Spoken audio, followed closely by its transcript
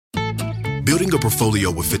Building a portfolio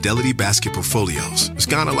with Fidelity Basket Portfolios is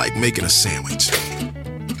kind of like making a sandwich.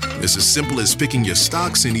 It's as simple as picking your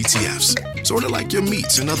stocks and ETFs, sort of like your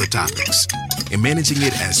meats and other toppings, and managing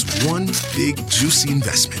it as one big, juicy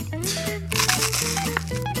investment.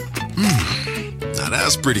 Now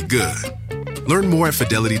that's pretty good. Learn more at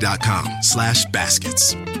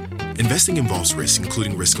fidelity.com/baskets. Investing involves risk,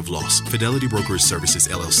 including risk of loss. Fidelity Brokerage Services,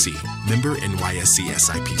 LLC. Member NYSE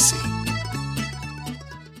SIPC.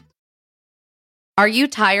 Are you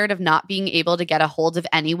tired of not being able to get a hold of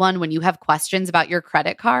anyone when you have questions about your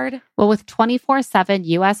credit card? Well, with 24/7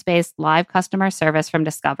 US-based live customer service from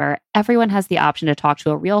Discover, everyone has the option to talk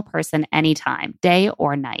to a real person anytime, day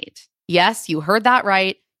or night. Yes, you heard that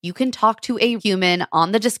right. You can talk to a human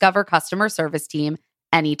on the Discover customer service team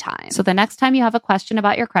anytime. So the next time you have a question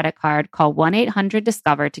about your credit card, call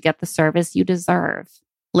 1-800-DISCOVER to get the service you deserve.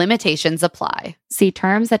 Limitations apply. See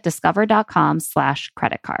terms at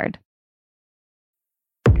discover.com/creditcard.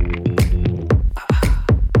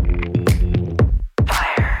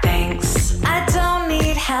 Thanks, I don't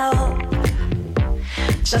need help.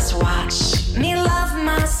 Just watch me love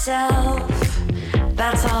myself.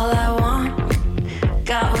 That's all I want.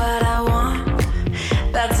 Got what I want.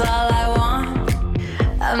 That's all I want.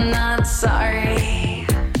 I'm not sorry.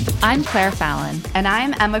 I'm Claire Fallon. And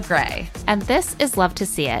I'm Emma Gray. And this is Love to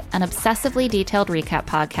See It, an obsessively detailed recap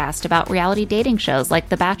podcast about reality dating shows like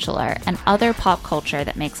The Bachelor and other pop culture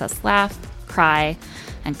that makes us laugh, cry,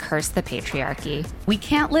 and curse the patriarchy. We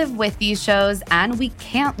can't live with these shows and we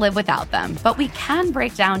can't live without them, but we can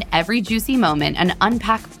break down every juicy moment and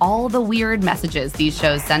unpack all the weird messages these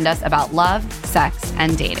shows send us about love, sex,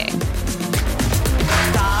 and dating.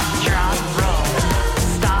 Stop, drop, roll.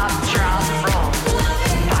 Stop, drop, roll.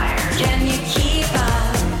 Fire. Can you keep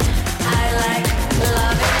up? I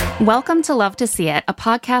love it. Welcome to Love to See It, a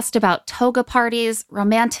podcast about toga parties,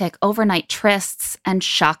 romantic overnight trysts, and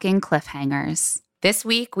shocking cliffhangers. This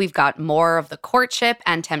week, we've got more of the courtship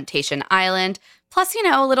and Temptation Island, plus,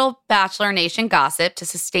 a little Bachelor Nation gossip to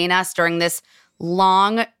sustain us during this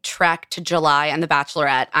long trek to July and The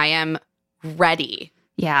Bachelorette. I am ready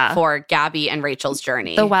for Gabby and Rachel's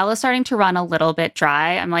journey. The well is starting to run a little bit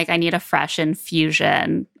dry. I'm like, I need a fresh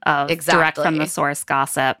infusion of direct from the source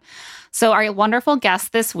gossip. So our wonderful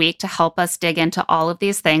guest this week to help us dig into all of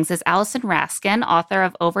these things is Allison Raskin, author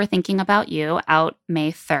of Overthinking About You, out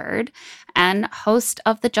May 3rd, and host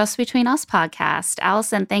of the Just Between Us podcast.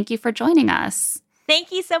 Allison, thank you for joining us.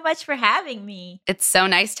 Thank you so much for having me. It's so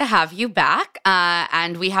nice to have you back.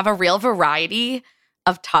 And we have a real variety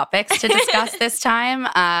of topics to discuss this time.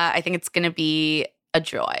 I think it's going to be a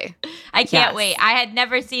joy. I can't wait. I had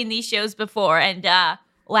never seen these shows before, and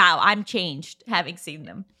wow, I'm changed having seen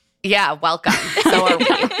them. Yeah, welcome. So are we.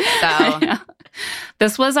 So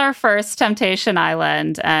this was our first Temptation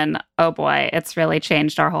Island, and oh boy, it's really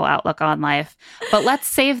changed our whole outlook on life. But let's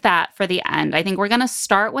save that for the end. I think we're going to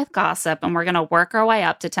start with gossip, and we're going to work our way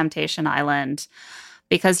up to Temptation Island,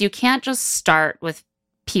 because you can't just start with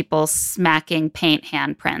people smacking paint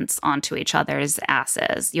handprints onto each other's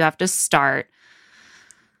asses. You have to start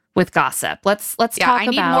with gossip. Let's talk about... I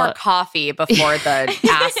need more coffee before the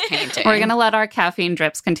ass painting. We're going to let our caffeine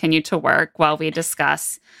drips continue to work while we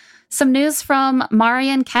discuss some news from Mari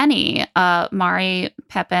and Kenny. Mari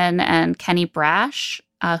Pepin and Kenny Brash,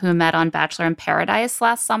 who met on Bachelor in Paradise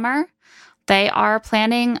last summer. They are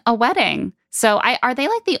planning a wedding. So are they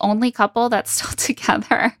like the only couple that's still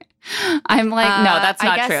together? I'm like, no, that's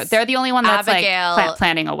not true. They're the only one that's like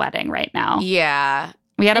planning a wedding right now. Yeah.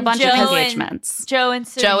 We had a bunch of engagements. Joe and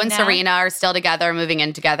Serena are still together, moving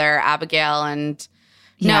in together. Abigail and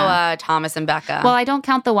Noah, Thomas and Becca. Well, I don't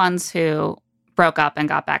count the ones who broke up and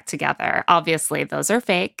got back together. Obviously, those are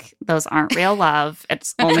fake. Those aren't real love.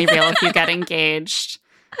 It's only real if you get engaged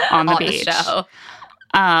on the beach. The show.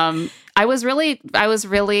 I was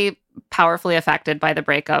really powerfully affected by the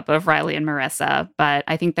breakup of Riley and Marissa, but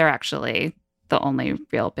I think they're actually the only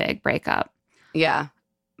real big breakup. Yeah.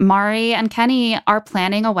 Mari and Kenny are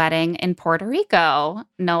planning a wedding in Puerto Rico.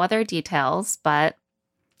 No other details, but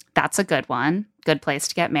that's a good one. Good place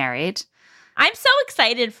to get married. I'm so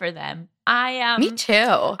excited for them. Me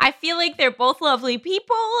too. I feel like they're both lovely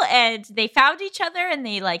people, and they found each other, and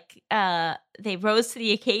they rose to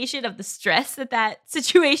the occasion of the stress that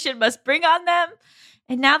situation must bring on them,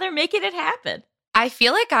 and now they're making it happen. I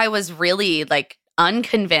feel like I was really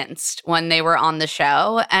unconvinced when they were on the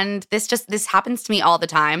show. And this happens to me all the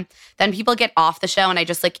time. Then people get off the show and I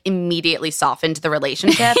just like immediately soften to the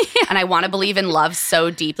relationship. And I want to believe in love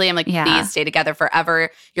so deeply. I'm like, please stay together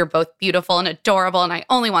forever. You're both beautiful and adorable. And I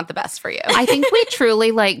only want the best for you. I think we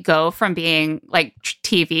truly like go from being like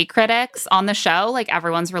TV critics on the show. Like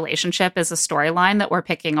everyone's relationship is a storyline that we're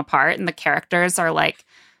picking apart. And the characters are like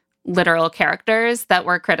literal characters that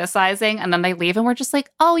we're criticizing, and then they leave and we're just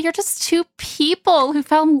like, oh, you're just two people who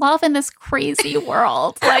found love in this crazy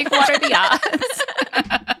world. Like, what are the odds?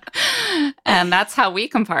 And that's how we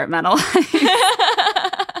compartmentalize.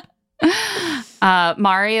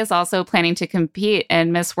 Mari is also planning to compete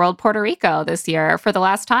in Miss World Puerto Rico this year for the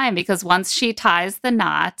last time, because once she ties the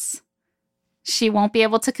knots, she won't be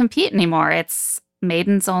able to compete anymore. It's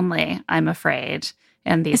maidens only, I'm afraid.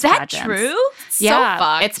 In these pageants. Is that true?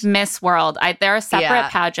 Yeah, it's Miss World. There are separate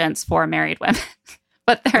pageants for married women,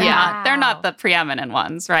 but they're not the preeminent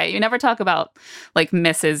ones, right? You never talk about like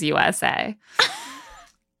Mrs. USA.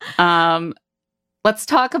 Let's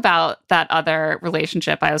talk about that other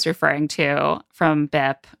relationship I was referring to from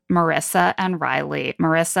BIP, Marissa and Riley.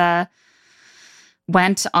 Marissa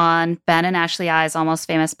went on Ben and Ashley I's Almost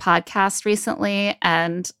Famous podcast recently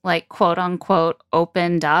and like quote unquote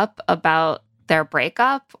opened up about their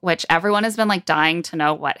breakup, which everyone has been like dying to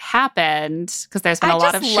know what happened because there's been a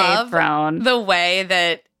lot of shade thrown. The way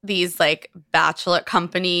that these like bachelor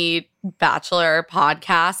podcasts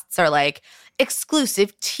are like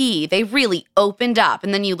exclusive tea. They really opened up,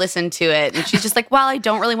 and then you listen to it and she's just like, well, I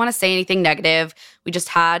don't really want to say anything negative. We just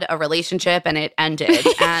had a relationship and it ended.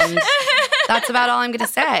 And that's about all I'm going to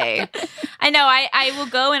say. I know. I will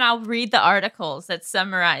go and I'll read the articles that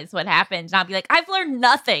summarize what happened. And I'll be like, I've learned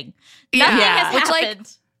nothing. Nothing has happened. Like,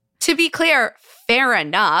 to be clear, fair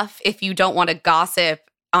enough if you don't want to gossip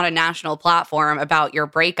on a national platform about your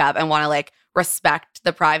breakup and want to like respect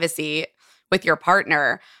the privacy with your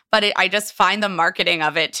partner. But I just find the marketing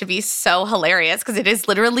of it to be so hilarious because it is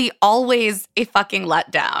literally always a fucking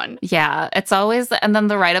letdown. Yeah, it's always, and then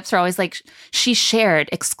the write-ups are always like, she shared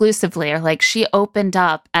exclusively, or like she opened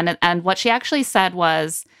up. And what she actually said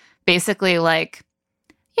was basically like,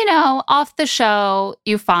 you know, off the show,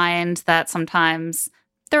 you find that sometimes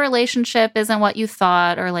the relationship isn't what you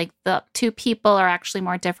thought, or like the two people are actually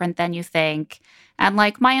more different than you think. And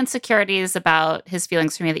like my insecurities about his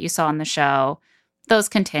feelings for me that you saw on the show, those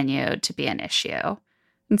continued to be an issue.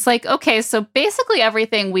 It's like, okay, so basically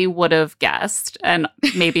everything we would have guessed and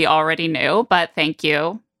maybe already knew, but thank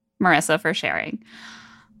you, Marissa, for sharing.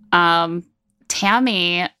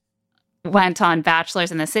 Tammy went on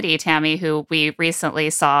Bachelors in the City. Tammy, who we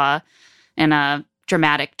recently saw in a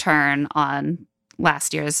dramatic turn on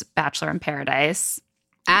last year's Bachelor in Paradise.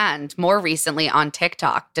 And more recently on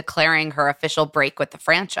TikTok, declaring her official break with the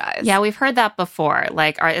franchise. Yeah, we've heard that before.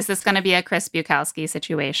 Like, is this going to be a Chris Bukowski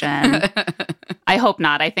situation? I hope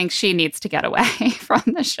not. I think she needs to get away from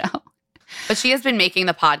the show. But she has been making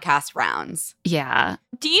the podcast rounds. Yeah.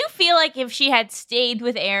 Do you feel like if she had stayed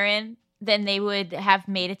with Aaron, then they would have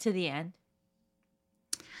made it to the end?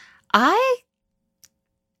 I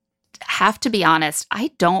have to be honest,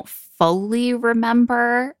 I don't fully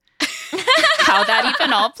remember how that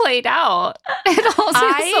even all played out. It all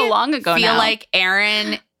seems so long ago now. I feel like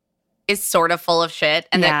Aaron is sort of full of shit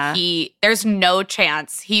and that there's no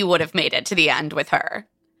chance he would have made it to the end with her.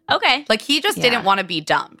 Okay. Like, he just didn't want to be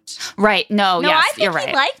dumped. Right. No, yes, I think you're right.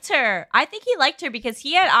 he liked her. I think he liked her because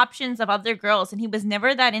he had options of other girls and he was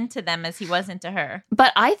never that into them as he was into her.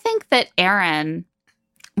 But I think that Aaron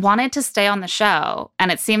wanted to stay on the show,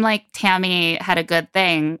 and it seemed like Tammy had a good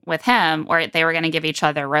thing with him where they were going to give each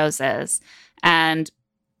other roses. And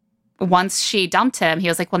once she dumped him, he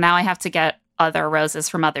was like, well, now I have to get other roses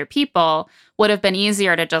from other people. Would have been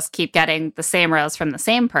easier to just keep getting the same rose from the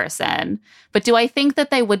same person. But do I think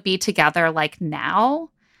that they would be together like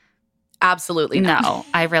now? Absolutely not. No,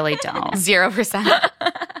 I really don't. 0%.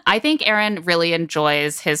 I think Aaron really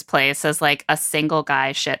enjoys his place as like a single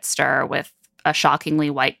guy shitster with a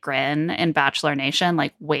shockingly white grin in Bachelor Nation,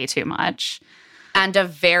 like way too much. And a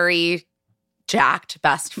very jacked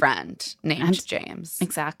best friend named James.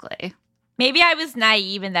 Exactly. Maybe I was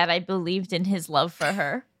naive in that I believed in his love for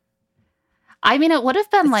her. I mean, it would have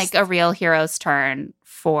been like a real hero's turn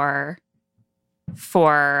for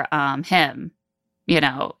him, you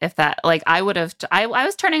know, if that, like, I would have, I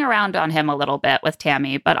was turning around on him a little bit with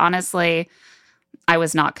Tammy, but honestly, I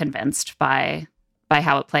was not convinced by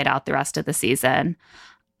how it played out the rest of the season.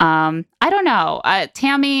 I don't know.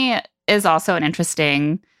 Tammy is also an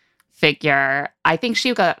interesting figure. I think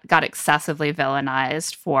she got excessively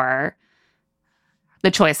villainized for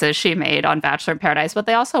the choices she made on Bachelor in Paradise, but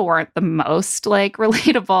they also weren't the most like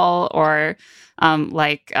relatable or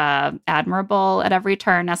admirable at every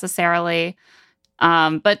turn necessarily.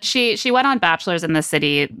 But she went on Bachelors in the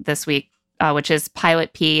City this week, which is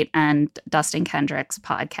Pilot Pete and Dustin Kendrick's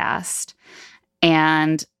podcast,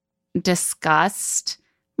 and discussed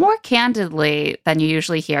more candidly than you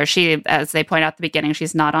usually hear. She, as they point out at the beginning,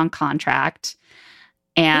 she's not on contract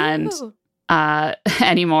and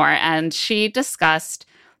anymore. And she discussed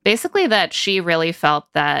basically that she really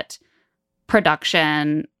felt that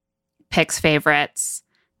production picks favorites,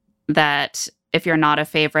 that if you're not a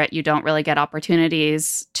favorite, you don't really get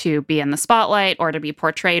opportunities to be in the spotlight or to be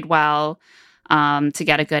portrayed well, to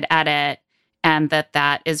get a good edit, and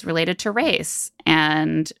that is related to race.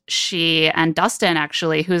 And she and Dustin,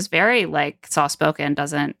 actually, who's very like soft-spoken,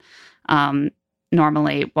 doesn't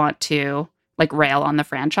normally want to like rail on the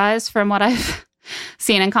franchise from what I've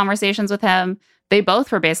seen in conversations with him. They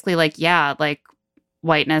both were basically like, yeah, like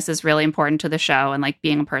whiteness is really important to the show, and like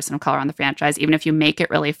being a person of color on the franchise, even if you make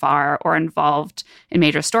it really far or involved in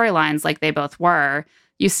major storylines like they both were,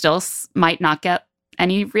 you still might not get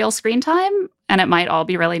any real screen time, and it might all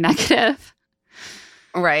be really negative.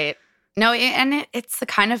 Right. No, and it's the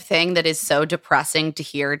kind of thing that is so depressing to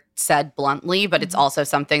hear said bluntly, but it's also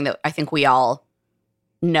something that I think we all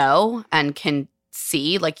know and can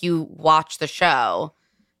see. Like, you watch the show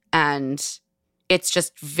and it's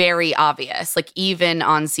just very obvious. Like, even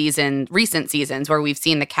on recent seasons where we've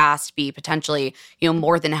seen the cast be potentially,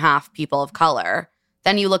 more than half people of color,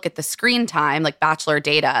 then you look at the screen time, like Bachelor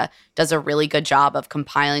Data does a really good job of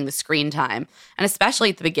compiling the screen time. And especially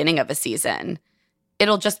at the beginning of a season,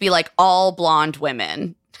 it'll just be like all blonde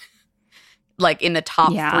women, like in the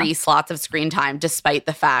top 3 slots of screen time, despite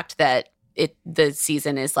the fact that the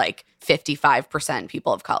season is like 55%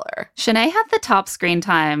 people of color. Shanae had the top screen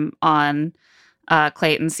time on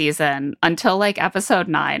Clayton's season until like episode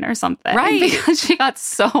 9 or something. Right. Because she got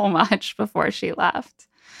so much before she left,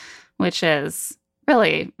 which is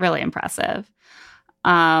really, really impressive.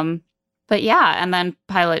 But yeah, and then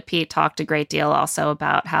Pilot Pete talked a great deal also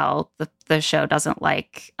about how the show doesn't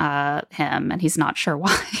like him, and he's not sure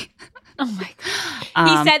why. Oh my God.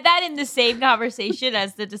 He said that in the same conversation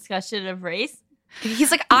as the discussion of race.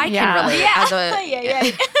 He's like, I can relate as a...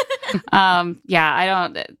 I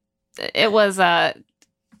don't... It was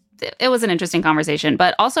an interesting conversation,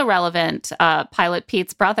 but also relevant. Pilot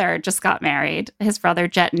Pete's brother just got married. His brother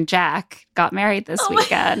Jet and Jack got married this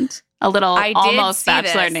weekend. A little almost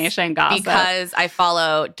Bachelor Nation gossip. Because I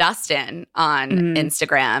follow Dustin on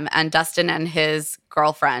Instagram, and Dustin and his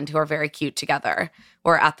girlfriend, who are very cute together,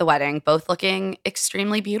 were at the wedding, both looking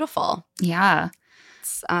extremely beautiful. Yeah.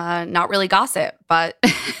 It's not really gossip, but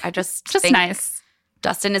I just think nice.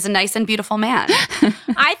 Dustin is a nice and beautiful man.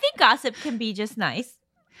 I think gossip can be just nice.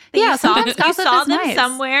 Yeah, you saw them nice.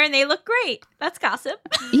 somewhere and they look great. That's gossip.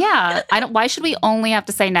 Yeah, why should we only have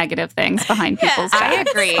to say negative things behind people's backs? I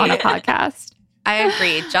agree. On a podcast? I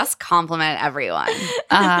agree. Just compliment everyone.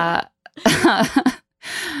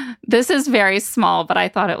 This is very small, but I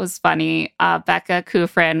thought it was funny. Becca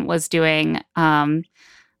Kufrin was doing a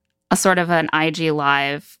sort of an IG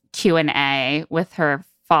Live Q&A with her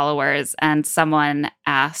followers, and someone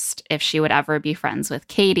asked if she would ever be friends with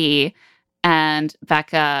Katie. And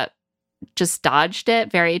Becca just dodged it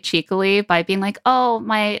very cheekily by being like, oh,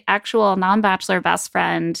 my actual non-Bachelor best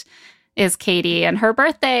friend is Katie, and her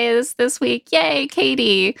birthday is this week. Yay,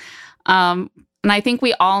 Katie. And I think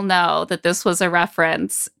we all know that this was a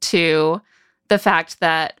reference to the fact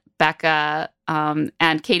that Becca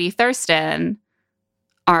and Katie Thurston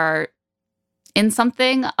are in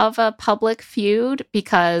something of a public feud,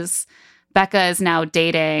 because Becca is now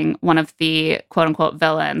dating one of the quote-unquote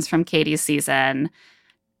villains from Katie's season.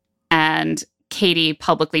 And Katie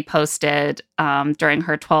publicly posted during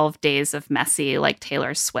her 12 days of messy, like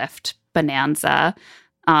Taylor Swift bonanza,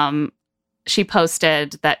 she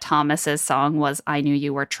posted that Thomas's song was I Knew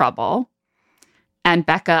You Were Trouble. And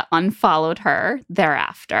Becca unfollowed her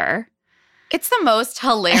thereafter. It's the most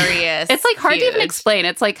hilarious. It's like hard feud. to even explain.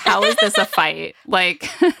 It's like, how is this a fight? Like...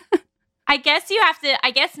 I guess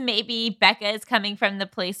maybe Becca is coming from the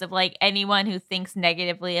place of like, anyone who thinks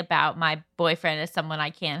negatively about my boyfriend is someone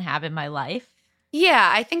I can't have in my life. Yeah,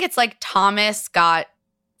 I think it's like Thomas got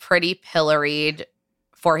pretty pilloried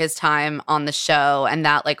for his time on the show, and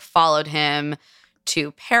that like followed him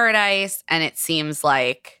to Paradise. And it seems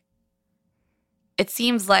like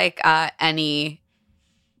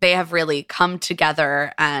they have really come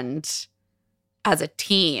together and as a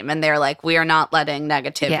team, and they're like, we are not letting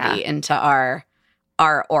negativity into our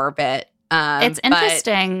orbit. It's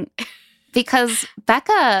interesting because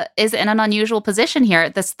Becca is in an unusual position here.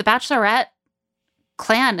 The Bachelorette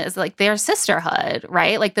clan is like their sisterhood,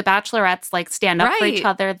 right? Like the Bachelorettes like stand up for each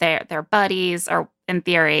other. They're buddies, or in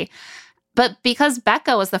theory. But because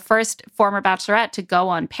Becca was the first former Bachelorette to go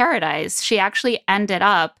on Paradise, she actually ended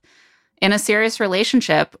up in a serious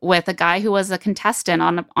relationship with a guy who was a contestant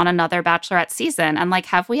on another Bachelorette season. And like,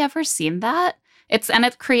 have we ever seen that?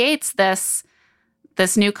 It creates this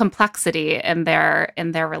new complexity in their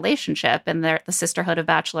relationship, in the sisterhood of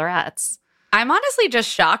Bachelorettes. I'm honestly just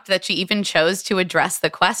shocked that she even chose to address the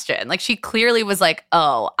question. Like, she clearly was like,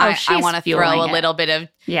 I want to throw a little bit of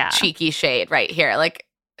cheeky shade right here. Like,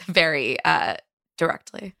 very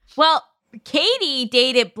directly. Well, Katie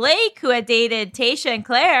dated Blake, who had dated Tayshia and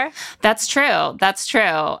Claire. That's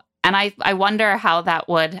true. And I wonder how that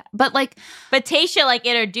would, but Tayshia like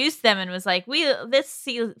introduced them and was like, this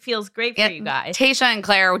feels great for you guys. Tayshia and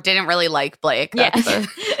Claire didn't really like Blake. Yeah.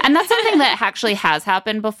 And that's something that actually has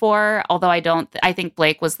happened before. Although I think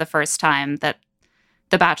Blake was the first time that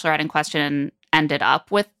the Bachelorette in question ended up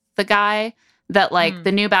with the guy. That like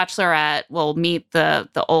the new Bachelorette will meet the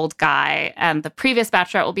old guy, and the previous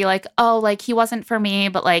Bachelorette will be like, oh, like he wasn't for me,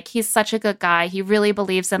 but like he's such a good guy. He really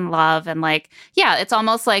believes in love. And like, yeah, it's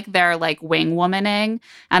almost like they're like wing womaning.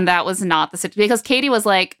 And that was not the situation, because Katie was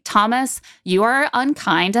like, Thomas, you are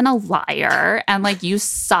unkind and a liar, and like you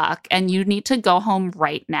suck, and you need to go home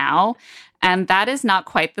right now. And that is not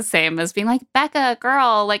quite the same as being like, Becca,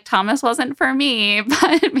 girl, like Thomas wasn't for me,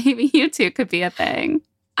 but maybe you two could be a thing.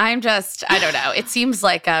 I don't know. It seems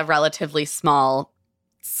like a relatively small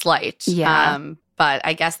slight. Yeah. But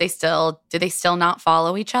I guess do they still not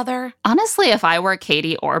follow each other? Honestly, if I were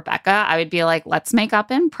Katie or Becca, I would be like, let's make up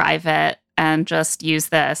in private and just use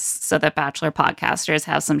this so that Bachelor podcasters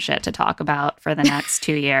have some shit to talk about for the next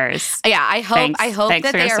 2 years. Yeah, I hope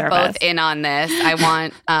that they are both in on this. I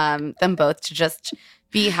want them both to just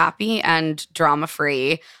be happy and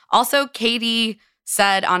drama-free. Also, Katie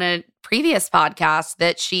said on a previous podcast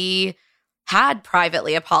that she had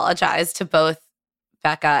privately apologized to both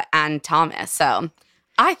Becca and Thomas. So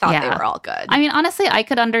I thought they were all good. I mean, honestly, I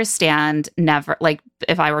could understand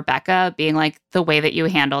if I were Becca being like, the way that you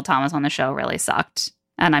handled Thomas on the show really sucked,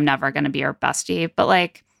 and I'm never going to be your bestie. But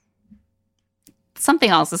like, something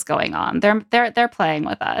else is going on. They're playing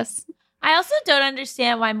with us. I also don't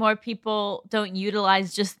understand why more people don't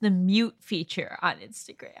utilize just the mute feature on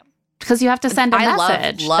Instagram. Because you have to send a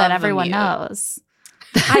message love that everyone knows.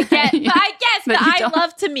 I guess, but I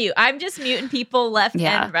love to mute. I'm just muting people left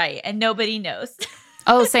and right, and nobody knows.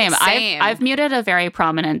 Oh, same. I've muted a very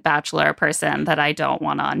prominent Bachelor person that I don't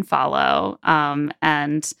want to unfollow,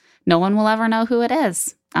 and no one will ever know who it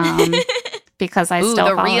is, because I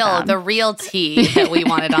still follow them. The real tea that we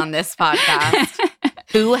wanted on this podcast.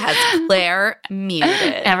 Who has Claire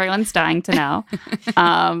muted? Everyone's dying to know.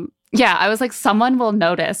 Yeah, I was like, someone will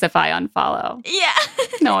notice if I unfollow. Yeah.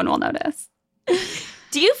 No one will notice.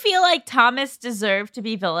 Do you feel like Thomas deserved to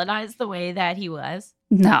be villainized the way that he was?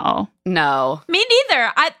 No. Me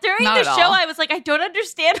neither. During the show, I was like, I don't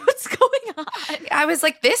understand what's going on. I was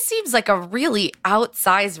like, this seems like a really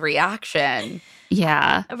outsized reaction.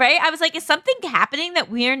 Yeah. Right? I was like, is something happening that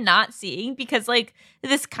we're not seeing? Because like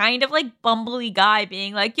this kind of like bumbly guy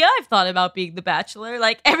being like, yeah, I've thought about being the Bachelor.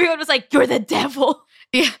 Like everyone was like, you're the devil.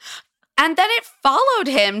 Yeah. And then it followed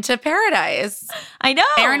him to Paradise. I know.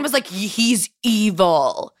 Aaron was like, he's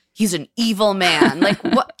evil. He's an evil man. Like,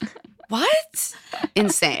 what? What?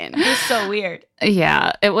 Insane. It was so weird.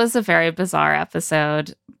 Yeah, it was a very bizarre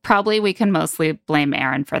episode. Probably we can mostly blame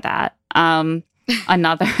Aaron for that. Another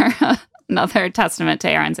testament to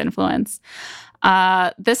Aaron's influence.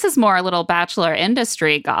 This is more a little Bachelor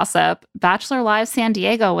industry gossip. Bachelor Live San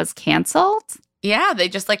Diego was canceled. Yeah, they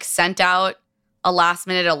just like sent out a last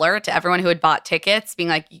minute alert to everyone who had bought tickets being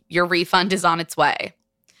like, your refund is on its way.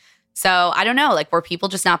 So I don't know, like, were people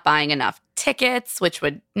just not buying enough tickets, which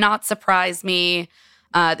would not surprise me.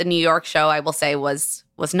 The New York show, I will say, was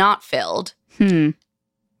not filled. Or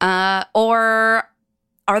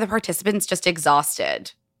are the participants just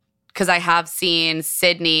exhausted? Because I have seen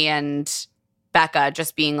Sydney and Becca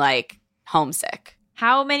just being like homesick.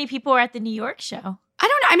 How many people were at the New York show? I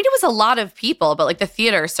don't know. I mean, it was a lot of people, but like the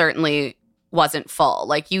theater certainly wasn't full.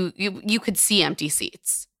 Like you could see empty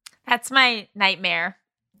seats. That's my nightmare.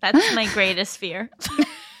 That's my greatest fear.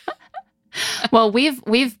 Well,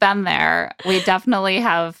 we've been there. We definitely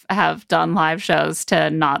have done live shows to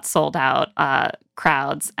not sold out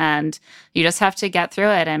crowds, and you just have to get through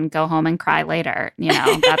it and go home and cry later. You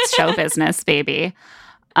know, that's show business, baby.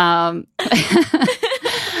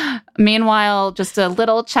 Meanwhile, just a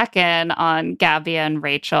little check-in on Gabby and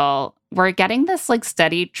Rachel. we're getting this like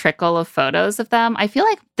steady trickle of photos of them. I feel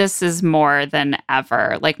like this is more than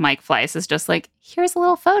ever. Like Mike Fleiss is just like, here's a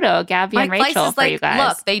little photo, Gabby and Rachel, for you guys.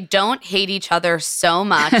 Look, they don't hate each other so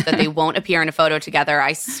much that they won't appear in a photo together.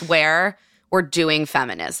 I swear we're doing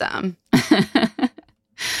feminism.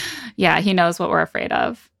 Yeah, he knows what we're afraid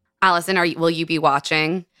of. Allison, will you be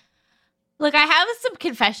watching? Look, I have some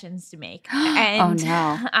confessions to make. And, Oh,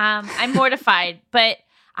 no. I'm mortified, but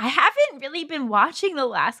I haven't really been watching the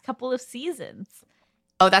last couple of seasons.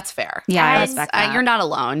 Oh, that's fair. Yeah, I And, respect that. You're not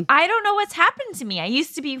alone. I don't know what's happened to me. I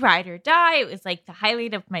used to be ride or die. It was like the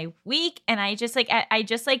highlight of my week. And I just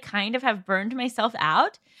kind of have burned myself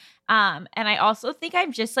out. And I also think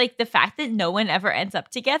I'm just like the fact that no one ever ends up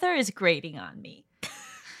together is grating on me.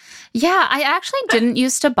 Yeah, I actually didn't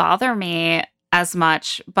used to bother me as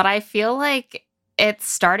much, but I feel like it's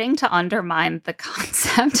starting to undermine the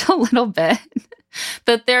concept a little bit.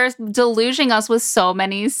 That they're deluging us with so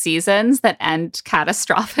many seasons that end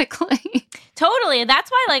catastrophically. Totally. And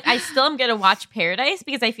that's why like I still am going to watch Paradise,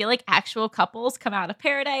 because I feel like actual couples come out of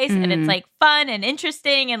Paradise and it's like fun and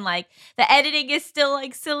interesting, and like the editing is still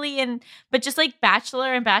like silly, but just like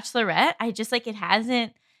Bachelor and Bachelorette, I just like it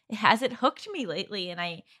hasn't hooked me lately, and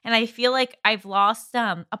I feel like I've lost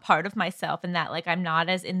a part of myself, and that like I'm not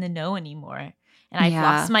as in the know anymore, and I've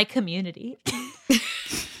lost my community.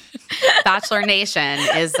 Bachelor Nation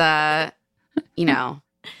is a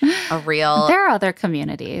real, There are other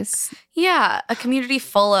communities. a community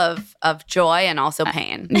full of joy and also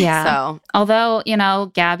pain. Yeah. So Although,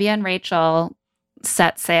 Gabby and Rachel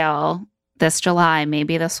set sail this July,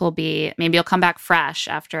 maybe you'll come back fresh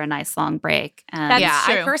after a nice long break. And That's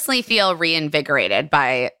I true. personally feel reinvigorated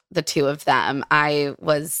by the two of them.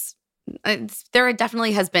 There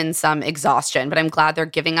definitely has been some exhaustion, but I'm glad they're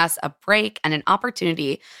giving us a break and an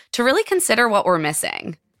opportunity to really consider what we're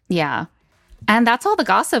missing. Yeah. And that's all the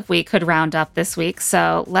gossip we could round up this week.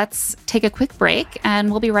 So let's take a quick break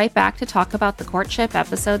and we'll be right back to talk about The Courtship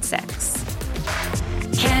episode 6.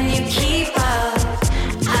 Can you keep up?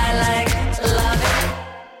 I love it.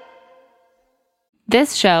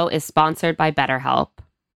 This show is sponsored by BetterHelp.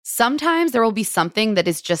 Sometimes there will be something that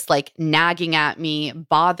is just like nagging at me,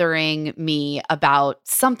 bothering me about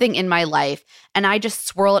something in my life, and I just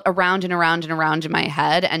swirl it around and around and around in my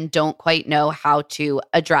head and don't quite know how to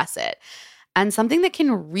address it. And something that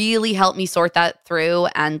can really help me sort that through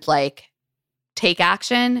and like take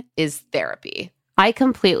action is therapy. I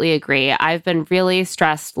completely agree. I've been really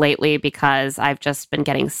stressed lately because I've just been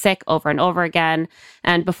getting sick over and over again.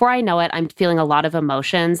 And before I know it, I'm feeling a lot of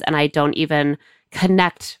emotions and I don't even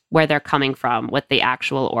connect where they're coming from with the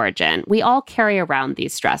actual origin. We all carry around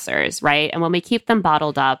these stressors, right? And when we keep them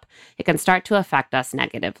bottled up, it can start to affect us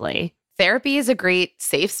negatively. Therapy is a great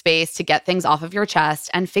safe space to get things off of your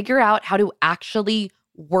chest and figure out how to actually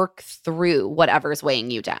work through whatever's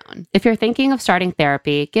weighing you down. If you're thinking of starting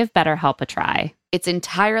therapy, give BetterHelp a try. It's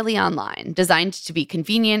entirely online, designed to be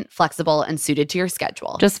convenient, flexible, and suited to your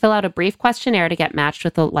schedule. Just fill out a brief questionnaire to get matched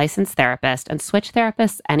with a licensed therapist and switch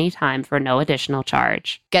therapists anytime for no additional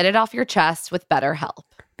charge. Get it off your chest with BetterHelp.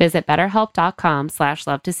 Visit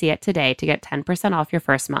betterhelp.com/lovetositit today to get 10% off your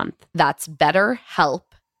first month. That's BetterHelp,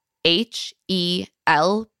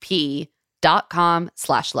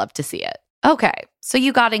 HELP.com/lovetositit. Okay, so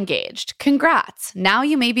you got engaged. Congrats. Now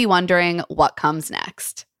you may be wondering what comes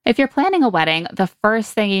next. If you're planning a wedding, the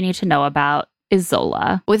first thing you need to know about is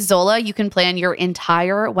Zola. With Zola, you can plan your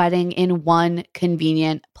entire wedding in one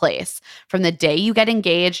convenient place. From the day you get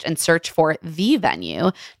engaged and search for the venue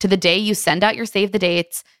to the day you send out your save the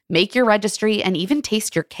dates, make your registry, and even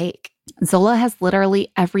taste your cake. Zola has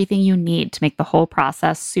literally everything you need to make the whole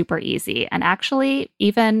process super easy and actually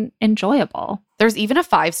even enjoyable. There's even a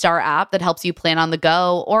 5-star app that helps you plan on the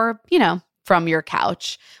go or, from your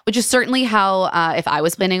couch, which is certainly how, if I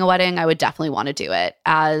was planning a wedding, I would definitely want to do it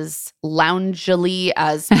as loungily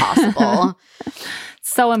as possible.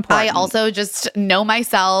 So important. I also just know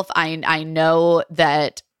myself. I know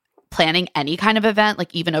that planning any kind of event,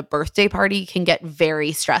 like even a birthday party, can get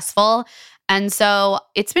very stressful. And so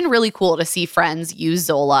it's been really cool to see friends use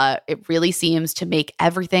Zola. It really seems to make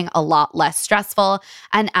everything a lot less stressful.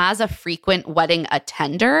 And as a frequent wedding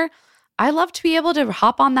attender, I love to be able to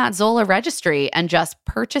hop on that Zola registry and just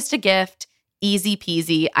purchase a gift. Easy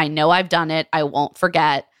peasy. I know I've done it. I won't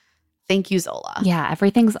forget. Thank you, Zola. Yeah,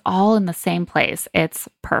 everything's all in the same place. It's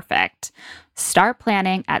perfect. Start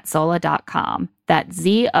planning at Zola.com. That's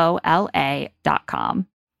ZOLA.com.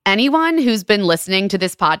 Anyone who's been listening to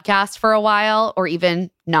this podcast for a while, or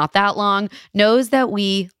even not that long, knows that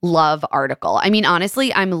we love Article. I mean,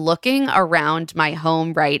 honestly, I'm looking around my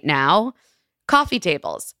home right now. Coffee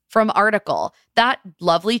tables, from Article. That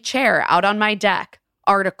lovely chair out on my deck,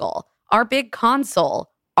 Article. Our big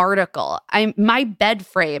console, Article. My bed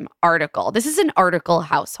frame, Article. This is an Article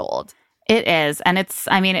household. It is. And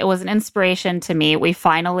it was an inspiration to me. We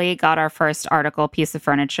finally got our first Article piece of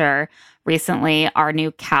furniture recently, our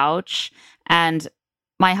new couch. And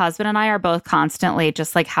my husband and I are both constantly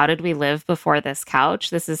just like, how did we live before this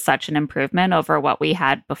couch? This is such an improvement over what we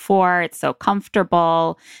had before. It's so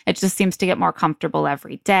comfortable. It just seems to get more comfortable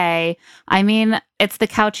every day. I mean, it's the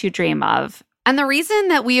couch you dream of. And the reason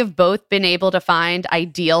that we have both been able to find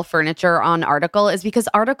ideal furniture on Article is because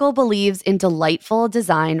Article believes in delightful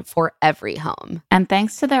design for every home. And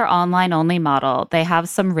thanks to their online-only model, they have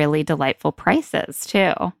some really delightful prices,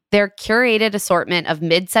 too. Their curated assortment of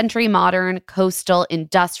mid-century modern, coastal,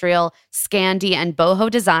 industrial, Scandi, and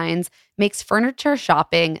boho designs makes furniture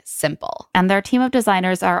shopping simple. And their team of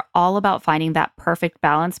designers are all about finding that perfect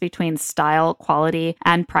balance between style, quality,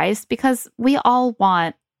 and price, because we all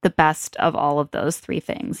want the best of all of those three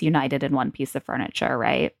things united in one piece of furniture,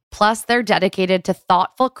 right? Plus, they're dedicated to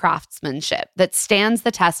thoughtful craftsmanship that stands the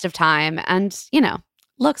test of time and,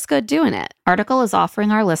 looks good doing it. Article is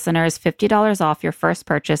offering our listeners $50 off your first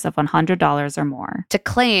purchase of $100 or more. To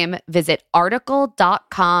claim, visit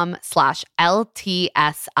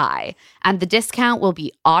article.com/LTSI, and the discount will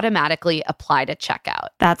be automatically applied at checkout.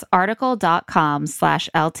 That's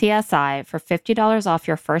article.com/LTSI for $50 off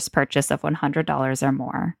your first purchase of $100 or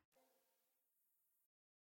more.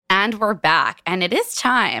 And we're back, and it is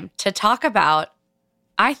time to talk about,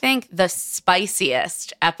 I think, the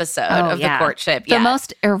spiciest episode of the courtship yet. The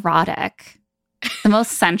most erotic, the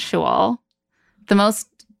most sensual, the most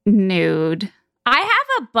nude. I have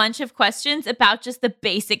a bunch of questions about just the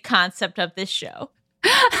basic concept of this show.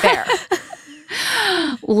 Fair.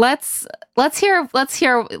 Let's hear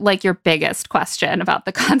like your biggest question about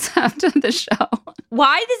the concept of the show.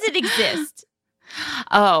 Why does it exist?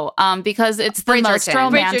 Because it's the most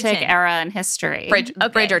romantic era in history.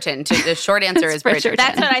 Bridgerton. The short answer is Bridgerton.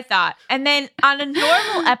 That's what I thought. And then on a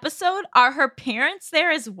normal episode, are her parents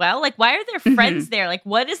there as well? Like, why are their friends there? Like,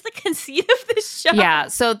 what is the conceit of this show? Yeah,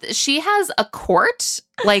 so she has a court,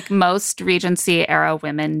 like most Regency era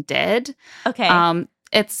women did. Okay.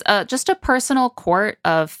 It's just a personal court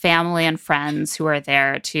of family and friends who are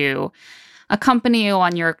there to accompany you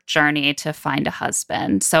on your journey to find a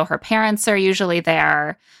husband. So her parents are usually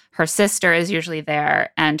there, her sister is usually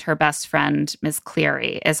there, and her best friend, Ms.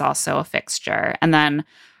 Cleary, is also a fixture. And then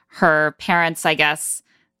her parents, I guess,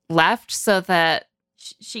 left so that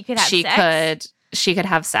she could have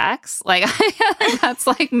sex. Like, that's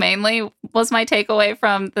like mainly was my takeaway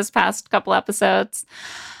from this past couple episodes.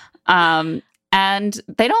 And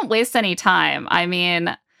they don't waste any time. I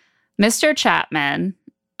mean, Mr. Chapman,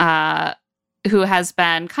 who has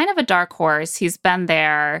been kind of a dark horse. He's been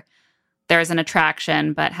there. There's an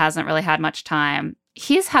attraction, but hasn't really had much time.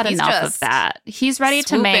 He's had enough of that. He's ready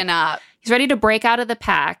to He's ready to break out of the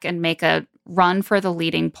pack and make a run for the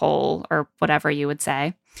leading pole, or whatever you would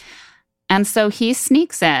say. And so he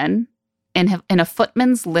sneaks in a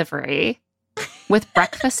footman's livery with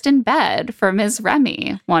breakfast in bed for Ms.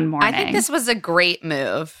 Remy one morning. I think this was a great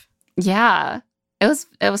move. Yeah, it was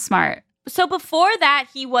smart. So before that,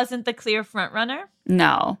 he wasn't the clear front runner?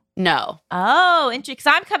 No. Oh, interesting. Because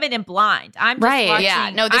I'm coming in blind. I'm just watching.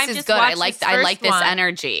 Yeah, no, this is good. I like this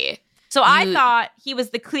energy. So I thought he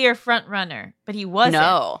was the clear front runner, but he wasn't.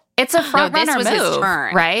 No. It's a front runner move, his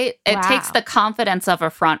turn. Right? It Wow. takes the confidence of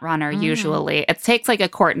a front runner usually. It takes like a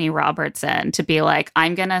Courtney Robertson to be like,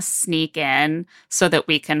 I'm going to sneak in so that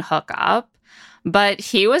we can hook up. But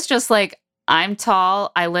he was just like, I'm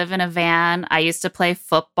tall. I live in a van. I used to play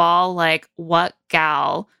football. Like, what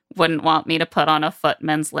gal wouldn't want me to put on a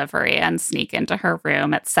footman's livery and sneak into her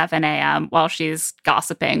room at 7 a.m. while she's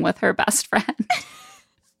gossiping with her best friend?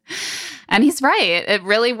 And he's right. It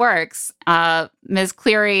really works. Ms.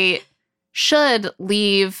 Cleary should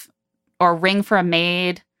leave or ring for a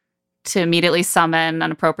maid to immediately summon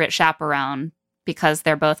an appropriate chaperone because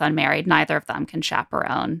they're both unmarried. Neither of them can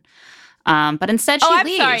chaperone. But instead she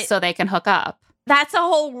leaves so they can hook up. That's a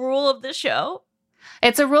whole rule of the show?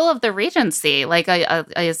 It's a rule of the Regency. Like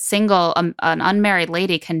a single, an unmarried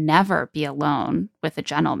lady can never be alone with a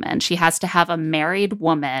gentleman. She has to have a married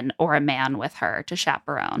woman or a man with her to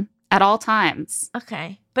chaperone at all times.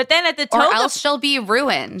 Okay. But then at the Or else she'll be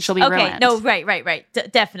ruined. She'll be ruined. Okay, no, right.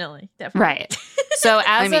 Definitely. Right. So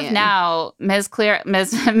as of now, Ms.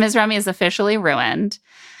 Remy is officially ruined.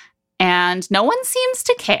 And no one seems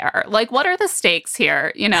to care. Like, what are the stakes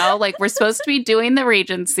here? You know, like, we're supposed to be doing the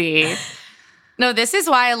Regency. No, this is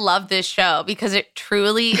why I love this show, because it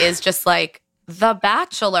truly is just like The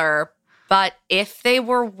Bachelor, But if they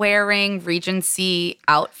were wearing Regency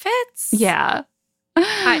outfits, Yeah.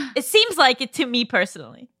 It seems like it to me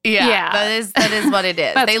personally. Yeah. that is what it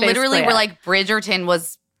is. That's They literally basically were it. like, Bridgerton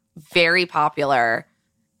was very popular.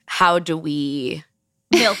 How do we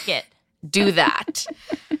Milk it. do that?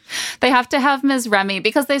 They have to have Ms. Remy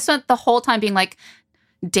because they spent the whole time being like,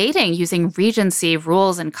 dating using Regency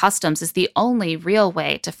rules and customs is the only real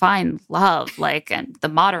way to find love. Like, and the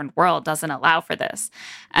modern world doesn't allow for this.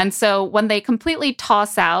 And so when they completely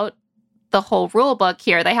toss out the whole rule book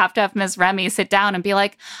here, they have to have Ms. Remy sit down and be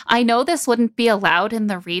like, I know this wouldn't be allowed in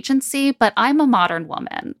the Regency, but I'm a modern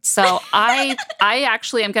woman. So I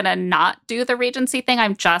actually am going to not do the Regency thing.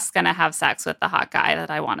 I'm just going to have sex with the hot guy that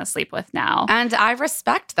I want to sleep with now. And I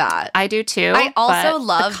respect that. I do too. I also but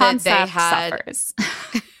love the that they concept had- suffers.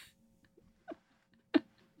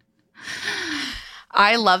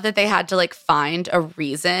 I love that they had to like find a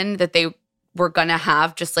reason that they were going to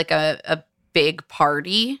have just like a big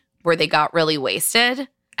party where they got really wasted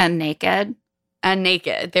And naked. and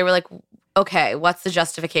naked. They were like, okay, what's the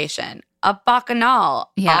justification? A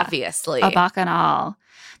bacchanal, Yeah, obviously. A bacchanal.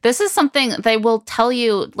 This is something they will tell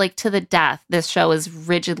you like to the death. This show is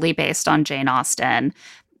rigidly based on Jane Austen.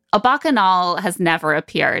 A bacchanal has never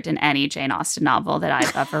appeared in any Jane Austen novel that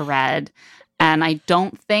I've ever read. And I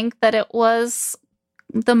don't think that it was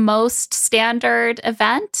the most standard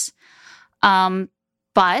event.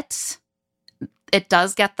 But it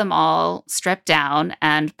does get them all stripped down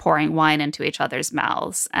and pouring wine into each other's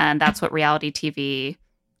mouths. And that's what reality TV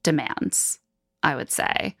demands, I would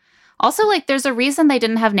say. Also, like, there's a reason they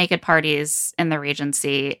didn't have naked parties in the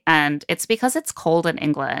Regency, and it's because it's cold in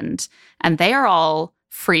England, and they are all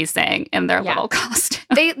freezing in their little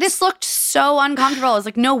costumes. This looked so uncomfortable. I was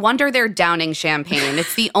like, no wonder they're downing champagne.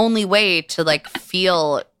 It's the only way to like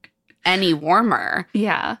feel any warmer.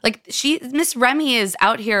 Yeah. Like Miss Remy is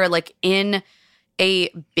out here like in a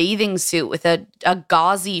bathing suit with a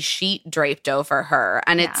gauzy sheet draped over her,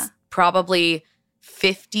 and Yeah. it's probably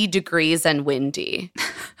 50 degrees and windy.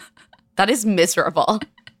 That is miserable.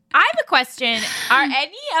 I have a question. Are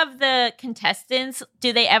any of the contestants,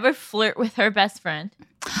 do they ever flirt with her best friend?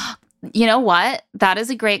 You know what? That is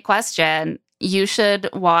a great question. You should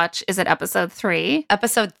watch, is it episode 3?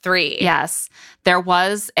 Episode 3. Yes. There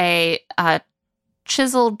was a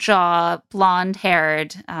chiseled jaw, blonde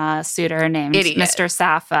haired suitor named Idiot. Mr.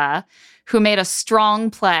 Safa, who made a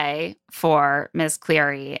strong play for Ms.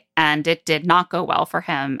 Cleary, and it did not go well for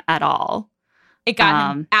him at all. It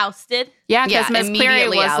got him ousted. Yeah, Yeah, because Ms. Cleary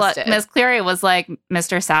immediately was like, ousted. Ms. Cleary was like,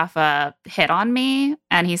 Mr. Safa hit on me,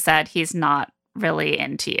 and he said he's not really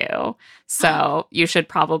into you, so you should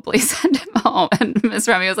probably send him home. And Ms.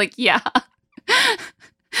 Remy was like, yeah.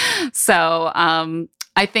 So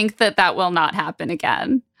I think that will not happen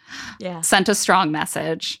again. Yeah. Sent a strong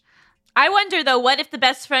message. I wonder though, what if the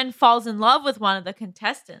best friend falls in love with one of the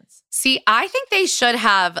contestants? See, I think they should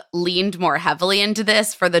have leaned more heavily into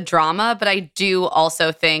this for the drama, but I do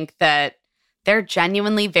also think that they're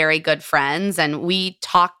genuinely very good friends. And we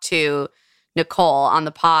talked to Nicole on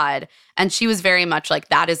the pod, and she was very much like,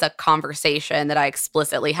 that is a conversation that I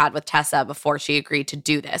explicitly had with Tessa before she agreed to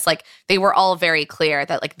do this. Like, they were all very clear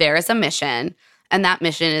that like there is a mission, and that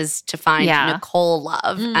mission is to find Yeah. Nicole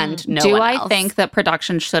love and no Do one I else. think that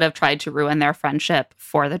production should have tried to ruin their friendship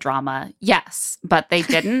for the drama? Yes, but they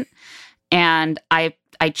didn't. And I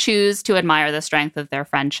choose to admire the strength of their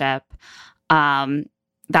friendship.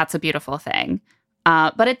 That's a beautiful thing.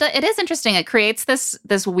 But it is interesting. It creates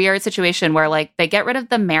this weird situation where like they get rid of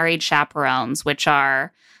the married chaperones, which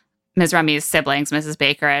are Ms. Remy's siblings, Mrs.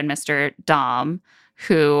 Baker and Mr. Dom,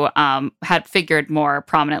 who had figured more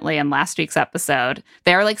prominently in last week's episode.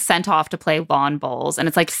 They're like sent off to play lawn bowls, and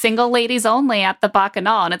it's like single ladies only at the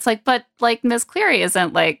Bacchanal. And it's like, but like Ms. Cleary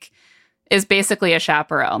is basically a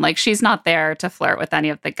chaperone. Like, she's not there to flirt with any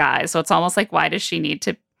of the guys. So it's almost like, why does she need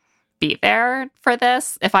to be there for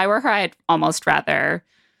this? If I were her, I'd almost rather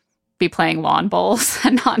be playing lawn bowls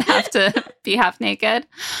and not have to be half naked.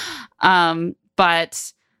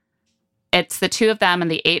 But it's the two of them and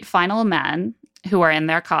the 8 final men who are in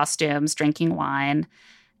their costumes drinking wine.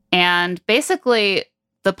 And basically,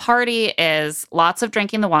 the party is lots of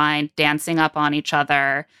drinking the wine, dancing up on each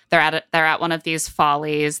other. They're at one of these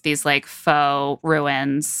follies, these like faux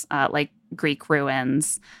ruins, like Greek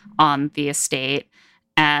ruins on the estate,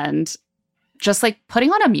 and just like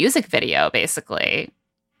putting on a music video, basically.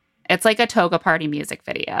 It's like a toga party music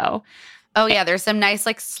video. Oh yeah, there's some nice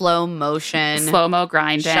like slow motion Slow-mo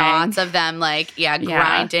grinding. shots of them like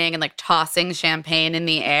grinding and like tossing champagne in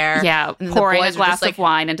the air. Yeah, And the pouring a boys were glass just like, of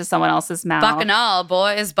wine into someone else's mouth. Bacchanal,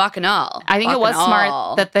 boys, bacchanal. I think it was Bacchanal.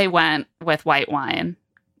 smart that they went with white wine.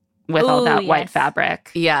 with all Ooh, that white yes.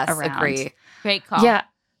 fabric. Yes, around. agree. Great call. Yeah.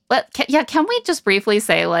 Can we just briefly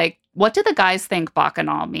say, like, what do the guys think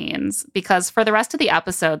Bacchanal means? Because for the rest of the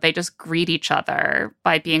episode, they just greet each other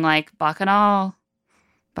by being like, Bacchanal.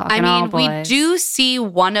 I mean, boys. we do see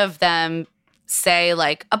one of them say,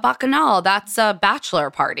 like, a bacchanal, that's a bachelor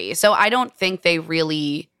party. So I don't think they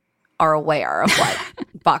really are aware of what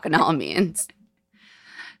bacchanal means.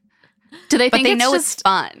 Do they But think they it's know just, it's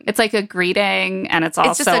fun. it's like a greeting and it's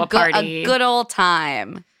also It's just a party? a good old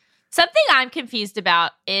time. Something I'm confused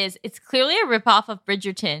about is it's clearly a ripoff of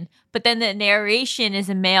Bridgerton, but then the narration is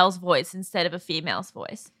a male's voice instead of a female's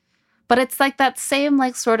voice. But it's like that same,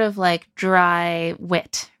 like, sort of like dry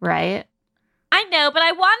wit, right? I know, but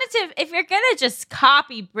I wanted to, if you're going to just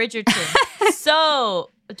copy Bridgerton so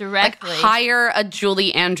Like, directly. hire a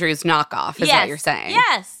Julie Andrews knockoff, is what you're saying.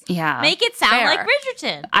 Yes. Yeah. Make it sound Fair. like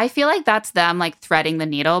Bridgerton. I feel like that's them, like, threading the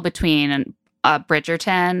needle between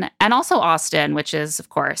Bridgerton and also Austen, which is, of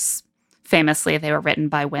course, famously, they were written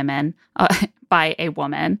by women, by a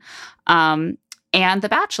woman, and The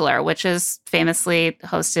Bachelor, which is famously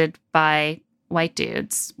hosted by white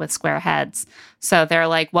dudes with square heads. So they're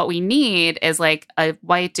like, what we need is like a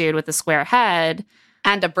white dude with a square head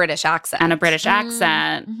And a British accent. and a British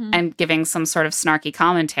accent mhm. and giving some sort of snarky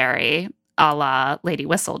commentary a la Lady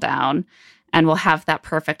Whistledown. And we'll have that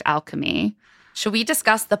perfect alchemy. Should we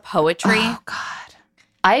discuss the poetry? Oh, God.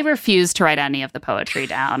 I refused to write any of the poetry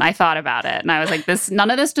down. I thought about it and I was like, none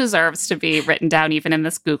of this deserves to be written down even in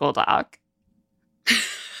this Google Doc.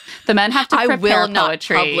 The men have to I prepare will not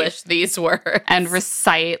poetry publish these words. and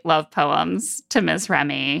recite love poems to Ms.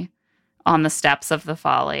 Remy on the steps of the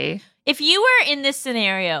Folly. If you were in this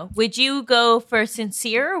scenario, would you go for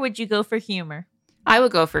sincere or would you go for humor? I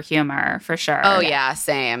would go for humor, for sure. Oh, yeah,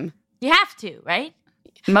 same. You have to, right?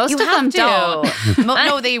 Most You of them have to. don't.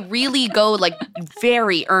 No, they really go like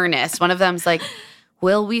very earnest. One of them's like,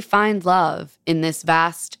 will we find love in this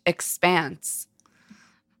vast expanse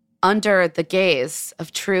under the gaze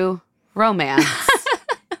of true romance?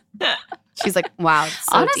 She's like, wow. it's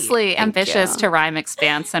so Honestly, deep. Thank ambitious you. to rhyme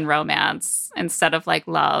expanse and romance instead of like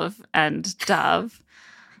love and dove.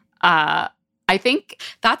 I think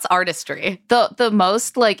That's artistry. the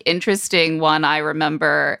most like interesting one I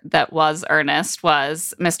remember that was earnest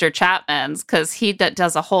was Mr. Chapman's, because he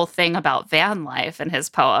does a whole thing about van life in his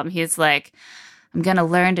poem. He's like, I'm going to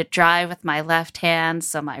learn to drive with my left hand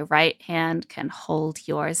so my right hand can hold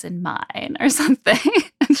yours in mine or something.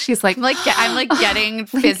 And she's like, I'm like getting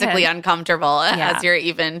physically Lincoln. uncomfortable Yeah. as you're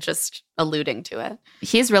even just alluding to it.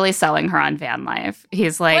 He's really selling her on van life.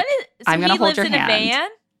 He's like, I'm gonna he hold lives your in hand. a van?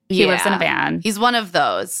 he lives in a Yeah. van. He's one of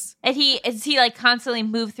those. And is he like constantly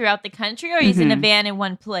moved throughout the country or he's in a Mhm. van in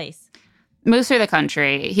one place? Moves through the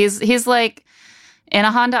country. He's like in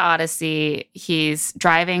a Honda Odyssey. He's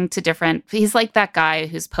driving to different. He's like that guy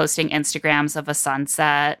who's posting Instagrams of a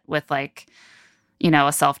sunset with like,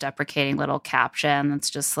 a self-deprecating little caption that's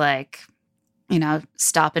just like,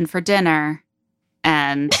 stopping for dinner,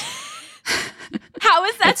 and How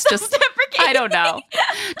is that It's just- self-deprecating? I don't know.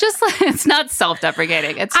 Just like it's not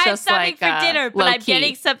self-deprecating. It's I'm just stopping like for dinner, but I'm low-key.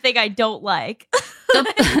 getting something I don't like.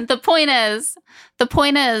 the point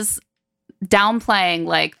is downplaying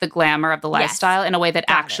like the glamour of the Yes. lifestyle in a way that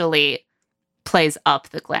Got it. actually plays up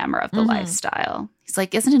the glamour of the Mhm. lifestyle. He's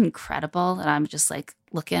like, isn't it incredible that I'm just like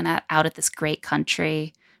looking out at this great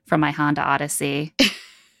country from my Honda Odyssey?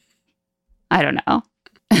 I don't know.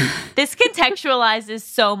 This contextualizes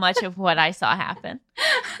so much of what I saw happen.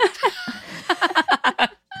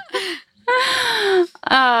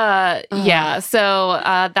 Yeah. So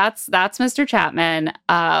that's Mr. Chapman.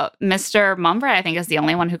 Mr. Mumbrey, I think, is the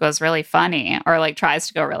only one who goes really funny or like tries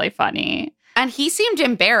to go really funny. And he seemed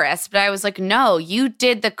embarrassed, but I was like, no, you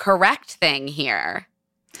did the correct thing here.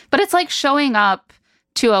 But it's like showing up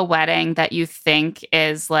to a wedding that you think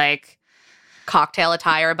is like Cocktail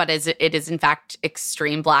attire, but it is in fact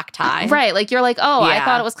extreme black tie. right. Like you're like, oh, I Yeah.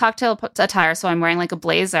 thought it was cocktail attire, so I'm wearing like a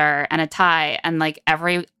blazer and a tie, and like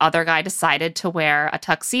every other guy decided to wear a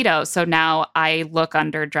tuxedo. So now I look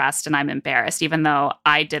underdressed and I'm embarrassed, even though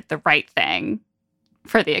I did the right thing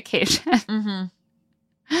for the occasion.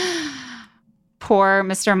 Mm-hmm. Poor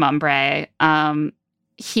Mr. Mumbrey.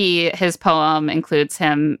 His poem includes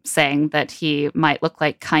him saying that he might look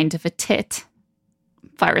like kind of a tit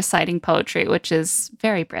by reciting poetry, which is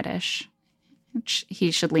very British. Which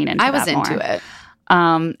he should lean into. I was that into more. it.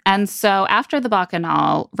 And so after the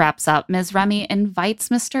Bacchanal wraps up, Ms. Remy invites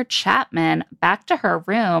Mr. Chapman back to her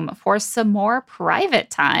room for some more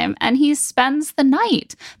private time, and he spends the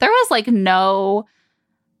night. There was like no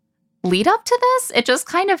lead up to this. It just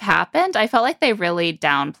kind of happened. I felt like they really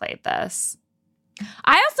downplayed this.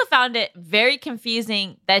 I also found it very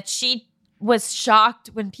confusing that she was shocked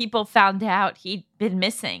when people found out he'd been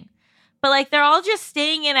missing. But like they're all just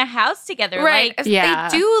staying in a house together. Right. Like, Yeah.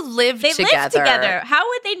 They do live they together. live together. How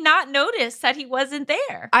would they not notice that he wasn't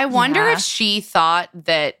there? I wonder Yeah. if she thought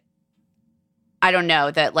that, I don't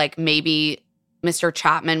know, that like maybe Mr.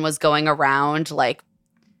 Chapman was going around like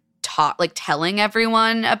telling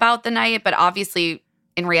everyone about the night. But obviously,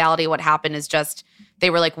 in reality, what happened is just they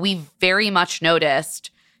were like, we very much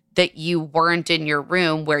noticed that you weren't in your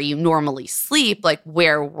room where you normally sleep. Like,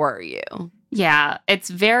 where were you? Yeah, it's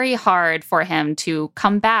very hard for him to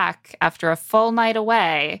come back after a full night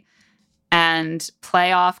away and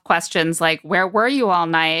play off questions like, where were you all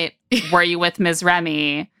night? Were you with Ms.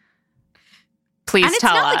 Remy? Please And it's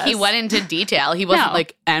tell not us. like he went into detail. He wasn't No.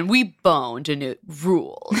 like, and we boned and it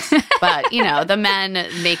ruled. But, you know, the men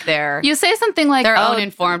make their You say something like, their oh, own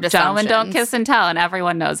informed gentlemen don't assumptions. kiss and tell, and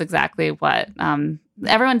everyone knows exactly what,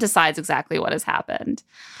 everyone decides exactly what has happened.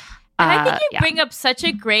 And I think you Yeah. bring up such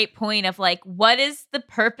a great point of like, what is the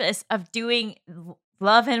purpose of doing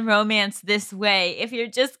love and romance this way if you're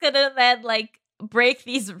just gonna then like break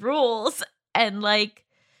these rules and like,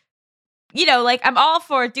 you know, like I'm all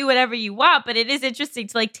for do whatever you want, but it is interesting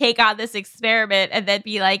to like take on this experiment and then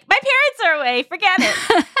be like, my parents are away, forget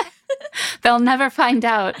it. They'll never find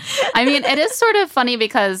out. I mean, it is sort of funny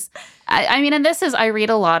because, I mean, and this is, I read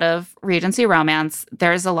a lot of Regency romance.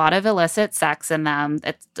 There's a lot of illicit sex in them.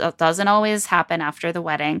 It doesn't always happen after the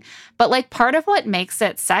wedding. But like part of what makes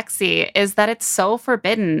it sexy is that it's so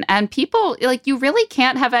forbidden. And people, like, you really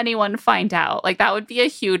can't have anyone find out. Like, that would be a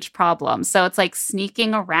huge problem. So it's like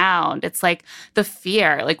sneaking around. It's like the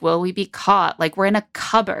fear, like, will we be caught? Like, we're in a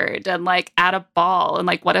cupboard and like at a ball. And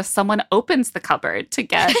like, what if someone opens the cupboard to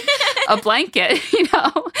get a blanket, you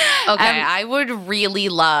know? Okay, I would really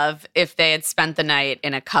love if they had spent the night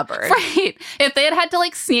in a cupboard. Right. If they had to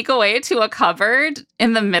like sneak away to a cupboard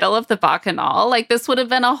in the middle of the Bacchanal, like this would have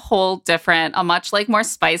been a whole different, a much like more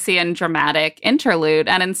spicy and dramatic interlude.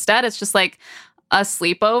 And instead it's just like a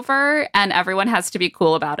sleepover and everyone has to be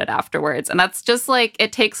cool about it afterwards. And that's just like,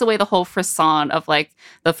 it takes away the whole frisson of like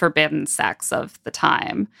the forbidden sex of the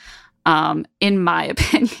time, in my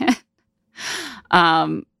opinion.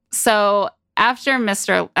 So after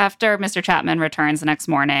Mr. Chapman returns the next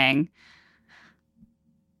morning,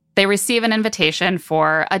 they receive an invitation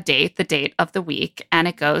for a date, the date of the week, and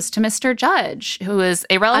it goes to Mr. Judge, who is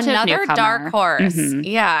a relative Another newcomer. dark horse. Mhm.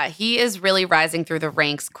 Yeah, he is really rising through the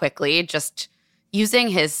ranks quickly, just using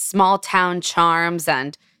his small town charms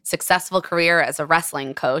and successful career as a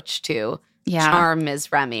wrestling coach to charm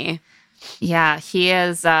Ms. Remy. Yeah, he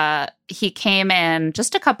is. He came in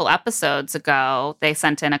just a couple episodes ago. They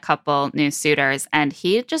sent in a couple new suitors, and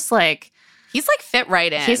he just like He's like fit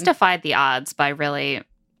right in. he's defied the odds by really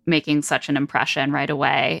making such an impression right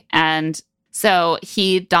away. And so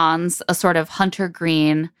he dons a sort of hunter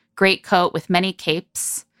green greatcoat with many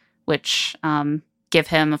capes, which give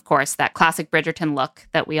him, of course, that classic Bridgerton look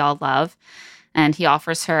that we all love. And he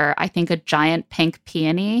offers her, I think, a giant pink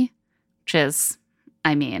peony, which is,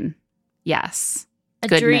 I mean, yes, A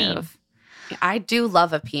good dream. move. I do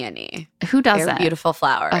love a peony. Who They're doesn't? beautiful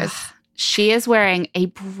flowers. Ugh. She is wearing a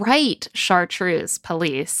bright chartreuse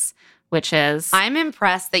pelisse, which is... I'm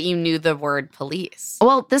impressed that you knew the word police.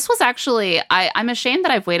 Well, this was actually... I'm ashamed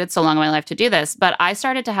that I've waited so long in my life to do this, but I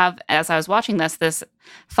started to have, as I was watching this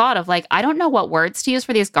thought of like, I don't know what words to use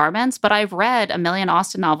for these garments, but I've read a million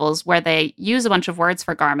Austen novels where they use a bunch of words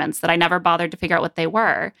for garments that I never bothered to figure out what they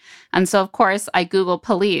were. And so, of course, I Googled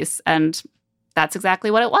police, and that's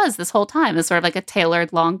exactly what it was this whole time. It's sort of like a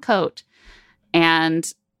tailored long coat.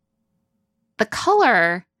 And the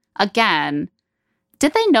color, again...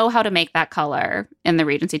 Did they know how to make that color in the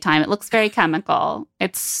Regency time? It looks very chemical.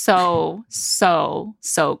 It's so, so,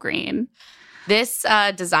 so green. This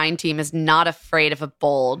design team is not afraid of a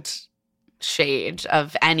bold shade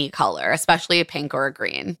of any color, especially a pink or a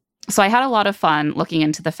green. So I had a lot of fun looking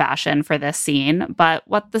into the fashion for this scene. But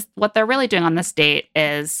what they're really doing on this date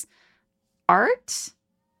is art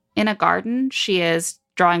in a garden. She is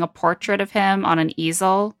drawing a portrait of him on an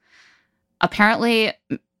easel. Apparently,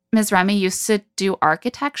 Ms. Remy used to do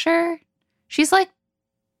architecture. She's like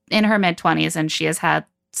in her mid-20s and she has had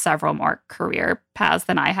several more career paths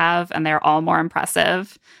than I have, and they're all more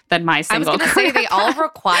impressive than my single I was going to career say they all path.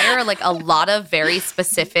 require like a lot of very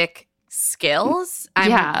specific skills. I'm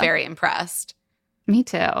Yeah. very impressed. Me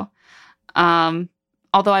too.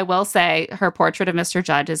 Although I will say her portrait of Mr.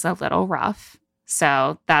 Judge is a little rough.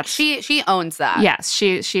 So that's... She owns that. Yes,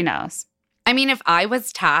 she knows. I mean, if I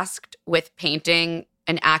was tasked with painting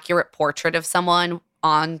an accurate portrait of someone,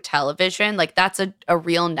 on television, like that's a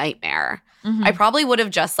real nightmare. Mhm. I probably would have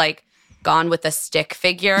just like gone with a stick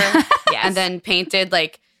figure and then painted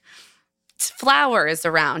like flowers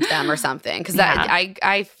around them or something. Because Yeah.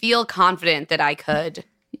 I feel confident that I could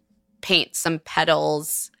paint some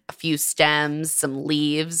petals, a few stems, some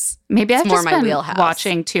leaves. Maybe It's I've more just my been wheelhouse.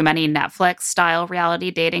 watching too many Netflix-style reality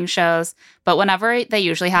dating shows. But whenever they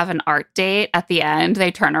usually have an art date at the end, they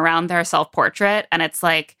turn around their self-portrait and it's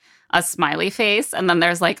like a smiley face. And then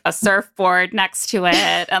there's like a surfboard next to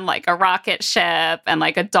it and like a rocket ship and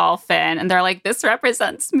like a dolphin. And they're like, this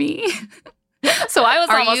represents me. So I was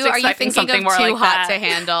Are almost you expecting thinking something of more Too like Hot that. to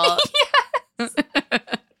Handle?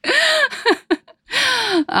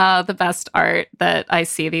 The best art that I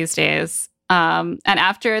see these days. And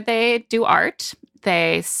after they do art,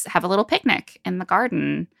 they have a little picnic in the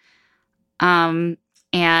garden. And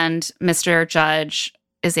Mr. Judge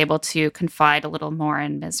is able to confide a little more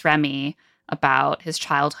in Ms. Remy about his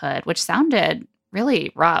childhood, which sounded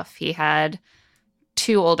really rough. He had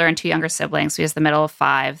 2 older and 2 younger siblings. So he was the middle of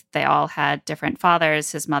 5. They all had different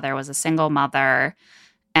fathers. His mother was a single mother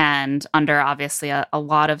and under obviously a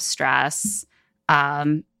lot of stress.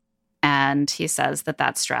 And he says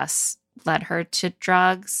that stress led her to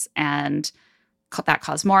drugs and that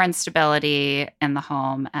caused more instability in the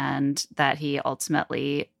home, and that he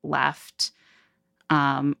ultimately left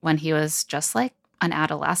when he was just like an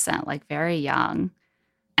adolescent, like very young.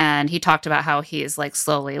 And he talked about how he's like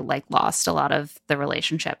slowly like lost a lot of the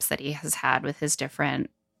relationships that he has had with his different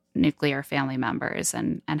nuclear family members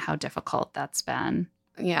and how difficult that's been.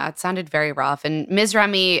 Yeah, it sounded very rough. And Ms.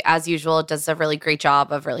 Remy, as usual, does a really great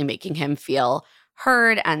job of really making him feel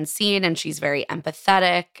heard and seen. And she's very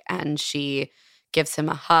empathetic and she gives him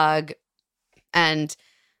a hug. And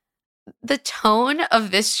the tone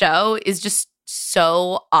of this show is just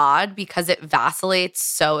so odd because it vacillates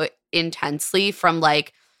so intensely from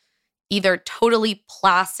like either totally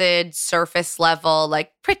placid, surface level,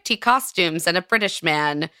 like pretty costumes and a British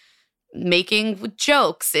man making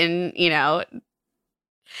jokes in, you know,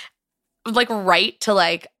 like right to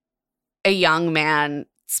like a young man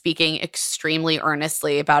speaking extremely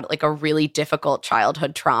earnestly about like a really difficult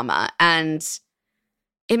childhood trauma. And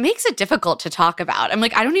it makes it difficult to talk about. I'm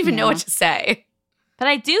like, I don't even know what to say. But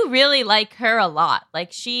I do really like her a lot.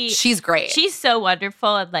 Like she's great. She's so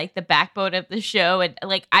wonderful and like the backbone of the show. And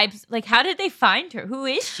like how did they find her? Who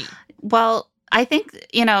is she? Well, I think,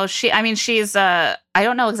 you know, she's I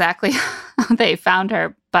don't know exactly how they found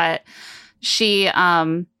her, but she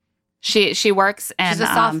works in She's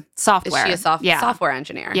a software. Is she a software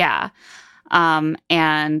engineer? Yeah.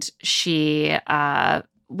 And she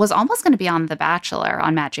was almost going to be on The Bachelor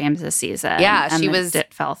on Matt James's season. Yeah, and she then was.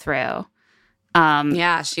 It fell through.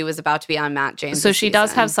 Yeah, she was about to be on Matt James. So she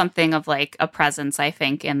does have something of like a presence, I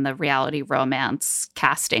think, in the reality romance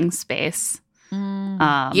casting space.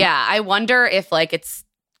 Yeah, I wonder if like it's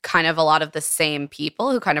kind of a lot of the same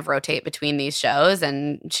people who kind of rotate between these shows,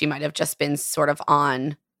 and she might have just been sort of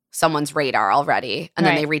on someone's radar already, and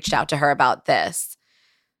then they reached out to her about this.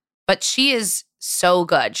 But she is so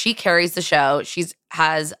good. She carries the show. She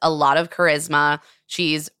has a lot of charisma.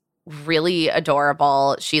 She's really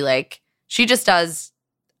adorable. She just does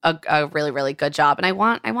a really, really good job. And I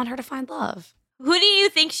want her to find love. Who do you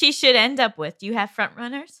think she should end up with? Do you have front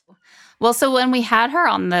runners? Well, so when we had her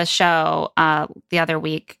on the show the other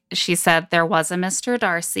week, she said there was a Mr.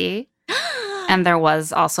 Darcy and there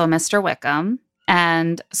was also a Mr. Wickham.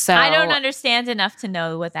 And so I don't understand enough to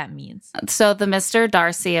know what that means. So the Mr.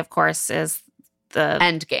 Darcy, of course, is the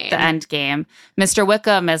end game. The end game. Mr.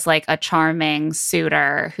 Wickham is like a charming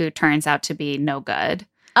suitor who turns out to be no good.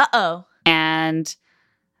 Uh-oh. And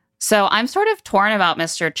so I'm sort of torn about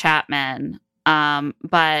Mr. Chapman.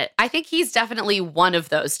 But I think he's definitely one of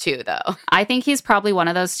those two, though. I think he's probably one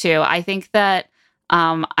of those two. I think that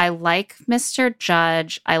I like Mr.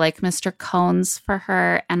 Judge. I like Mr. Cones for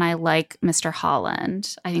her. And I like Mr.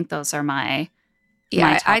 Holland. I think those are my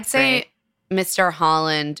top I'd say three. Mr.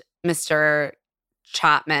 Holland, Mr.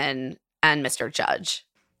 Chapman, and Mr. Judge.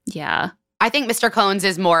 Yeah. I think Mr. Cones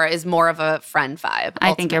is more of a friend vibe.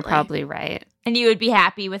 I think you're ultimately. probably right. And you would be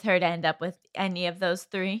happy with her to end up with any of those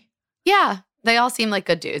three? Yeah, they all seem like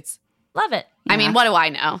good dudes. Love it. I mean, what do I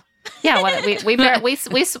know? Yeah,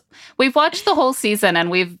 we've watched the whole season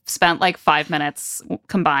and we've spent like 5 minutes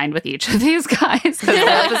combined with each of these guys because the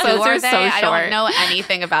episodes Who are are so they? short. I don't know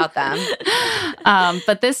anything about them.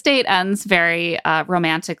 But this date ends very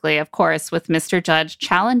romantically, of course, with Mr. Judge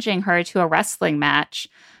challenging her to a wrestling match,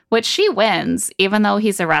 which she wins, even though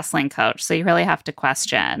he's a wrestling coach. So you really have to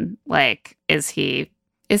question, like, is he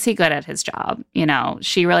good at his job? You know,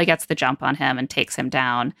 she really gets the jump on him and takes him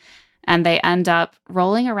down. And they end up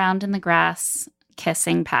rolling around in the grass,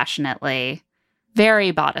 kissing passionately.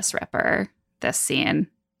 Very bodice ripper, this scene.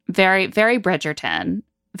 Very, very Bridgerton.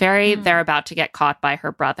 Very, they're about to get caught by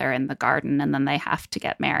her brother in the garden, and then they have to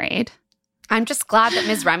get married. I'm just glad that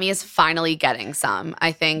Ms. Remy is finally getting some.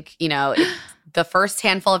 I think, the first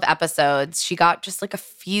handful of episodes, she got just like a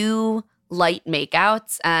few light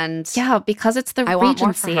makeouts, and yeah, because it's the I want more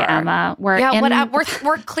Regency, for her. Emma.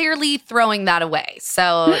 We're clearly throwing that away.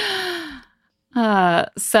 So,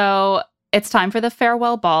 so it's time for the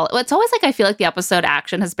farewell ball. It's always like I feel like the episode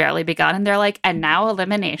action has barely begun, and they're like, and now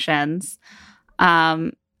eliminations,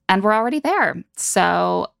 and we're already there.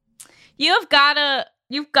 So You've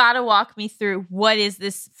got to walk me through what is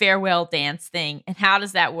this farewell dance thing and how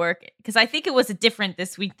does that work? Because I think it was different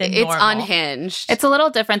this week than it's normal. unhinged. it's a little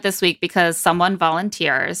different this week because someone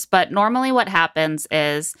volunteers. But normally what happens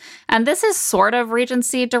is, and this is sort of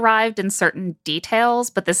Regency derived in certain details,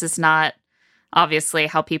 but this is not obviously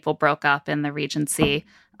how people broke up in the Regency.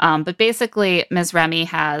 But basically, Ms. Remy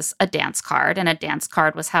has a dance card, and a dance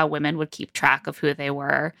card was how women would keep track of who they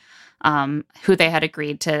were, who they had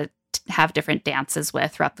agreed to have different dances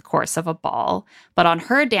with throughout the course of a ball. But on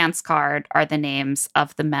her dance card are the names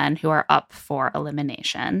of the men who are up for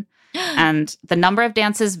elimination. And the number of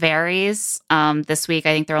dances varies. This week,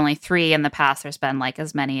 I think there are only 3. In the past, there's been like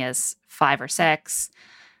as many as 5 or 6.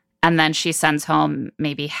 And then she sends home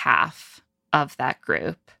maybe half of that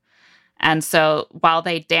group. And so while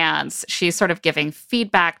they dance, she's sort of giving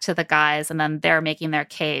feedback to the guys, and then they're making their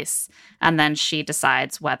case. And then she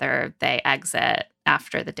decides whether they exit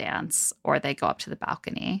after the dance or they go up to the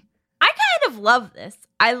balcony. I kind of love this.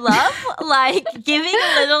 I love like giving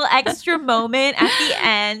a little extra moment at the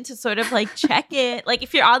end to sort of like check it. Like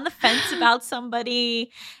if you're on the fence about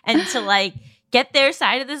somebody and to like get their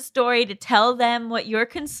side of the story, to tell them what your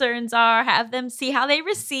concerns are, have them see how they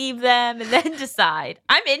receive them, and then decide.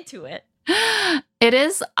 I'm into it. It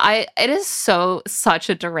is such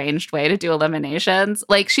a deranged way to do eliminations.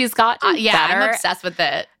 Like she's gotten better. I'm obsessed with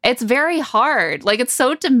it. It's very hard. Like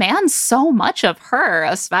demands so much of her,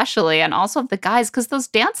 especially, and also of the guys, because those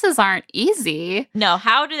dances aren't easy. No,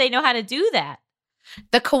 how do they know how to do that?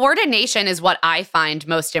 The coordination is what I find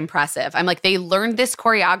most impressive. I'm like, they learned this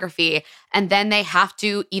choreography and then they have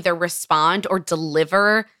to either respond or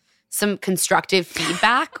deliver some constructive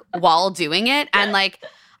feedback while doing it. And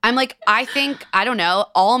I think, I don't know,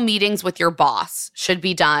 all meetings with your boss should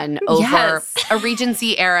be done over a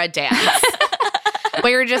Regency era dance.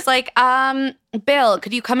 Where you're just like, Bill,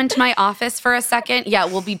 could you come into my office for a second? Yeah,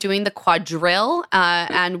 we'll be doing the quadrille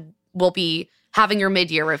and we'll be having your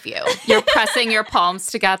mid-year review. You're pressing your palms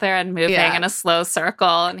together and moving in a slow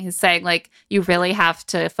circle. And he's saying, like, you really have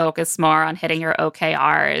to focus more on hitting your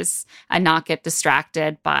OKRs and not get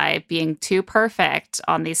distracted by being too perfect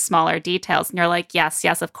on these smaller details. And you're like,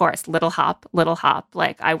 yes, of course. Little hop.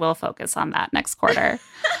 Like, I will focus on that next quarter.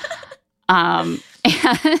 And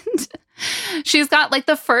she's got like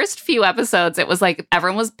the first few episodes, it was like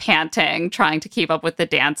everyone was panting, trying to keep up with the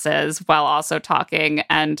dances while also talking.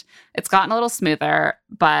 And it's gotten a little smoother.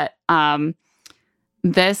 But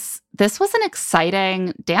this was an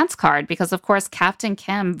exciting dance card because, of course, Captain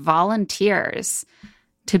Kim volunteers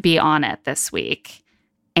to be on it this week.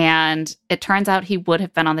 And it turns out he would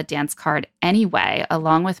have been on the dance card anyway,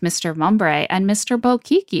 along with Mr. Mumbre and Mr.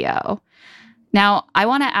 Bokikio. Now, I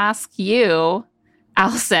want to ask you,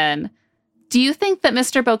 Allison, do you think that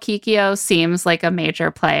Mr. Bokikio seems like a major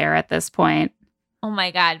player at this point? Oh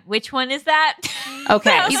my God. Which one is that?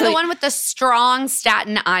 Okay. He's the one with the strong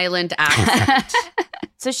Staten Island accent.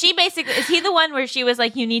 So she basically, is he the one where she was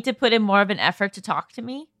like, you need to put in more of an effort to talk to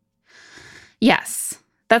me? Yes.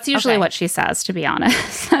 That's usually what she says, to be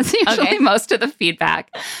honest. That's usually most of the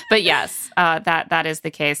feedback. But yes, that is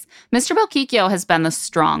the case. Mr. Bokikio has been the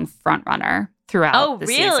strong front runner throughout the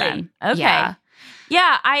season. Okay.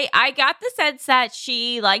 Yeah, I got the sense that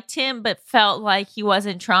she liked him, but felt like he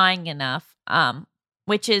wasn't trying enough,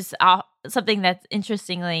 which is something that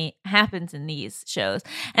interestingly happens in these shows.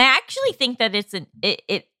 And I actually think that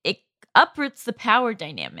it uproots the power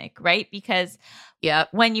dynamic, right? Because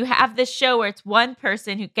when you have this show where it's one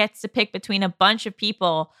person who gets to pick between a bunch of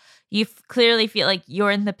people, you clearly feel like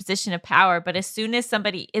you're in the position of power. But as soon as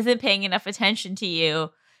somebody isn't paying enough attention to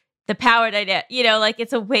you, the power dynamic, like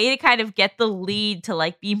it's a way to kind of get the lead to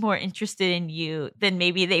like be more interested in you than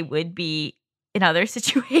maybe they would be in other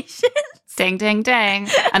situations. Ding, ding, ding.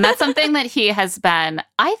 And that's something that he has been,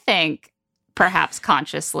 I think, perhaps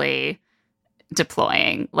consciously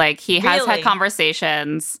deploying. Like he has had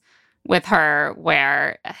conversations with her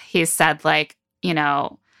where he said like, I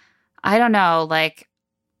don't know, like,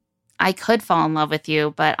 I could fall in love with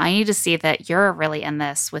you, but I need to see that you're really in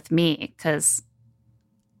this with me because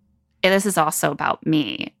this is also about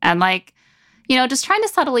me. And like, you know, just trying to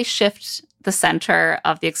subtly shift the center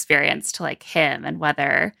of the experience to like him and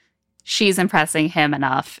whether she's impressing him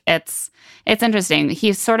enough. It's interesting.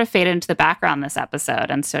 He's sort of faded into the background this episode.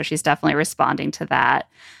 And so she's definitely responding to that.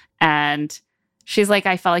 And she's like,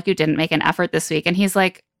 I felt like you didn't make an effort this week. And he's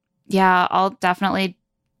like, yeah, I'll definitely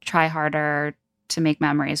try harder to make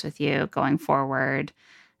memories with you going forward.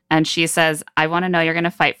 And she says, I want to know you're going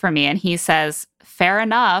to fight for me. And he says, fair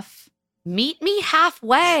enough. Meet me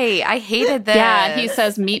halfway. I hated this. Yeah, he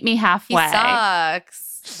says, meet me halfway. He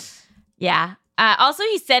sucks. Yeah. Also,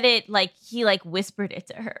 he said it like he like whispered it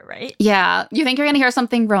to her, right? Yeah. You think you're going to hear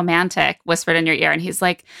something romantic whispered in your ear. And he's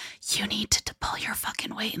like, you need to pull your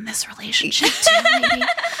fucking weight in this relationship too,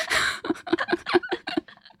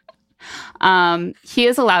 lady. He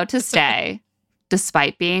is allowed to stay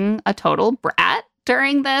despite being a total brat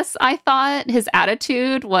during this. I thought his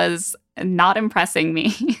attitude was not impressing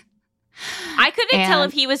me. I couldn't tell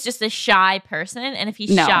if he was just a shy person. And if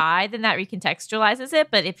he's shy, then that recontextualizes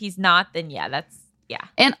it. But if he's not, then yeah.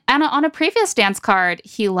 And on a previous dance card,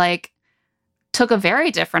 he like took a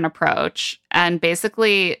very different approach and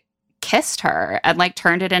basically kissed her and like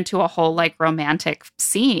turned it into a whole like romantic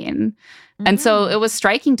scene. Mm-hmm. And so it was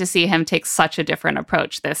striking to see him take such a different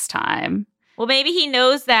approach this time. Well, maybe he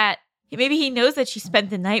knows that she spent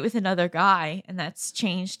the night with another guy and that's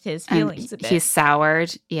changed his feelings a bit. He's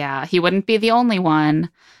soured. Yeah. He wouldn't be the only one.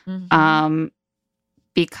 Mm-hmm.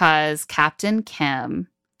 Because Captain Kim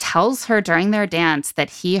tells her during their dance that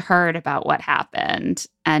he heard about what happened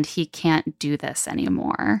and he can't do this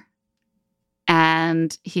anymore.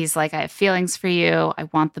 And he's like, I have feelings for you. I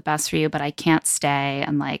want the best for you, but I can't stay.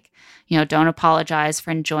 And like, you know, don't apologize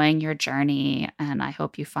for enjoying your journey. And I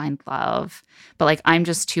hope you find love. But like, I'm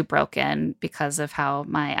just too broken because of how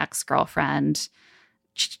my ex-girlfriend,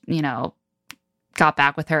 you know, got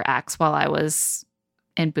back with her ex while I was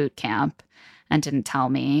in boot camp and didn't tell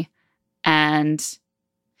me. And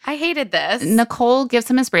I hated this. Nicole gives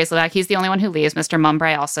him his bracelet back. He's the only one who leaves. Mr.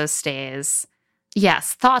 Mumbrey also stays.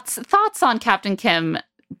 Yes, thoughts on Captain Kim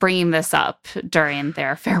bringing this up during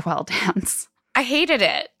their farewell dance. I hated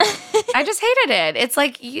it. I just hated it. It's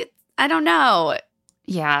like, I don't know.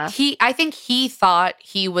 Yeah. I think he thought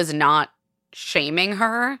he was not shaming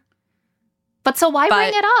her. But so why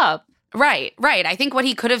bring it up? Right. I think what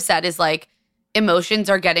he could have said is like, emotions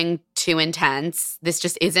are getting too intense. This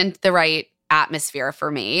just isn't the right atmosphere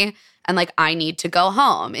for me. And like, I need to go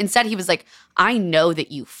home. Instead, he was like, I know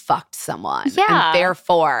that you fucked someone. Yeah. And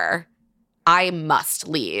therefore, I must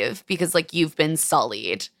leave because like you've been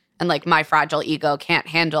sullied. And like my fragile ego can't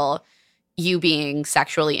handle you being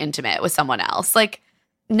sexually intimate with someone else. Like,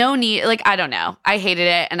 no need. Like, I don't know. I hated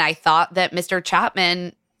it. And I thought that Mr.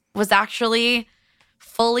 Chapman was actually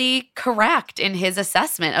fully correct in his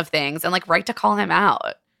assessment of things and like right to call him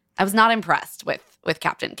out. I was not impressed with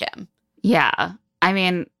Captain Kim. Yeah. I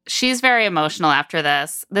mean, she's very emotional after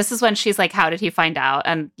this. This is when she's like, how did he find out?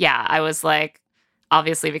 And yeah, I was like,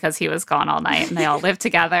 obviously because he was gone all night and they all lived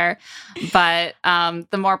together. But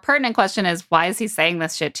the more pertinent question is, why is he saying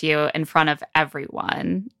this shit to you in front of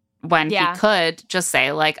everyone when he could just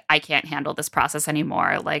say like, I can't handle this process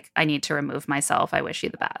anymore. Like, I need to remove myself. I wish you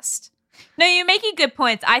the best. No, you're making good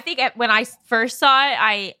points. I think when I first saw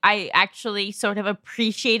it, I actually sort of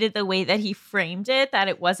appreciated the way that he framed it, that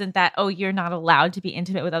it wasn't that, oh, you're not allowed to be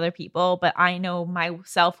intimate with other people, but I know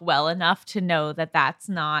myself well enough to know that that's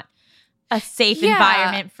not a safe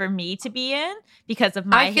environment for me to be in because of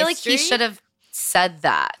my history. I feel like he should have said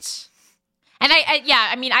that. And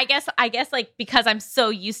I guess like because I'm so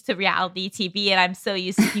used to reality TV and I'm so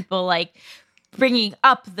used to people like bringing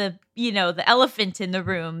up the elephant in the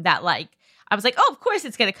room that like, I was like, oh, of course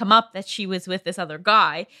it's going to come up that she was with this other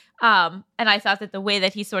guy. And I thought that the way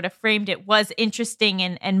that he sort of framed it was interesting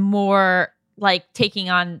and more like taking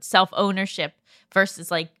on self-ownership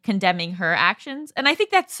versus like condemning her actions. And I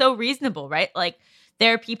think that's so reasonable, right? Like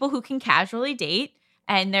there are people who can casually date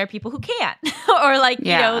and there are people who can't. Or like, you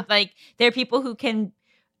know, like there are people who can,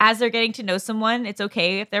 as they're getting to know someone, it's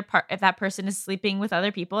okay if that person is sleeping with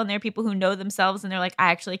other people. And there are people who know themselves and they're like,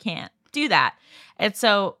 I actually can't do that. And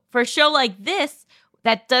so for a show like this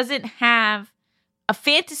that doesn't have a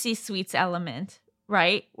fantasy suites element,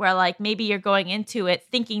 right? Where like maybe you're going into it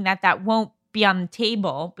thinking that won't be on the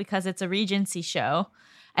table because it's a Regency show.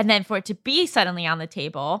 And then for it to be suddenly on the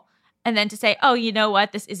table and then to say, oh, you know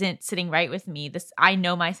what? This isn't sitting right with me. I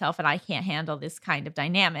know myself and I can't handle this kind of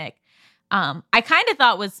dynamic. I kind of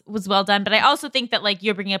thought was well done. But I also think that like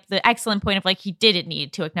you're bringing up the excellent point of like he didn't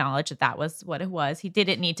need to acknowledge that was what it was. He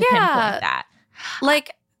didn't need to pinpoint that.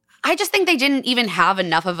 Like, I just think they didn't even have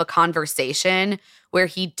enough of a conversation where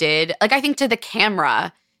he did, like, I think to the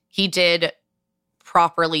camera, he did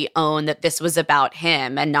properly own that this was about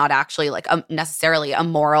him and not actually like necessarily a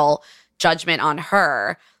moral judgment on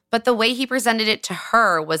her. But the way he presented it to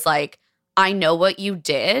her was like, I know what you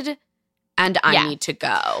did and I need to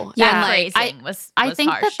go. Yeah, and like, I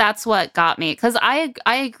think harsh. that's what got me, because I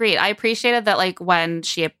agreed. I appreciated that, like, when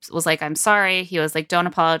she was like, I'm sorry, he was like, don't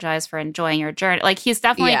apologize for enjoying your journey. Like, he's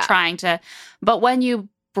definitely trying to, but when you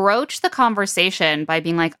broach the conversation by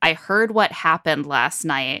being like, I heard what happened last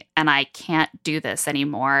night and I can't do this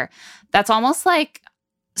anymore, that's almost like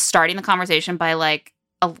starting the conversation by like,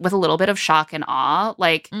 with a little bit of shock and awe,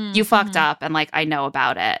 like you fucked up and like I know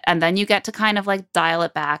about it, and then you get to kind of like dial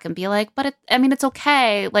it back and be like, but it's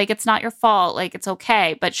okay, like it's not your fault, like it's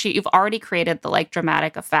okay. But you've already created the like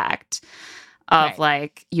dramatic effect of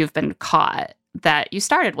like you've been caught that you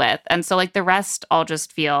started with, and so like the rest all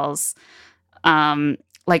just feels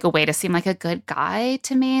like a way to seem like a good guy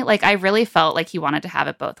to me. Like I really felt like he wanted to have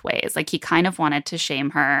it both ways. Like he kind of wanted to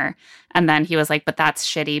shame her, and then he was like, but that's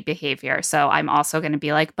shitty behavior, so I'm also going to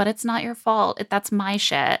be like, but it's not your fault, that's my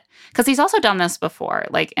shit. Because he's also done this before,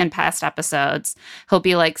 like in past episodes. He'll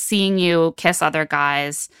be like, seeing you kiss other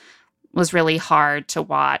guys was really hard to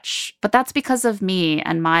watch, but that's because of me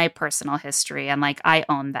and my personal history, and like I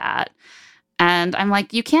own that. And I'm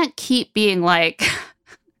like, you can't keep being like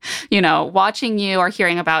you know, watching you or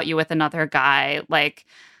hearing about you with another guy, like,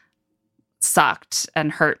 sucked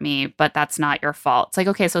and hurt me, but that's not your fault. It's like,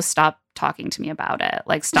 okay, so stop talking to me about it.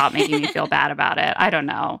 Like, stop making me feel bad about it. I don't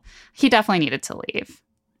know. He definitely needed to leave.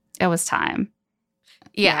 It was time.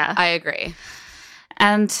 Yeah, I agree.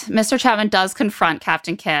 And Mr. Chapman does confront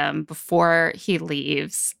Captain Kim before he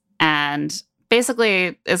leaves and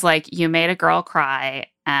basically is like, you made a girl cry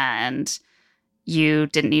and you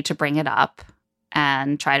didn't need to bring it up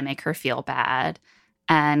and try to make her feel bad.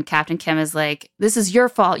 And Captain Kim is like, this is your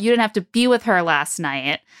fault. You didn't have to be with her last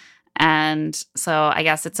night. And so I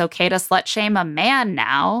guess it's okay to slut shame a man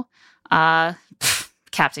now.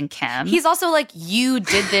 Captain Kim. He's also like, you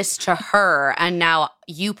did this to her and now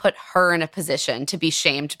you put her in a position to be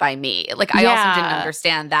shamed by me. Like, I also didn't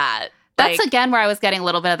understand that. That's like, again where I was getting a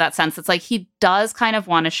little bit of that sense. It's like he does kind of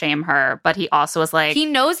want to shame her, but he also is like, he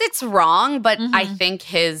knows it's wrong, but I think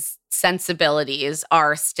his sensibilities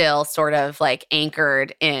are still sort of like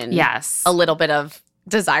anchored in a little bit of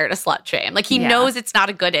desire to slut shame. Like he knows it's not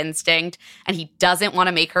a good instinct and he doesn't want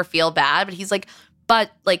to make her feel bad, but he's like,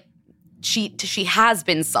 but like she has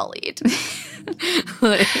been sullied.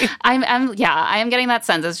 I am getting that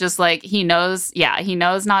sense. It's just like he knows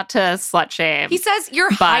not to slut shame. He says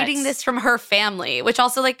you're hiding this from her family, which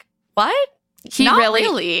also like, what? Not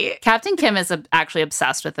really. Captain Kim is actually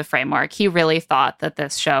obsessed with the framework. He really thought that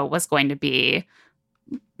this show was going to be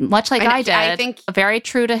much like I did. I think a very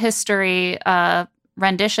true to history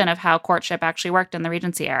rendition of how courtship actually worked in the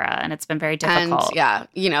Regency era, and it's been very difficult. And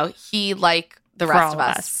you know, he, like the rest of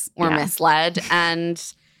us, were misled,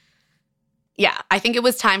 and I think it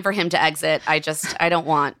was time for him to exit. I don't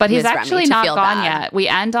want. But he's Ms. actually Remy to not feel gone bad. yet. We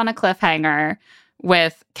end on a cliffhanger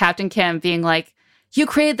with Captain Kim being like, you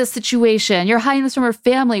created this situation. You're hiding this from her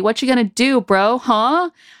family. What you gonna do, bro? Huh?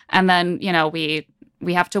 And then, you know, we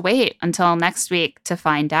have to wait until next week to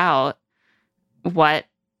find out what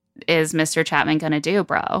is Mr. Chapman gonna do,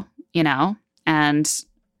 bro? You know? And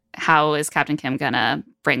how is Captain Kim gonna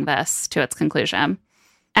bring this to its conclusion?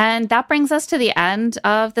 And that brings us to the end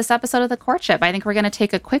of this episode of The Courtship. I think we're going to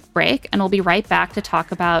take a quick break, and we'll be right back to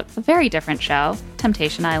talk about a very different show,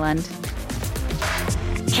 Temptation Island.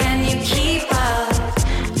 Can you keep up?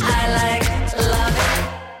 Love it.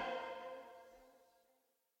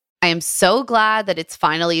 I am so glad that it's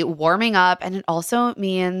finally warming up, and it also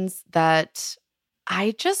means that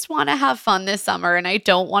I just want to have fun this summer and I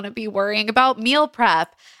don't want to be worrying about meal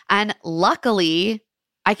prep. And luckily,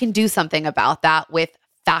 I can do something about that with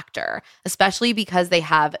Factor, especially because they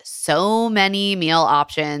have so many meal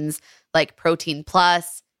options like Protein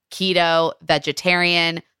Plus, keto,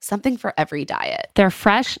 vegetarian, something for every diet. Their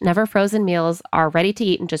fresh, never frozen meals are ready to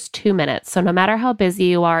eat in just 2 minutes. So no matter how busy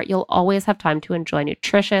you are, you'll always have time to enjoy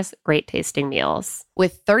nutritious, great tasting meals.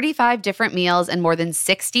 With 35 different meals and more than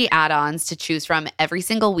 60 add-ons to choose from every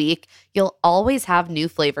single week, you'll always have new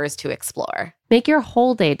flavors to explore. Make your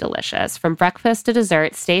whole day delicious. From breakfast to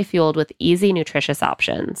dessert, stay fueled with easy, nutritious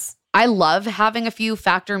options. I love having a few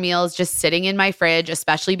Factor meals just sitting in my fridge,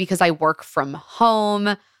 especially because I work from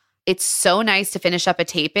home. It's so nice to finish up a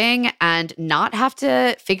taping and not have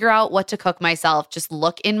to figure out what to cook myself. Just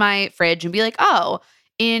look in my fridge and be like, oh,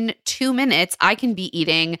 in 2 minutes, I can be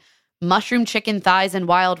eating mushroom chicken thighs and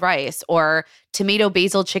wild rice, or tomato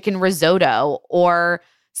basil chicken risotto, or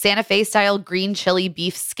Santa Fe style green chili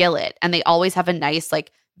beef skillet. And they always have a nice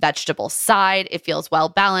like vegetable side. It feels well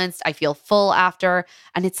balanced. I feel full after,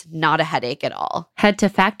 and it's not a headache at all. Head to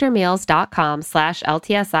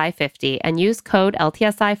factormeals.com/LTSI50 and use code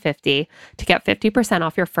LTSI50 to get 50%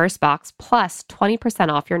 off your first box plus 20%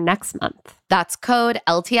 off your next month. That's code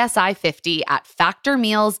LTSI50 at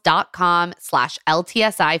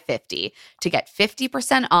factormeals.com/LTSI50 to get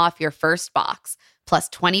 50% off your first box plus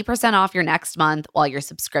 20% off your next month while your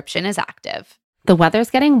subscription is active. The weather's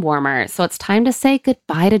getting warmer, so it's time to say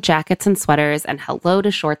goodbye to jackets and sweaters and hello to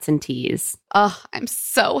shorts and tees. Oh, I'm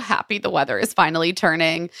so happy the weather is finally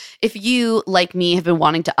turning. If you, like me, have been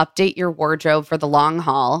wanting to update your wardrobe for the long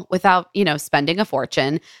haul without, spending a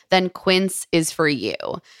fortune, then Quince is for you.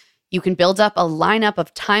 You can build up a lineup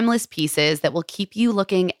of timeless pieces that will keep you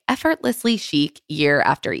looking effortlessly chic year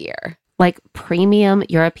after year. Like premium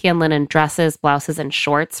European linen dresses, blouses, and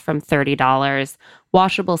shorts from $30,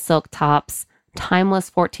 washable silk tops, timeless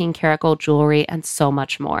 14-karat gold jewelry, and so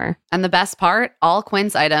much more. And the best part, all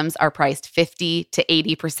Quince items are priced 50 to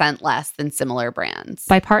 80% less than similar brands.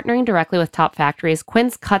 By partnering directly with top factories,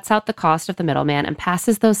 Quince cuts out the cost of the middleman and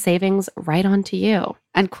passes those savings right on to you.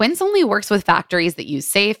 And Quince only works with factories that use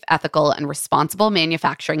safe, ethical, and responsible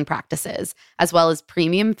manufacturing practices, as well as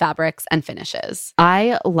premium fabrics and finishes.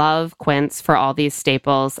 I love Quince for all these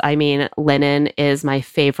staples. I mean, linen is my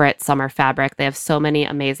favorite summer fabric. They have so many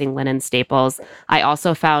amazing linen staples. I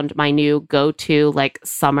also found my new go-to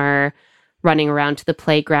summer running around to the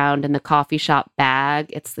playground and the coffee shop bag.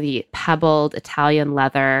 It's the pebbled Italian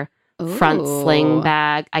leather front sling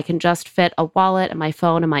bag. I can just fit a wallet and my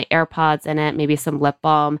phone and my AirPods in it, maybe some lip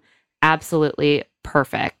balm. Absolutely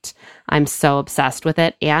perfect. I'm so obsessed with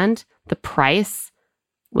it. And the price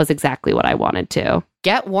was exactly what I wanted to.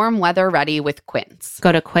 Get warm weather ready with Quince.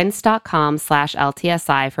 Go to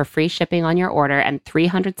quince.com/LTSI for free shipping on your order and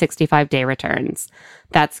 365-day returns.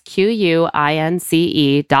 That's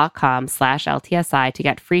QUINCE.com/LTSI to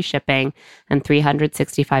get free shipping and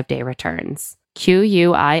 365-day returns.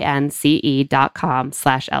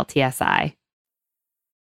 QUINCE.com/LTSI.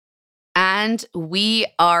 And we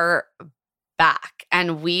are back.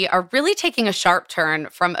 And we are really taking a sharp turn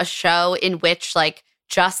from a show in which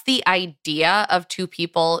just the idea of two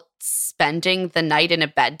people spending the night in a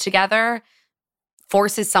bed together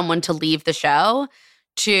forces someone to leave the show,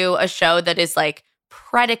 to a show that is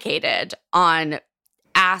predicated on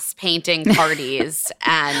ass painting parties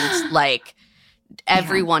and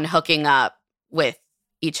everyone hooking up with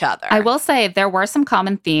each other. I will say there were some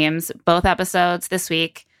common themes. Both episodes this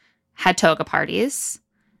week had toga parties.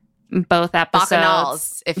 Both episodes,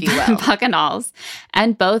 bacchanals, if you will. Bacchanals.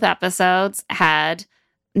 And both episodes had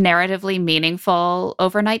narratively meaningful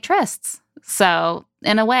overnight trysts. So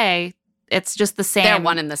in a way, it's just the same. They're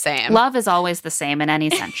one and the same. Love is always the same in any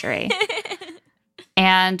century.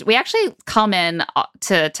 And we actually come in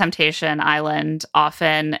to Temptation Island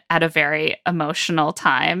often at a very emotional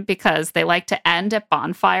time because they like to end at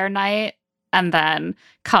bonfire night and then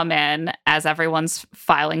come in as everyone's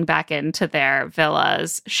filing back into their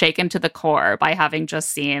villas, shaken to the core by having just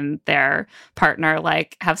seen their partner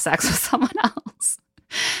have sex with someone else.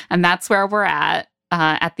 And that's where we're at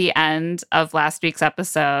the end of last week's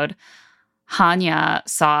episode. Hanya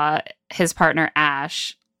saw his partner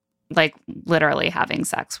Ash literally having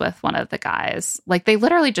sex with one of the guys. They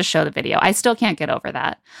literally just show the video. I still can't get over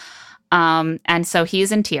that. And so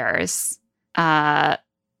he's in tears.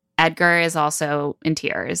 Edgar is also in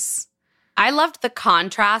tears. I loved the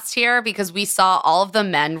contrast here because we saw all of the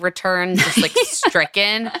men return just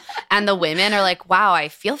stricken, and the women are wow, I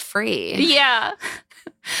feel free. Yeah.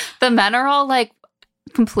 The men are all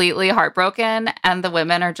completely heartbroken, and the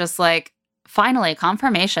women are just finally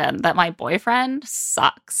confirmation that my boyfriend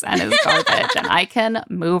sucks and is garbage and I can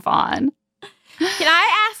move on. Can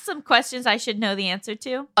I ask some questions I should know the answer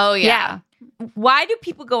to? Oh, yeah. Why do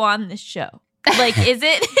people go on this show? Is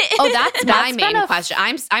it? Oh, that's my main question.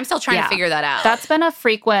 I'm still trying to figure that out. That's been a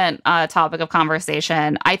frequent topic of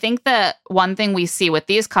conversation. I think that one thing we see with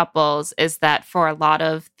these couples is that for a lot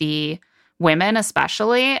of the women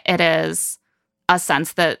especially, it is a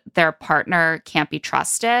sense that their partner can't be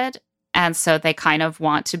trusted. And so they kind of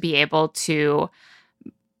want to be able to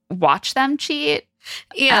watch them cheat.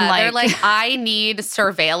 Yeah, they're I need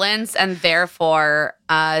surveillance, and therefore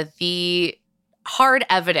the hard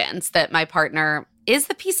evidence that my partner is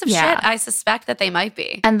the piece of shit I suspect that they might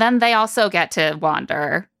be. And then they also get to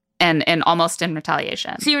wander and almost in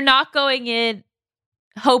retaliation. So you're not going in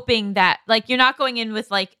hoping that, like, you're not going in with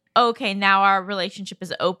like, okay, now our relationship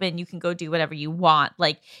is open. You can go do whatever you want.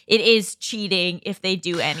 Like, it is cheating if they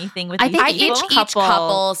do anything with these I people. think each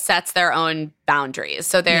couple sets their own boundaries.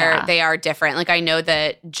 So they are different. Like, I know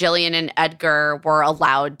that Jillian and Edgar were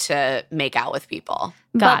allowed to make out with people.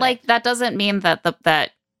 But like, that doesn't mean that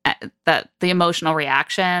the emotional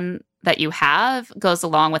reaction that you have goes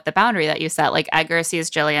along with the boundary that you set. Like, Edgar sees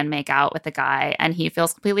Jillian make out with the guy and he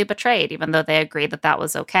feels completely betrayed, even though they agreed that that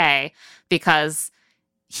was okay, because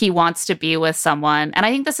he wants to be with someone. And I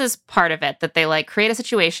think this is part of it, that they like create a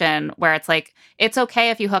situation where it's like, it's okay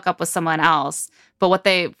if you hook up with someone else, but what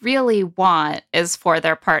they really want is for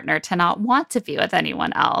their partner to not want to be with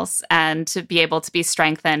anyone else and to be able to be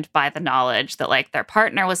strengthened by the knowledge that like their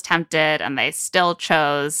partner was tempted and they still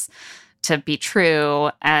chose to be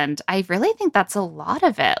true. And I really think that's a lot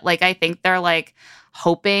of it. Like, I think they're like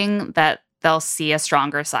hoping that they'll see a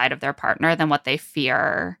stronger side of their partner than what they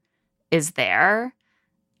fear is there.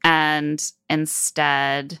 And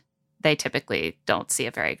instead, they typically don't see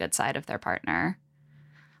a very good side of their partner.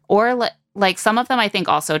 Or like some of them, I think,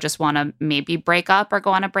 also just want to maybe break up or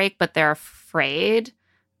go on a break, but they're afraid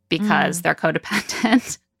because they're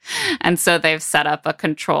codependent. And so they've set up a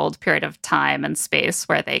controlled period of time and space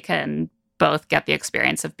where they can both get the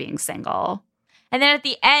experience of being single. And then at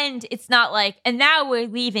the end, it's not like, and now we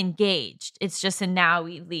leave engaged. It's just, and now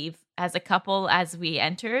we leave as a couple as we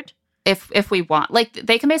entered. If we want, like,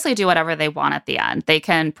 they can basically do whatever they want at the end. They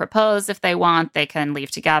can propose if they want. They can leave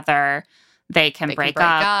together. They can break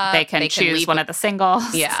up. They can choose one of the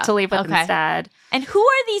singles to leave with instead. And who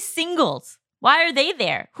are these singles? Why are they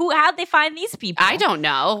there? How'd they find these people? I don't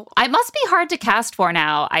know. It must be hard to cast for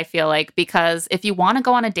now, I feel like, because if you want to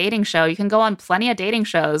go on a dating show, you can go on plenty of dating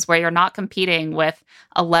shows where you're not competing with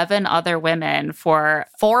 11 other women for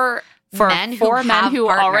men who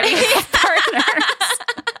already have partners.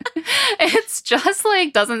 It's just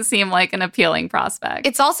like doesn't seem like an appealing prospect.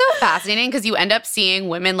 It's also fascinating because you end up seeing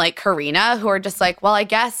women like Karina who are just like, well, I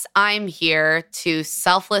guess I'm here to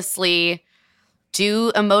selflessly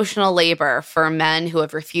do emotional labor for men who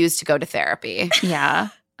have refused to go to therapy. Yeah.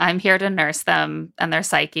 I'm here to nurse them and their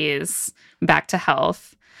psyches back to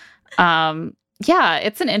health. Yeah,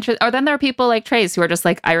 it's an interest. Or then there are people like Trace who are just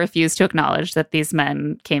like, I refuse to acknowledge that these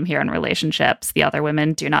men came here in relationships. The other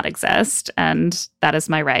women do not exist, and that is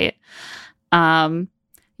my right.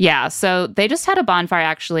 Yeah, so they just had a bonfire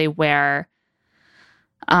actually where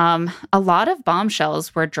a lot of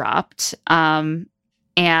bombshells were dropped. And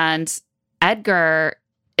Edgar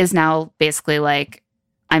is now basically like,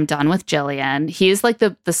 I'm done with Jillian. He's like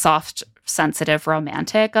the soft, sensitive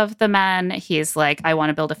romantic of the men. He's like, I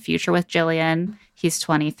want to build a future with Jillian. He's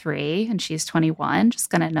 23 and she's 21. Just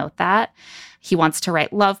going to note that. He wants to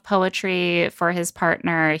write love poetry for his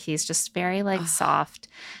partner. He's just very like soft.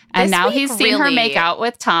 And now he's seen her make out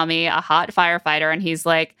with Tommy, a hot firefighter. And he's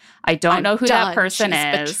like, I don't know who that person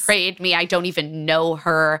is. She's betrayed me. I don't even know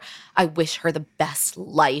her. I wish her the best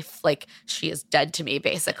life. Like, she is dead to me,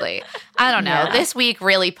 basically. I don't know. Yeah. This week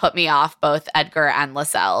really put me off both Edgar and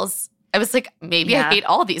Lascelles. I was like, maybe I hate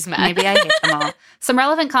all these men. Maybe I hate them all. Some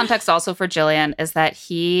relevant context also for Jillian is that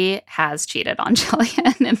he has cheated on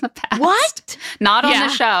Jillian in the past. What? Not on the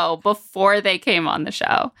show, before they came on the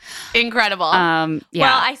show. Incredible. Yeah.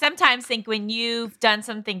 Well, I sometimes think when you've done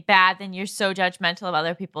something bad, then you're so judgmental of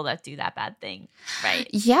other people that do that bad thing, right?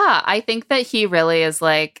 Yeah, I think that he really is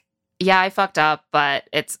like, yeah, I fucked up, but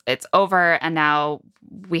it's over, and now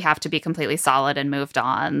we have to be completely solid and moved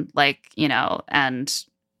on, like, you know, and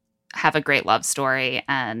have a great love story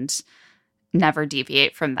and never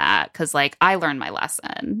deviate from that, because like I learned my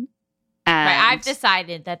lesson. And right, I've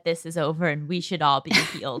decided that this is over and we should all be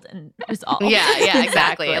healed and resolved. Yeah,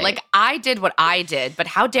 exactly. Like, I did what I did, but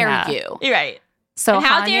how dare you? You're right. So and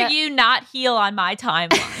how dare you not heal on my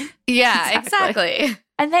timeline? Yeah, exactly.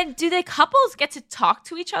 And then do the couples get to talk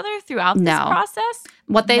to each other throughout this process?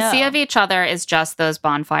 What they see of each other is just those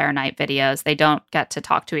bonfire night videos. They don't get to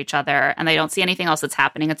talk to each other, and they don't see anything else that's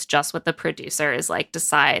happening. It's just what the producers like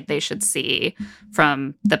decide they should see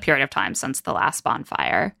from the period of time since the last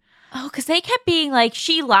bonfire. Oh, because they kept being like,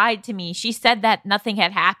 she lied to me. She said that nothing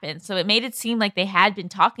had happened. So it made it seem like they had been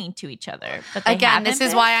talking to each other. But they again, this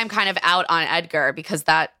is why I'm kind of out on Edgar, because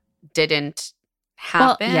that didn't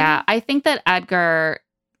happen. Well, yeah, I think that Edgar,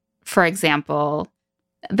 for example,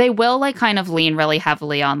 they will like kind of lean really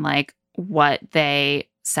heavily on like what they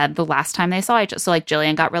said the last time they saw each other. So like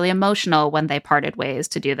Jillian got really emotional when they parted ways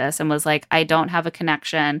to do this and was like, I don't have a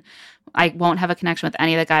connection. I won't have a connection with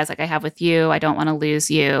any of the guys like I have with you. I don't want to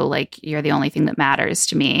lose you. Like, you're the only thing that matters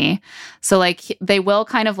to me. So like they will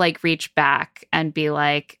kind of like reach back and be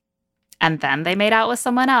like, and then they made out with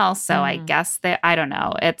someone else. So I guess I don't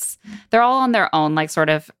know. They're all on their own, like sort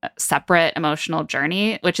of separate emotional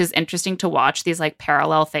journey, which is interesting to watch these like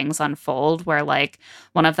parallel things unfold where like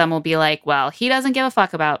one of them will be like, well, he doesn't give a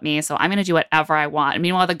fuck about me, so I'm going to do whatever I want. And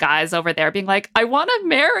meanwhile, the guy's over there being like, I want to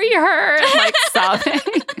marry her, and like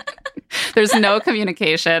sobbing. There's no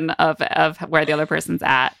communication of where the other person's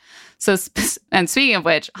at. So, and speaking of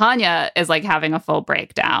which, Hanya is like having a full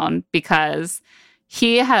breakdown because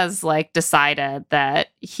he has like decided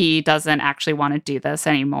that he doesn't actually want to do this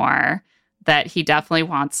anymore, that he definitely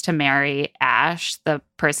wants to marry Ash, the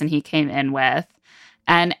person he came in with.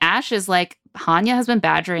 And Ash is like, Hanya has been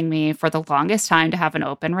badgering me for the longest time to have an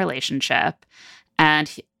open relationship. And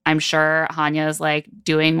I'm sure Hanya is like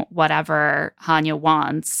doing whatever Hanya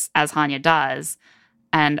wants as Hanya does.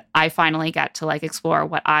 And I finally get to like explore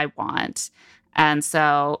what I want. And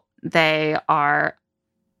so they are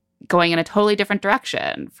going in a totally different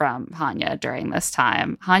direction from Hanya during this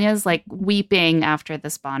time. Hanya's like weeping after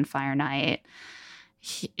this bonfire night.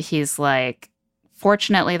 He's like,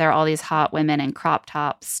 fortunately, there are all these hot women in crop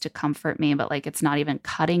tops to comfort me, but like it's not even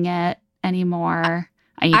cutting it anymore.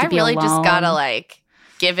 I need to be really alone. Just gotta like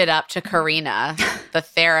give it up to Karina, the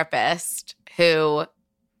therapist, who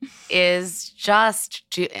is just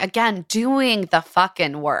again doing the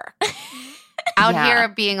fucking work out here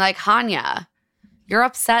being like, Hanya, you're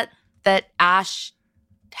upset that Ash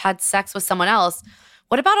had sex with someone else.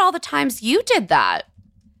 What about all the times you did that?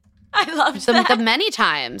 I love that. The many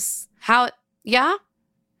times. How, yeah?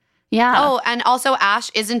 Yeah. Oh, and also Ash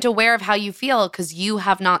isn't aware of how you feel because you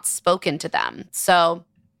have not spoken to them. So,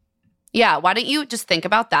 yeah, why don't you just think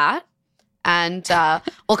about that? And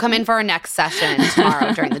we'll come in for our next session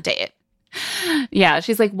tomorrow during the date. Yeah,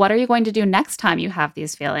 she's like, what are you going to do next time you have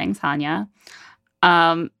these feelings, Hanya?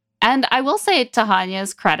 And I will say to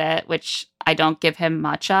Hanya's credit, which I don't give him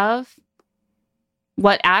much of,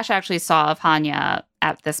 what Ash actually saw of Hanya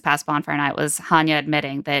at this past bonfire night was Hanya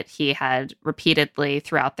admitting that he had repeatedly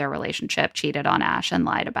throughout their relationship cheated on Ash and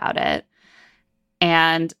lied about it.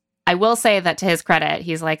 And I will say that to his credit,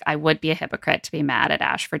 he's like, I would be a hypocrite to be mad at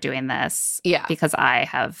Ash for doing this. Yeah. Because I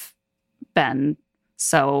have been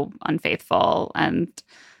so unfaithful and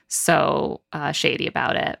so shady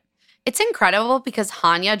about it. It's incredible because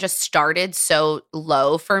Hanya just started so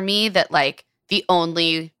low for me that like he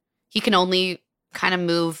can only kind of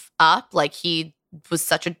move up. Like he was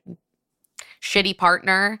such a shitty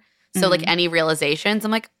partner. So like any realizations, I'm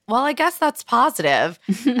like, well, I guess that's positive.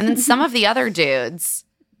 And then some of the other dudes,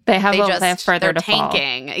 they have further they're to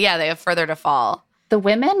tanking. fall. Yeah, they have further to fall. The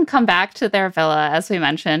women come back to their villa, as we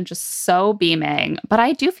mentioned, just so beaming. But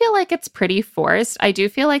I do feel like it's pretty forced. I do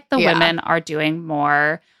feel like the women are doing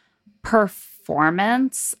more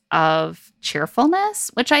performance of cheerfulness,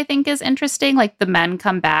 which I think is interesting. Like the men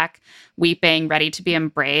come back weeping, ready to be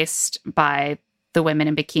embraced by the women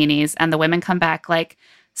in bikinis, and the women come back like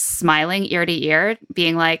smiling ear to ear,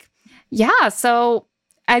 being like, yeah, so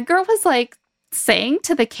Edgar was like saying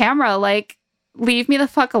to the camera, like, leave me the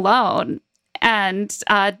fuck alone and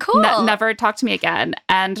cool. Never talk to me again.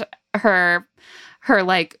 And her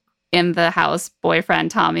like in the house boyfriend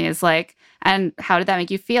Tommy is like, and how did that make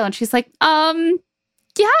you feel? And she's like, yeah,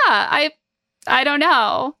 I don't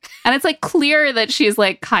know. And it's like clear that she's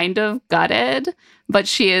like kind of gutted, but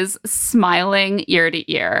she is smiling ear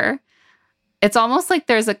to ear. It's almost like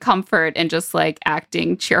there's a comfort in just like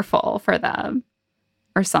acting cheerful for them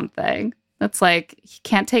or something. It's like, he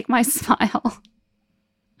can't take my smile.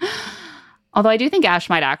 Although I do think Ash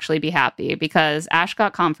might actually be happy because Ash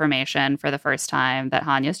got confirmation for the first time that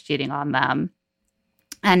Hanya's cheating on them.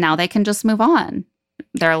 And now they can just move on.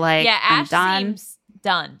 They're like, yeah, I'm Ash done. seems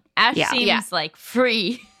done. Ash seems like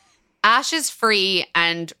free. Ash is free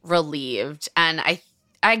and relieved. And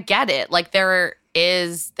I get it. Like there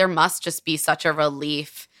must just be such a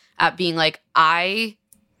relief at being like, I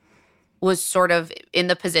was sort of in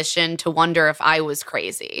the position to wonder if I was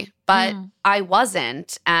crazy, but I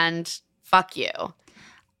wasn't. And fuck you.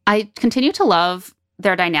 I continue to love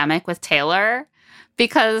their dynamic with Taylor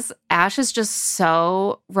because Ash is just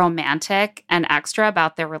so romantic and extra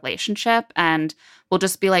about their relationship and will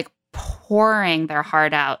just be like pouring their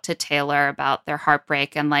heart out to Taylor about their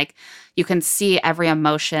heartbreak. And like you can see every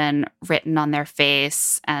emotion written on their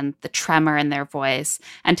face and the tremor in their voice.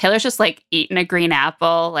 And Taylor's just like eating a green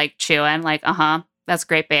apple, like chewing, like, that's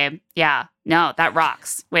great, babe. Yeah, no, that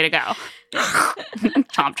rocks. Way to go.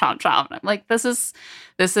 Chomp, chomp, chomp. I'm like, this is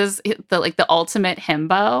the ultimate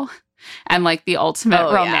himbo and like the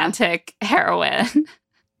ultimate romantic heroine.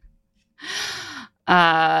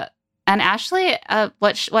 And Ashley,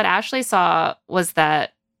 what Ashley saw was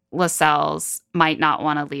that Lascelles might not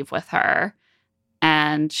want to leave with her.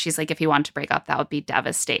 And she's like, if he wanted to break up, that would be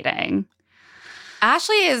devastating.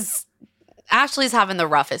 Ashley's having the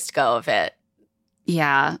roughest go of it.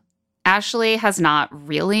 Yeah. Ashley has not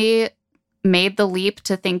really made the leap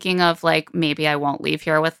to thinking of like, maybe I won't leave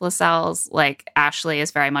here with Lascelles. Like, Ashley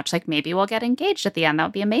is very much like, maybe we'll get engaged at the end. That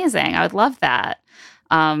would be amazing. I would love that.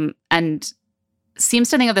 And seems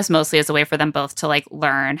to think of this mostly as a way for them both to like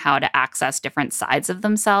learn how to access different sides of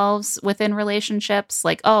themselves within relationships.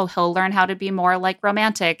 Like, oh, he'll learn how to be more like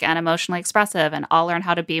romantic and emotionally expressive, and I'll learn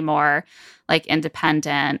how to be more like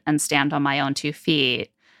independent and stand on my own 2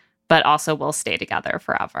 feet, but also we'll stay together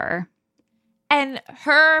forever. And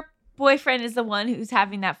her boyfriend is the one who's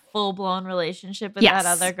having that full-blown relationship with that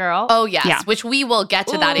other girl. Oh, yes. Yeah. Which we will get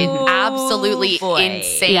to that in absolutely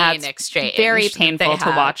insane exchange. Very painful to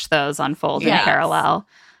watch those unfold in parallel.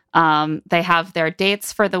 They have their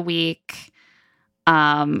dates for the week.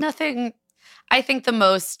 Nothing. I think the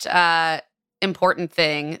most important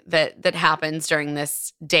thing that happens during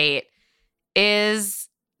this date is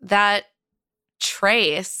that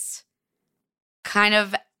Trace kind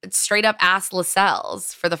of straight up asked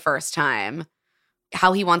Lascelles for the first time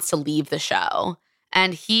how he wants to leave the show.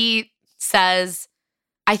 And he says,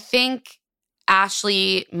 I think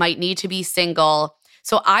Ashley might need to be single.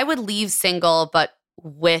 So I would leave single, but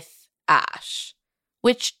with Ash,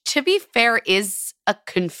 which to be fair is a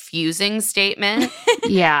confusing statement.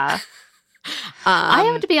 Yeah. I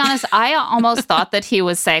have to be honest, I almost thought that he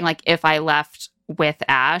was saying like, if I left with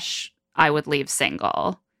Ash, I would leave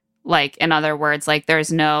single. Like, in other words, like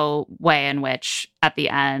there's no way in which at the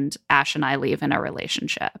end Ash and I leave in a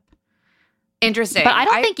relationship. Interesting. But I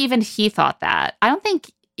don't think even he thought that. I don't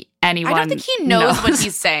think anyone I don't think he knows what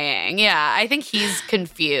he's saying. Yeah, I think he's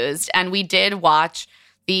confused. And we did watch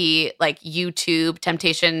the like YouTube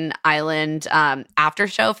Temptation Island after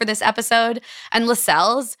show for this episode. And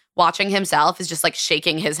Lascelles watching himself is just like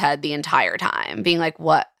shaking his head the entire time, being like,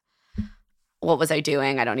 what was I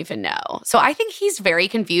doing? I don't even know. So I think he's very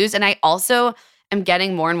confused. And I also am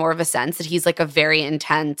getting more and more of a sense that he's like a very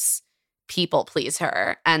intense people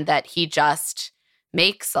pleaser and that he just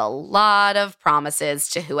makes a lot of promises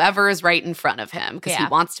to whoever is right in front of him because he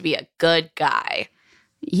wants to be a good guy.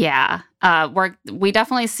 Yeah. We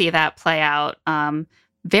definitely see that play out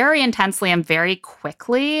very intensely and very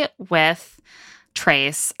quickly with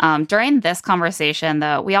Trace. During this conversation,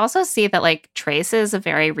 though, we also see that like Trace is a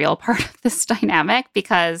very real part of this dynamic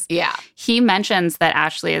because he mentions that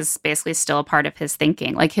Ashley is basically still a part of his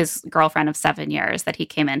thinking, like his girlfriend of 7 years that he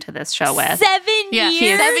came into this show with. 7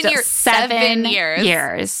 years? 7 years. 7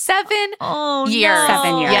 years. 7 Oh, years. No.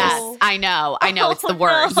 7 years. Yes, I know. It's the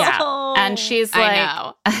worst. No. Yeah. And she's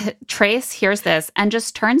like, Trace hears this and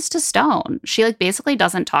just turns to stone. She like basically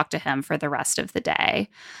doesn't talk to him for the rest of the day.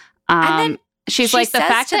 And then she's she like, the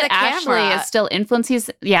fact to that the Ashley camera- is still influencing,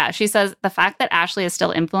 she says the fact that Ashley is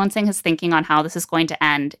still influencing his thinking on how this is going to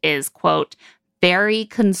end is, quote, very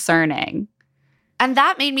concerning. And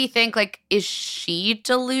that made me think, like, is she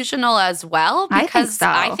delusional as well? I think Because so.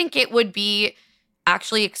 I think it would be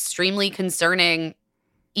actually extremely concerning,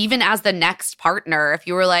 even as the next partner, if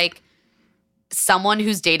you were like, someone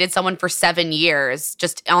who's dated someone for 7 years,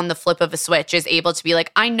 just on the flip of a switch, is able to be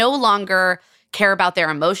like, I no longer care about their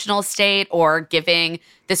emotional state or giving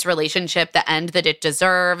this relationship the end that it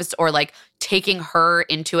deserves or like taking her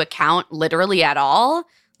into account literally at all.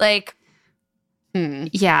 Like,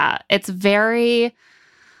 Yeah, it's very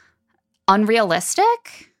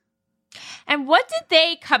unrealistic. And what did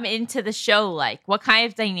they come into the show like? What kind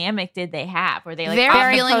of dynamic did they have? Were they like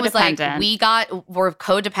their feeling was like, codependent. we're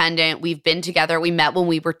codependent. We've been together. We met when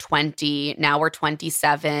we were 20. Now we're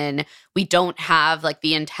 27. We don't have like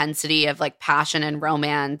the intensity of like passion and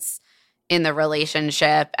romance in the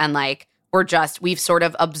relationship. And like, we've sort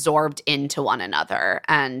of absorbed into one another.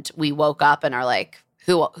 And we woke up and are like,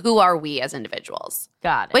 who are we as individuals?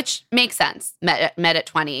 Got it. Which makes sense. Met at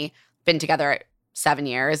 20, been together 7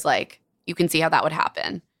 years. Like, you can see how that would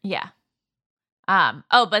happen. Yeah.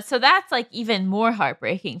 But so that's like even more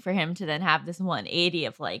heartbreaking for him to then have this 180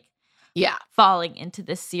 of like falling into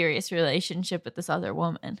this serious relationship with this other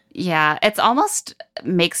woman. Yeah, it's almost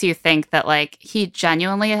makes you think that like he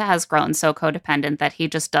genuinely has grown so codependent that he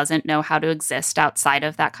just doesn't know how to exist outside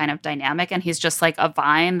of that kind of dynamic. And he's just like a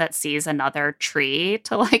vine that sees another tree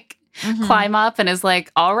to like climb up and is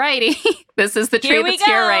like, all righty, this is the tree that's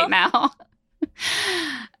here right now.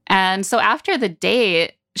 And so after the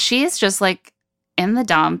date, she's just like in the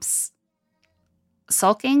dumps,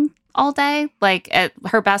 sulking all day. Like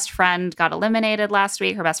her best friend got eliminated last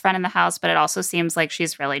week, her best friend in the house, but it also seems like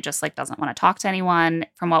she's really just like doesn't want to talk to anyone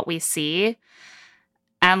from what we see.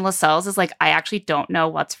 And Lascelles is like, I actually don't know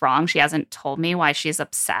what's wrong. She hasn't told me why she's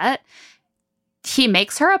upset. He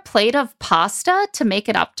makes her a plate of pasta to make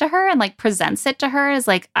it up to her and like presents it to her as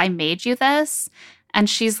like, I made you this. And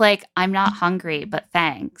she's like, I'm not hungry, but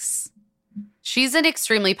thanks. She's an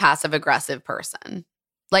extremely passive-aggressive person.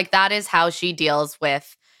 Like, that is how she deals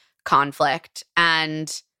with conflict.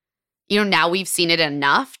 And, you know, now we've seen it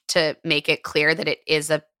enough to make it clear that it is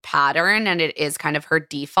a pattern and it is kind of her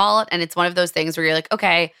default. And it's one of those things where you're like,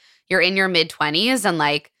 okay, you're in your mid-20s and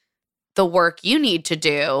like the work you need to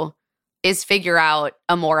do is figure out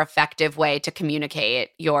a more effective way to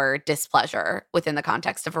communicate your displeasure within the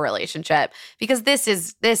context of a relationship, because this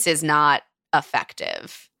is not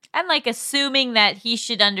effective. And like assuming that he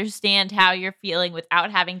should understand how you're feeling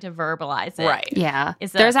without having to verbalize it. Right. Yeah.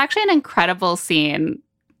 There's actually an incredible scene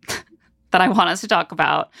that I want us to talk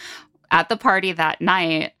about at the party that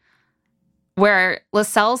night where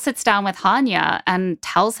Lascelles sits down with Hanya and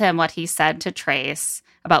tells him what he said to Trace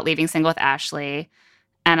about leaving single with Ashley.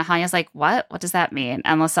 And Hanya's like, what? What does that mean?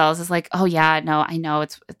 And Lascelles is like, oh, yeah, no, I know.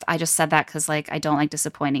 I just said that because, like, I don't like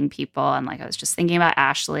disappointing people. And, like, I was just thinking about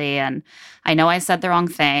Ashley. And I know I said the wrong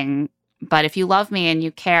thing. But if you love me and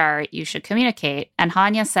you care, you should communicate. And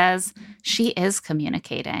Hanya says she is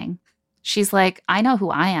communicating. She's like, I know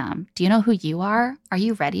who I am. Do you know who you are? Are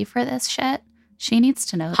you ready for this shit? She needs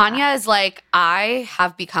to know Hanya that. is like, I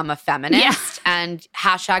have become a feminist and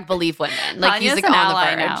hashtag believe women. Like, Hanya's he's like an on the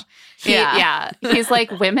ally verge. now. He's like,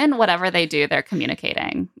 women, whatever they do, they're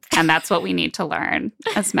communicating. And that's what we need to learn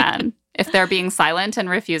as men. If they're being silent and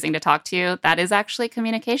refusing to talk to you, that is actually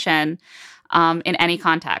communication in any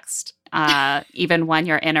context, even when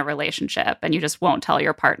you're in a relationship and you just won't tell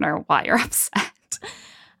your partner why you're upset.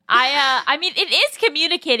 I mean, it is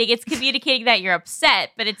communicating. It's communicating that you're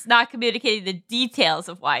upset, but it's not communicating the details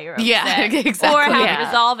of why you're upset. Yeah, exactly. Or how to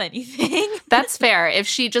resolve anything. That's fair. If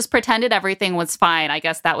she just pretended everything was fine, I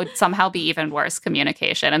guess that would somehow be even worse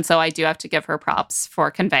communication. And so I do have to give her props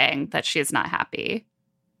for conveying that she's not happy.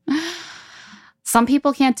 Some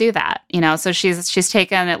people can't do that, you know, so she's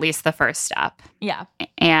taken at least the first step. Yeah.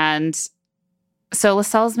 And so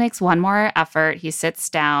Lascelles makes one more effort. He sits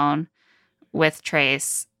down with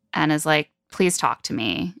Trace and is like, please talk to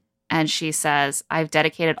me. And she says, I've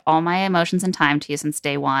dedicated all my emotions and time to you since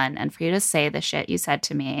day one. And for you to say the shit you said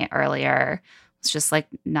to me earlier was just like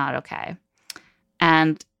not okay.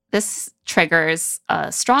 And this triggers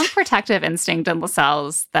a strong protective instinct in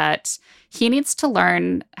Lascelles that he needs to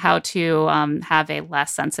learn how to have a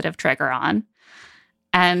less sensitive trigger on.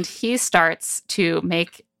 And he starts to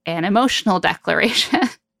make an emotional declaration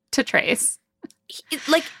to Trace.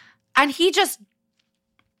 And he just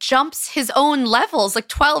jumps his own levels like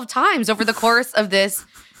 12 times over the course of this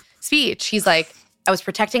speech. He's like, I was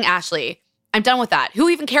protecting Ashley. I'm done with that. Who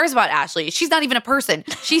even cares about Ashley? She's not even a person.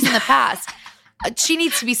 She's in the past. She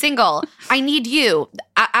needs to be single. I need you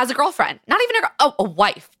as a girlfriend. Not even a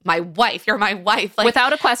wife. My wife. You're my wife. Like,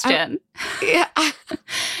 without a question.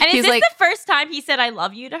 And is this the first time he said I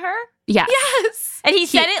love you to her? Yeah. Yes. And he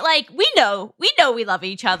said it like, we know we love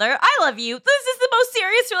each other. I love you. This is the most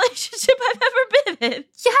serious relationship I've ever been in.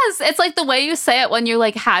 Yes. It's like the way you say it when you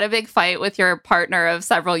like had a big fight with your partner of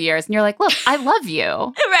several years and you're like, look, I love you.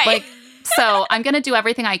 Right. Like, so I'm going to do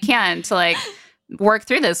everything I can to like work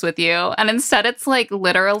through this with you. And instead it's like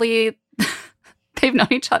literally they've known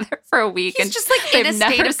each other for a week. He's and just like in a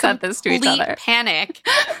state of said this to each complete other. panic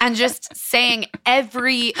and just saying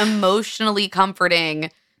every emotionally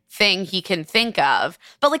comforting thing he can think of,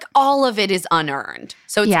 but like all of it is unearned.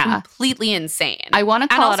 So it's completely insane. I want to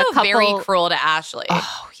call it a couple very cruel to Ashley.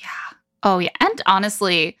 Oh yeah. And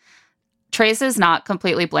honestly, Trace is not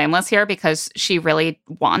completely blameless here because she really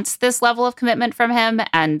wants this level of commitment from him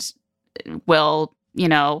and will, you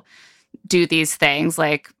know, do these things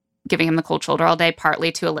like giving him the cold shoulder all day,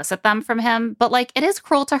 partly to elicit them from him. But like, it is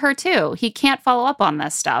cruel to her too. He can't follow up on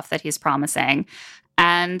this stuff that he's promising.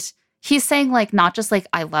 And he's saying like, not just like,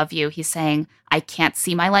 I love you. He's saying, I can't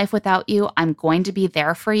see my life without you. I'm going to be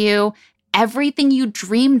there for you. Everything you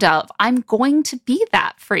dreamed of, I'm going to be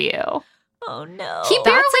that for you. Oh no. He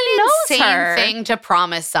barely knows insane her. thing to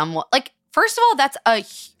promise someone. Like, first of all, that's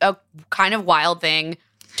a kind of wild thing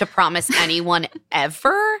to promise anyone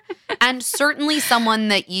ever. And certainly someone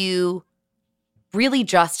that you really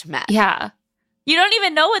just met. Yeah. You don't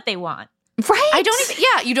even know what they want. Right.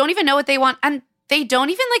 You don't even know what they want. And they don't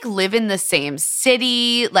even like live in the same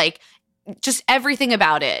city. Like, just everything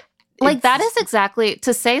about it. Like, that is exactly,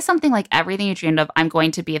 to say something like everything you dreamed of, I'm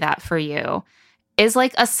going to be that for you, is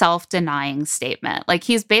like a self-denying statement. Like,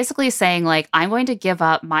 he's basically saying, like, I'm going to give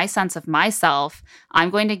up my sense of myself. I'm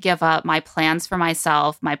going to give up my plans for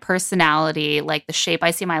myself, my personality, like the shape I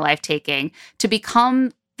see my life taking, to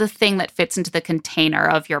become the thing that fits into the container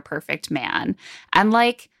of your perfect man. And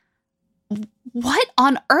like, what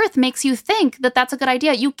on earth makes you think that that's a good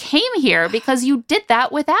idea? You came here because you did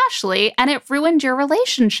that with Ashley and it ruined your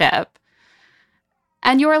relationship.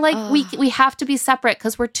 And you were like, we have to be separate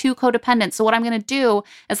because we're too codependent. So what I'm going to do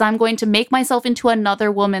is I'm going to make myself into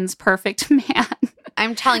another woman's perfect man.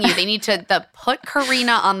 I'm telling you, they need to put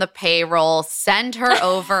Karina on the payroll, send her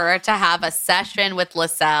over to have a session with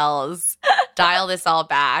Lascelles, dial this all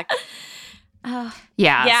back.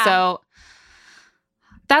 Yeah. So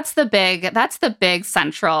that's the big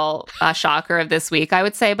central shocker of this week, I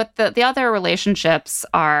would say. But the other relationships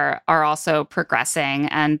are also progressing,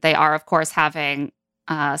 and they are, of course, having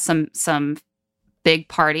some big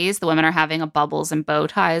parties. The women are having a bubbles and bow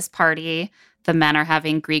ties party. The men are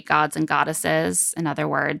having Greek gods and goddesses, in other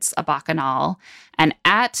words, a bacchanal. And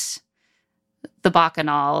at the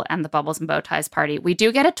bacchanal and the bubbles and bow ties party, we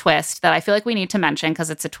do get a twist that I feel like we need to mention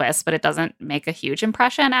because it's a twist, but it doesn't make a huge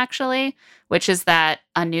impression, actually, which is that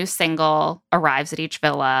a new single arrives at each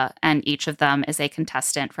villa, and each of them is a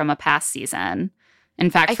contestant from a past season.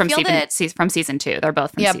 In fact, from season 2. They're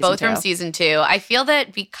both from season 2. Yeah, both from season 2. I feel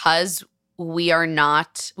that because we are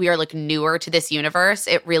like newer to this universe,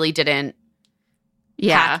 it really didn't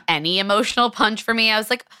pack any emotional punch for me. I was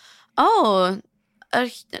like, oh,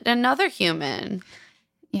 another human.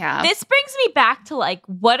 Yeah. This brings me back to like,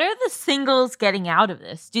 what are the singles getting out of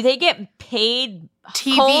this? Do they get paid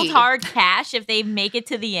cold hard cash if they make it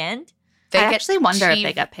to to the end? I actually wonder if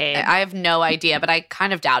they get paid. I have no idea, but I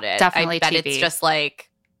kind of doubt it. Definitely I bet TV. it's just like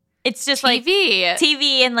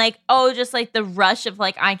TV and like, oh, just like the rush of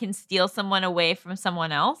like, I can steal someone away from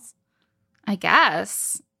someone else. I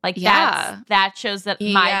guess. Like, that shows that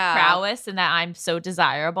my prowess and that I'm so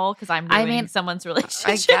desirable because I'm ruining someone's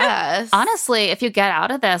relationship. I guess. Honestly, if you get out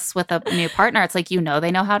of this with a new partner, it's like,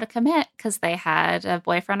 they know how to commit because they had a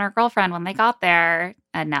boyfriend or girlfriend when they got there.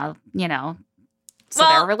 And now, so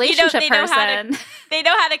they're a relationship person. They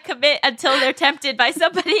know how to commit until they're tempted by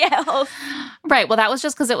somebody else. Right. Well, that was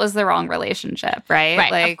just because it was the wrong relationship, right?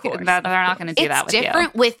 Right, like, of course. They're not going to do that with you. It's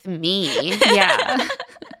different with me. Yeah.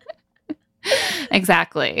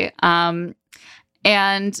 Exactly. And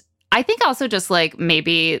I think also just like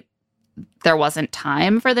maybe there wasn't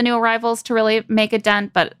time for the new arrivals to really make a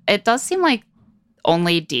dent, but it does seem like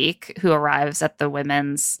only Deke, who arrives at the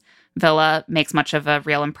women's villa, makes much of a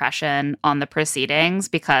real impression on the proceedings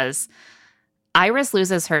because Iris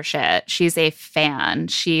loses her shit. She's a fan.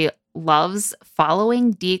 She loves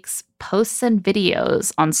following Deke's posts and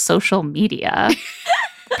videos on social media.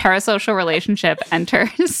 Parasocial relationship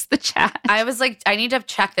enters the chat. I was like, I need to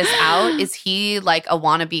check this out. Is he like a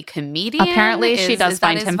wannabe comedian? Apparently, she does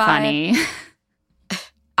find him funny.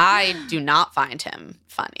 I do not find him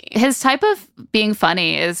funny. His type of being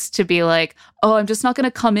funny is to be like, oh, I'm just not going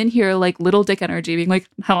to come in here like little dick energy, being like,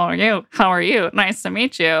 how are you? How are you? Nice to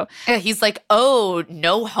meet you. Yeah, he's like, oh,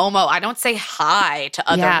 no homo. I don't say hi to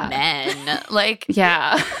other men. Like,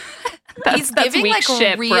 yeah. He's giving like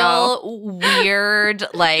shit, real weird,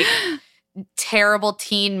 like terrible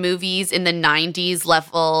teen movies in the 90s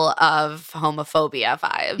level of homophobia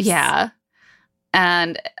vibes. Yeah.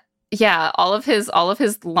 And yeah, all of his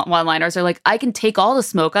one-liners are like, I can take all the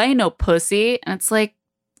smoke. I ain't no pussy. And it's like,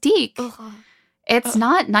 Deke, it's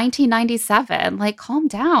not 1997. Like, calm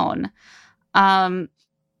down.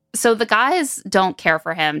 So the guys don't care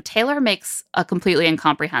for him. Taylor makes a completely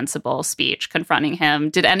incomprehensible speech confronting him.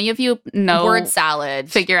 Did any of you know? Word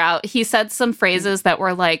salad. Figure out. He said some phrases that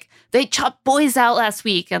were like, they chopped boys out last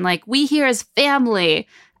week. And like, we here as family.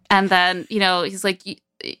 And then, he's like,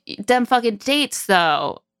 them fucking dates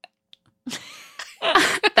though.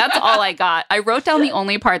 That's all I got. I wrote down the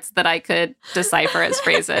only parts that I could decipher as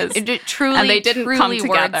phrases. And they didn't come together.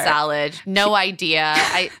 Word salad. No idea.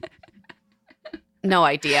 No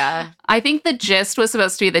idea. I think the gist was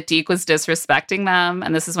supposed to be that Deke was disrespecting them.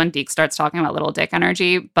 And this is when Deke starts talking about little dick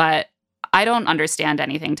energy. But I don't understand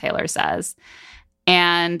anything Taylor says.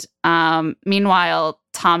 And meanwhile,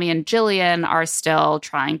 Tommy and Jillian are still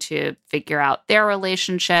trying to figure out their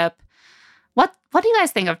relationship. What do you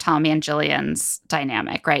guys think of Tommy and Jillian's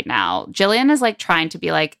dynamic right now? Jillian is like trying to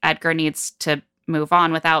be like, Edgar needs to move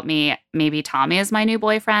on without me. Maybe Tommy is my new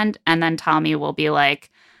boyfriend. And then Tommy will be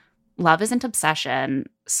like, love isn't obsession,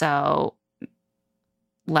 so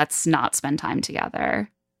let's not spend time together.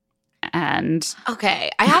 And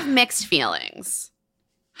Okay, I have mixed feelings.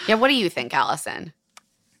 Yeah, what do you think, Allison?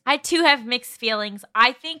 I too have mixed feelings.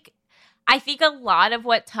 I think a lot of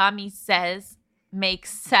what Tommy says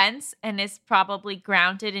makes sense and is probably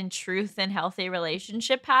grounded in truth and healthy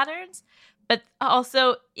relationship patterns. But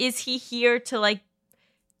also, is he here to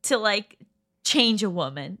change a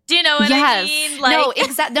woman? Do you know what I mean?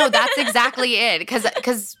 No, that's exactly it.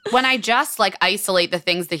 Because when I just isolate the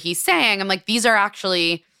things that he's saying, I'm like, these are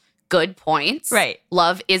actually good points. Right.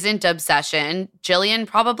 Love isn't obsession. Jillian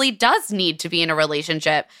probably does need to be in a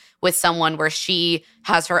relationship with someone where she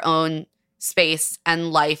has her own space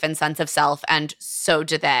and life and sense of self, and so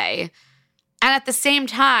do they. And at the same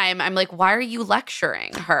time, I'm like, why are you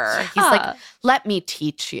lecturing her? He's like, let me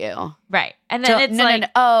teach you. Right. And then No,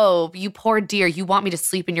 oh, you poor dear, you want me to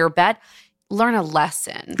sleep in your bed? Learn a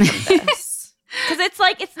lesson from this. Because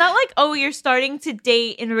it's not like, oh, you're starting to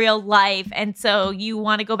date in real life, and so you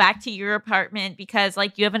want to go back to your apartment because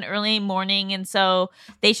you have an early morning, and so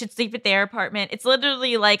they should sleep at their apartment. It's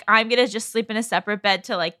literally like, I'm gonna just sleep in a separate bed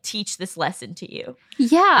to teach this lesson to you.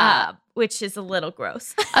 yeah. Which is a little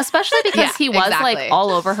gross. Especially because he was exactly.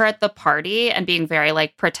 all over her at the party and being very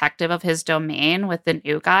protective of his domain with the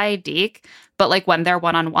new guy, Deke. But when they're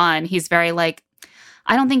one-on-one, he's very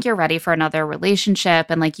I don't think you're ready for another relationship.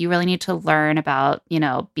 And you really need to learn about,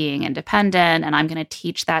 being independent. And I'm going to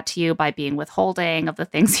teach that to you by being withholding of the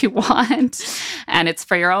things you want. And it's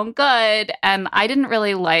for your own good. And I didn't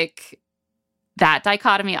really like that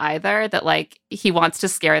dichotomy either, that he wants to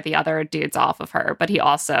scare the other dudes off of her, but he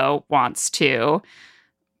also wants to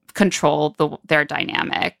control their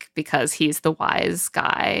dynamic because he's the wise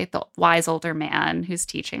guy, the wise older man who's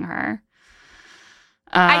teaching her.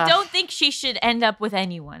 I don't think she should end up with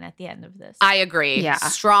anyone at the end of this. I agree. Yeah.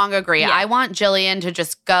 Strong agree. Yeah. I want Jillian to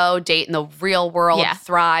just go date in the real world,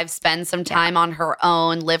 thrive, spend some time on her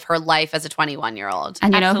own, live her life as a 21-year-old.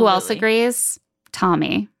 And you know who else Absolutely. agrees?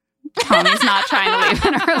 Tommy. Tommy's not trying to leave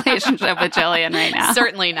in a relationship with Jillian right now.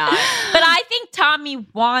 Certainly not. But I think Tommy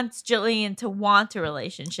wants Jillian to want a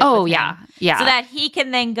relationship Oh, with yeah. him. Yeah. So that he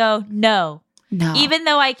can then go, no. Even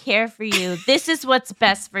though I care for you, this is what's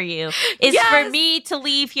best for you. Is for me to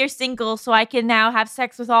leave here single so I can now have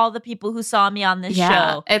sex with all the people who saw me on this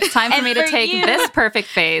show. It's time for And me to for take you- this perfect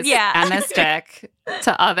face and this dick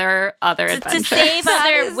to other adventures. To save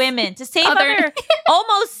other women, to save other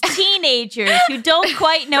almost teenagers who don't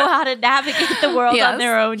quite know how to navigate the world on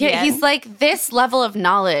their own Yeah, yet. he's like, this level of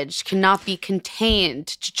knowledge cannot be contained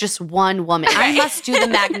to just one woman. I must do the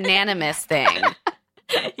magnanimous thing.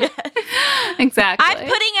 Exactly. I'm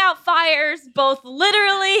putting out fires both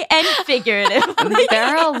literally and figuratively. There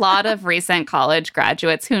are a lot of recent college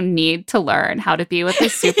graduates who need to learn how to be with a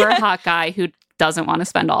super hot guy who doesn't want to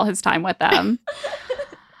spend all his time with them.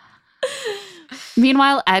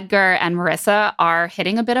 Meanwhile, Edgar and Marissa are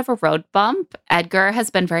hitting a bit of a road bump. Edgar has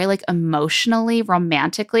been very emotionally,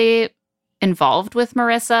 romantically involved with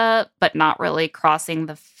Marissa, but not really crossing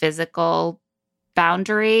the physical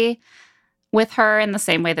boundary with her in the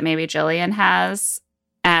same way that maybe Jillian has.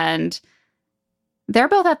 And they're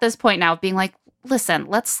both at this point now being like, listen,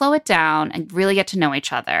 let's slow it down and really get to know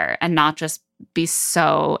each other and not just be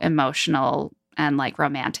so emotional and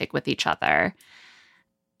romantic with each other.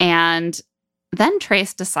 And then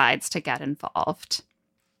Trace decides to get involved.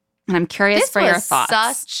 And I'm curious for your thoughts.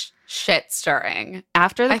 Such shit stirring.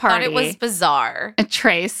 After the I party, thought it was bizarre.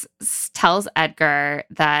 Trace tells Edgar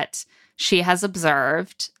that she has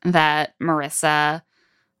observed that Marissa,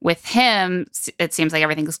 with him, it seems like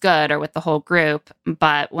everything's good, or with the whole group.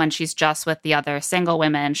 But when she's just with the other single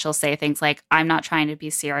women, she'll say things like, I'm not trying to be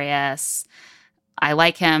serious. I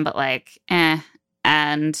like him, but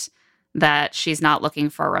and that she's not looking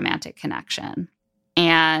for a romantic connection.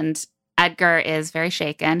 And Edgar is very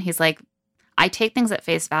shaken. He's like, I take things at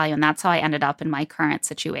face value, and that's how I ended up in my current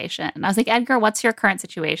situation. And I was like, Edgar, what's your current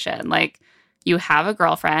situation? You have a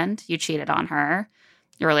girlfriend, you cheated on her,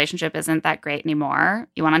 your relationship isn't that great anymore,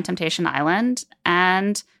 you went on Temptation Island,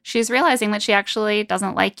 and she's realizing that she actually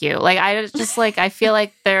doesn't like you. I just I feel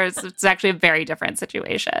like it's actually a very different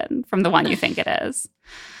situation from the one you think it is.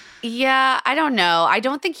 Yeah, I don't know. I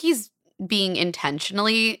don't think he's being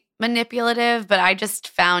intentionally manipulative, but I just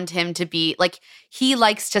found him to be he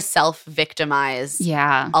likes to self-victimize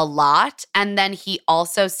a lot. And then he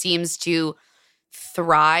also seems to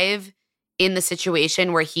thrive in the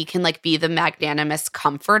situation where he can be the magnanimous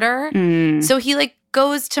comforter. So he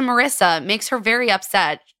goes to Marissa, makes her very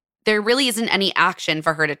upset. There really isn't any action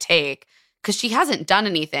for her to take because she hasn't done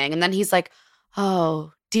anything. And then he's like,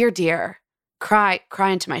 oh, dear, cry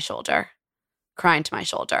into my shoulder. Cry into my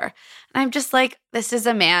shoulder. And I'm just like, this is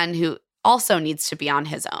a man who also needs to be on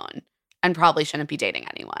his own. and probably shouldn't be dating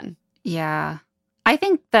anyone. Yeah. I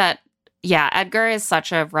think that, yeah, Edgar is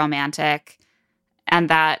such a romantic, and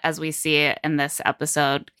that, as we see in this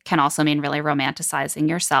episode, can also mean really romanticizing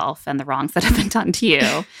yourself and the wrongs that have been done to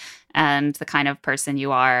you and the kind of person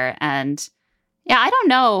you are. And yeah, I don't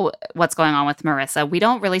know what's going on with Marissa. We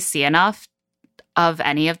don't really see enough of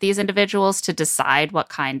any of these individuals to decide what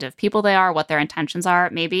kind of people they are, what their intentions are.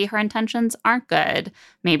 Maybe her intentions aren't good.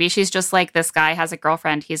 Maybe she's just like, this guy has a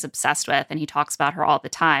girlfriend he's obsessed with and he talks about her all the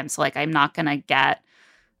time. So like, I'm not going to get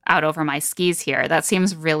out over my skis here. That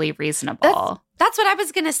seems really reasonable. That's what I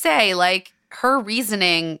was going to say. Like, her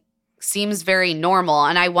reasoning seems very normal.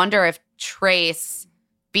 And I wonder if Trace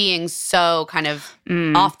being so kind of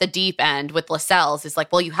off the deep end with Lascelles is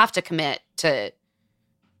like, well, you have to commit to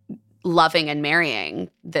loving and marrying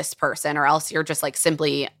this person, or else you're just like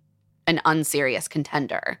simply an unserious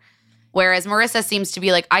contender. Whereas Marissa seems to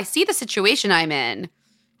be like, I see the situation I'm in,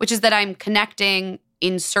 which is that I'm connecting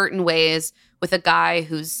in certain ways with a guy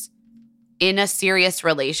who's in a serious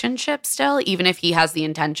relationship still, even if he has the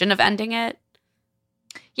intention of ending it.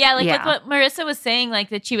 Yeah, like what Marissa was saying, like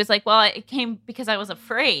that she was like, well, it came because I was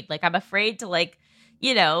afraid. Like, I'm afraid to like,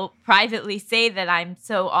 you know, privately say that I'm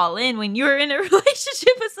so all in when you're in a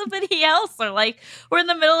relationship with somebody else, or like we're in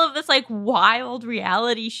the middle of this like wild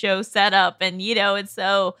reality show setup. And, you know, and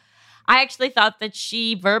so I actually thought that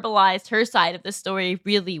she verbalized her side of the story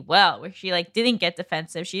really well, where she like didn't get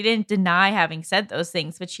defensive. She didn't deny having said those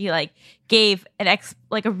things, but she like gave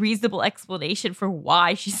like a reasonable explanation for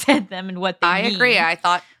why she said them and what they mean. I agree. I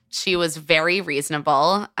thought she was very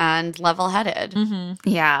reasonable and level-headed. Mm-hmm.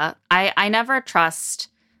 Yeah. I never trust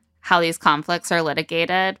how these conflicts are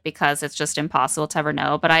litigated because it's just impossible to ever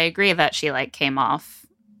know. But I agree that she like came off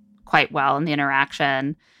quite well in the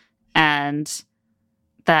interaction, and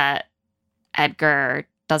that Edgar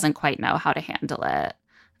doesn't quite know how to handle it.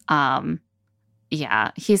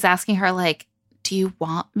 Yeah, he's asking her like, do you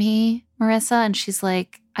want me, Marissa? And she's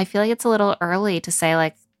like, I feel like it's a little early to say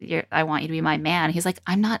like, I want you to be my man. He's like,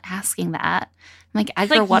 I'm not asking that. I'm like,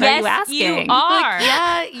 Edgar, like, what yes, are you asking? You are. Like,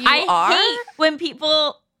 yeah, you are. I hate when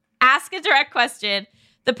people ask a direct question,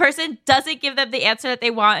 the person doesn't give them the answer that they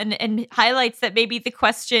want, and highlights that maybe the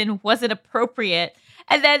question wasn't appropriate.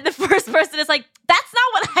 And then the first person is like, that's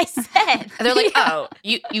not what I said. And they're like, oh,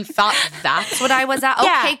 you thought that's what I was at?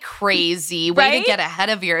 Yeah. Okay, crazy. Way to get ahead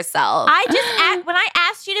of yourself. When I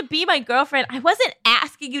asked you to be my girlfriend, I wasn't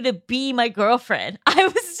asking you to be my girlfriend. I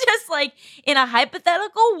was just like, in a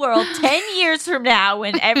hypothetical world, 10 years from now,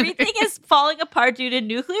 when everything is falling apart due to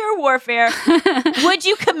nuclear warfare, would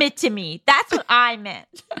you commit to me? That's what I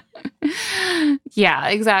meant. Yeah,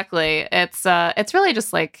 exactly. It's really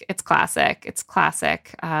just like, it's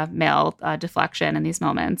classic male deflection in these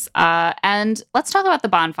moments. And let's talk about the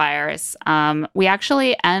bonfires. We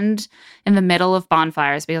actually end in the middle of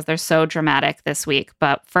bonfires because they're so dramatic this week.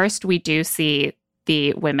 But first, we do see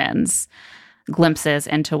the women's glimpses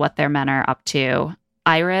into what their men are up to.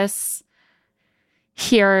 Iris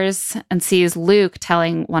hears and sees Luke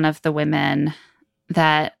telling one of the women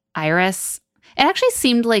that Iris, it actually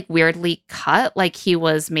seemed like weirdly cut, like he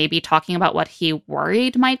was maybe talking about what he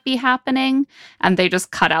worried might be happening, and they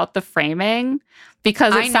just cut out the framing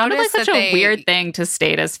because it sounded like such a weird thing to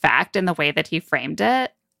state as fact in the way that he framed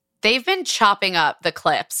it. They've been chopping up the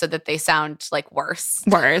clips so that they sound like worse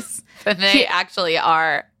than they actually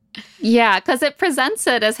are. Yeah, because it presents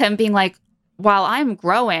it as him being like, while I'm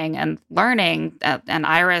growing and learning, and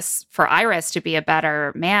Iris to be a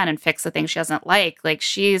better man and fix the things she doesn't like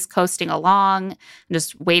she's coasting along and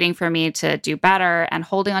just waiting for me to do better and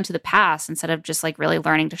holding on to the past instead of just like really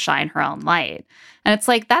learning to shine her own light. And it's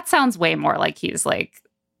like, that sounds way more like he's like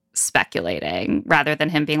speculating rather than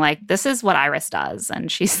him being like, this is what Iris does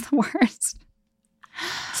and she's the worst.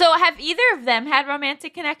 So have either of them had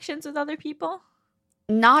romantic connections with other people?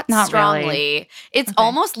 Not strongly. Really. It's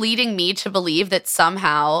almost leading me to believe that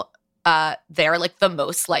somehow they're like the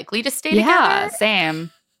most likely to stay together. Yeah,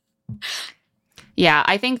 same. Yeah,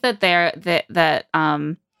 I think that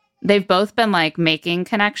they've both been like making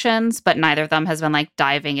connections, but neither of them has been like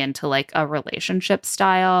diving into like a relationship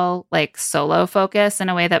style, like solo focus in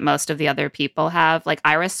a way that most of the other people have. Like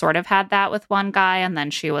Iris sort of had that with one guy, and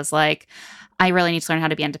then she was like, I really need to learn how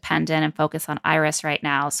to be independent and focus on Iris right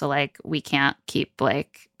now. So like, we can't keep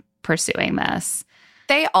like pursuing this.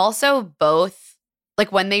 They also both,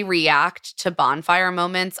 like when they react to bonfire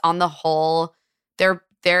moments, on the whole,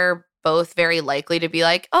 they're both very likely to be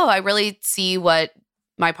like, oh, I really see what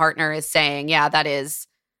my partner is saying. Yeah, that is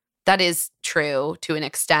true to an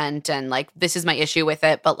extent. And like, this is my issue with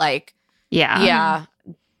it. But like, yeah,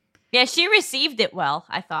 she received it well,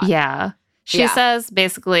 I thought. Yeah. She says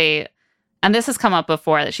basically, and this has come up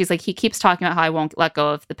before, that she's like, he keeps talking about how I won't let go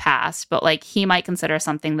of the past, but like he might consider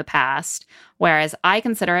something the past, whereas I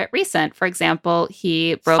consider it recent. For example,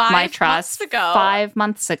 he broke my trust 5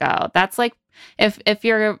 months ago. That's like, if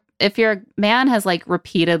your man has like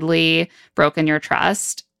repeatedly broken your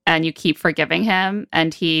trust and you keep forgiving him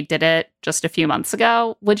and he did it just a few months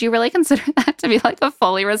ago, would you really consider that to be like a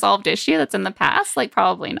fully resolved issue that's in the past? Like,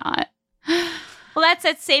 probably not. Well, that's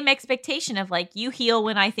that same expectation of like, you heal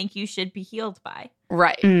when I think you should be healed by.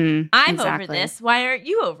 Right. I'm exactly. over this. Why aren't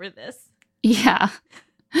you over this? Yeah.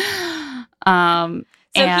 So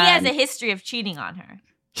he has a history of cheating on her.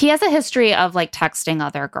 He has a history of like texting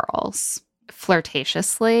other girls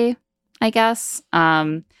flirtatiously, I guess.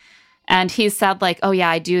 And he said like, oh yeah,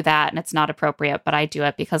 I do that and it's not appropriate, but I do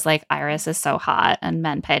it because like Iris is so hot and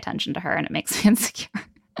men pay attention to her and it makes me insecure.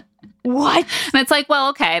 What? And it's like, well,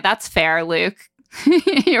 okay, that's fair, Luke.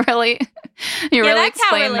 you really that's how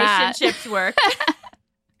explain that. relationships work.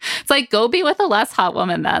 It's like, go be with a less hot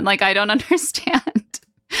woman then. Like, I don't understand.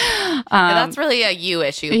 Yeah, that's really a you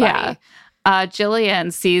issue, buddy. Yeah.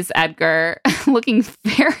 Jillian sees Edgar looking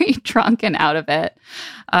very drunk and out of it,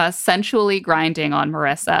 sensually grinding on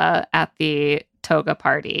Marissa at the toga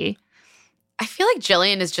party. I feel like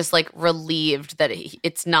Jillian is just like relieved that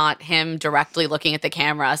it's not him directly looking at the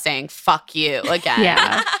camera saying "fuck you" again.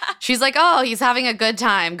 Yeah. She's like, "Oh, he's having a good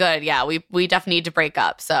time. Good. Yeah, we definitely need to break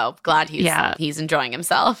up. So glad he's enjoying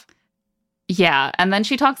himself." Yeah, and then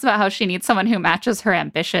she talks about how she needs someone who matches her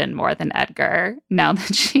ambition more than Edgar now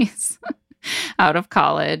that she's out of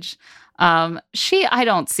college. I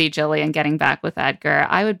don't see Jillian getting back with Edgar.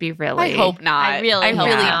 I would be really... I hope not. I really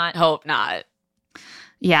hope not.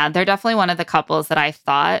 Yeah, they're definitely one of the couples that I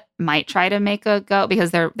thought might try to make a go,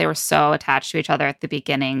 because they were so attached to each other at the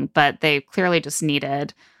beginning, but they clearly just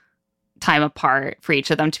needed time apart for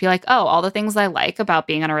each of them to be like, oh, all the things I like about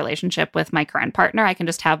being in a relationship with my current partner, I can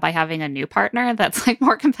just have by having a new partner that's like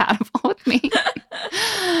more compatible with me.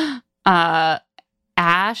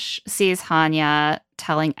 Ash sees Hanya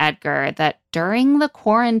telling Edgar that during the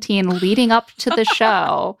quarantine leading up to the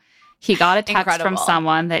show, he got a text from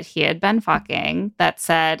someone that he had been fucking that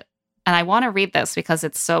said, and I want to read this because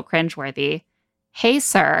it's so cringeworthy. Hey,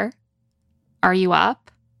 sir, are you up?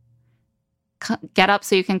 Get up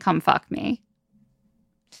so you can come fuck me.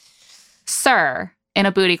 Sir, in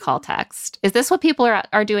a booty call text. Is this what people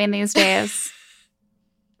are doing these days?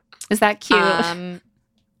 Is that cute?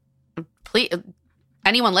 Please,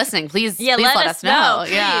 anyone listening, please let us know.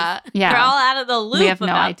 Yeah. We're all out of the loop we have no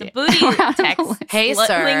about idea. the booty text. Hey,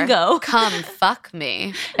 sir, lingo. come fuck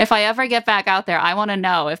me. If I ever get back out there, I want to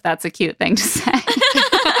know if that's a cute thing to say.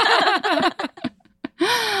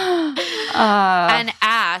 And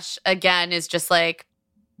Ash, again, is just like,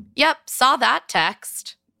 yep, saw that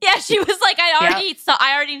text. Yeah, she was like, I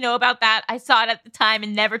already know about that. I saw it at the time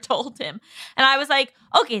and never told him. And I was like,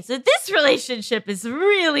 okay, so this relationship is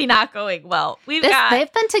really not going well. They've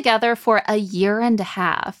been together for a year and a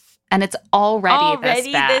half, and it's already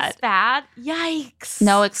this bad. Yikes.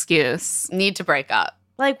 No excuse. Need to break up.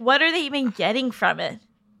 Like, what are they even getting from it?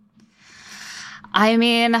 I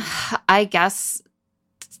mean, I guess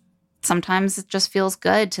sometimes it just feels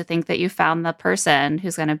good to think that you found the person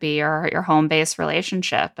who's going to be your home-based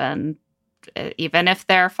relationship, and even if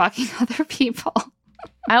they're fucking other people.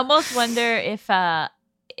 I almost wonder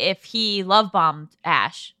if he love bombed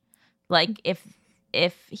Ash, like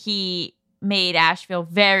if he made Ash feel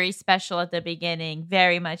very special at the beginning,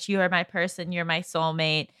 very much, you are my person, you're my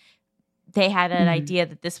soulmate. They had an idea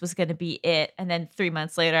that this was going to be it, and then 3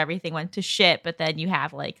 months later everything went to shit, but then you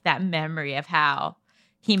have like that memory of how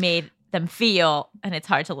he made them feel, and it's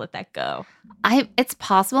hard to let that go. It's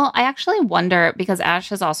possible. I actually wonder, because Ash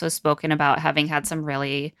has also spoken about having had some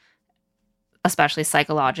really, especially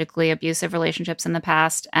psychologically abusive relationships in the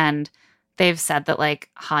past, and they've said that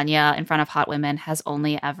like Hanya in front of hot women has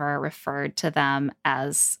only ever referred to them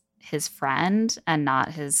as his friend and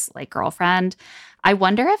not his like girlfriend. I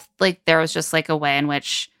wonder if like there was just like a way in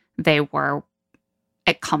which they were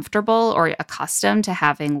comfortable or accustomed to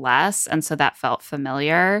having less, and so that felt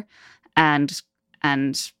familiar and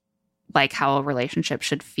like how a relationship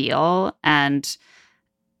should feel, and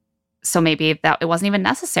so maybe that it wasn't even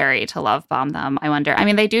necessary to love bomb them. I wonder. I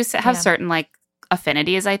mean, they do have certain like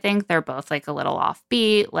affinities. I think they're both like a little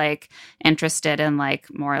offbeat, like interested in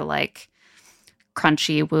like more like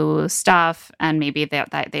crunchy woo stuff, and maybe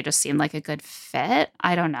that they just seem like a good fit.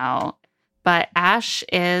 I don't know, but Ash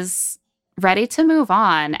is ready to move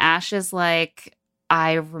on. Ash is like,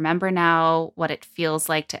 I remember now what it feels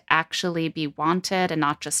like to actually be wanted and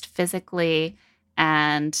not just physically.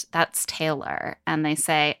 And that's Taylor. And they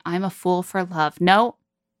say, I'm a fool for love. No,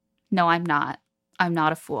 No, I'm not. I'm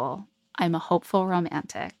not a fool. I'm a hopeful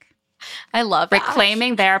romantic. I love Ash.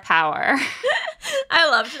 Reclaiming their power. I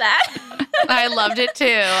loved that. I loved it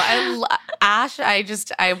too. Ash,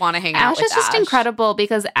 I want to hang out with Ash is just Ash. incredible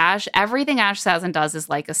because everything Ash says and does is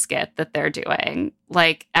like a skit that they're doing.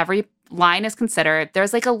 Like every line is considered.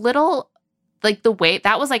 There's like a little, like the way,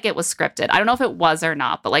 that was like it was scripted. I don't know if it was or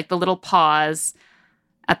not, but like the little pause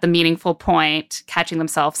at the meaningful point, catching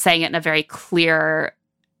themselves, saying it in a very clear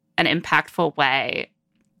and impactful way.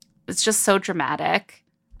 It's just so dramatic.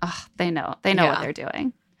 Oh, they know what they're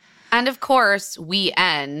doing. And of course, we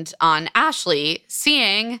end on Ashley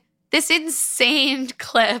seeing this insane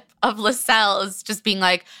clip of Lascelles just being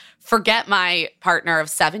like, forget my partner of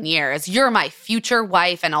 7 years. You're my future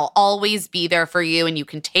wife and I'll always be there for you. And you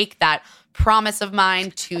can take that promise of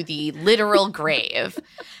mine to the literal grave.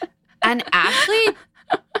 And Ashley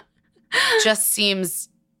just seems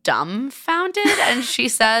dumbfounded. And she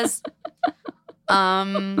says,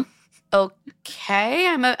 okay,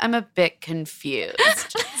 I'm a bit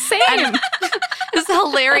confused. Same. And it's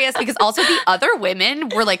hilarious because also the other women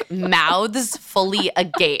were like mouths fully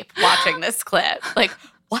agape watching this clip. Like,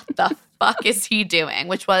 what the fuck is he doing?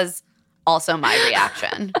 Which was also my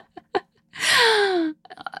reaction.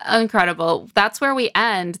 Incredible. That's where we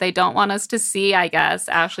end. They don't want us to see, I guess,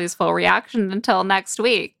 Ashley's full reaction until next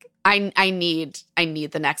week. I need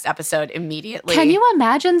the next episode immediately. Can you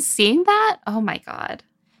imagine seeing that? Oh my God.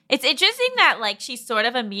 It's interesting that like she sort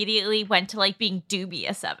of immediately went to like being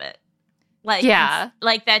dubious of it. Like, yeah.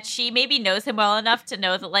 Like that she maybe knows him well enough to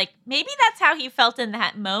know that like maybe that's how he felt in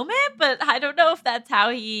that moment, but I don't know if that's how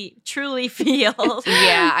he truly feels.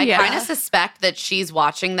 Yeah, I kind of suspect that she's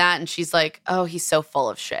watching that and she's like, oh, he's so full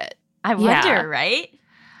of shit. I wonder, right?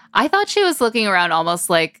 I thought she was looking around almost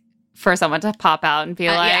like for someone to pop out and be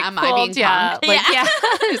like, yeah, am I being punked? Like, yeah.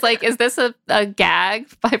 She's like, is this a gag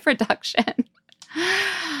by production?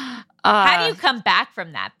 How do you come back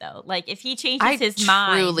from that though? Like if he changes his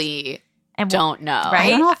mind. I truly don't know. Right? I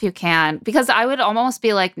don't know if you can, because I would almost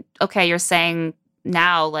be like, okay, you're saying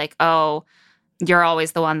now like, oh, you're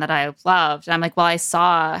always the one that I loved. And I'm like, well, I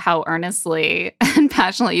saw how earnestly and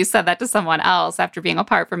passionately you said that to someone else after being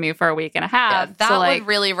apart from me for a week and a half. Yeah, that so, like, would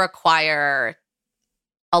really require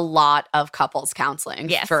a lot of couples counseling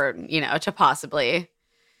for, to possibly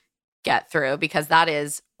get through, because that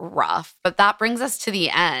is rough. But that brings us to the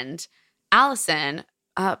end. Allison,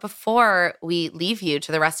 before we leave you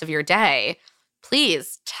to the rest of your day,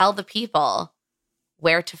 please tell the people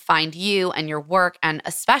where to find you and your work, and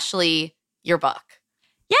especially your book.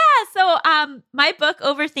 Yeah, so my book,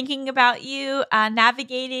 Overthinking About You,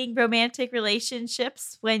 Navigating Romantic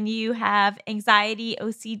Relationships When You Have Anxiety,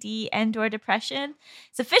 OCD, and or Depression.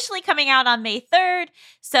 It's officially coming out on May 3rd,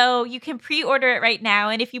 so you can pre-order it right now.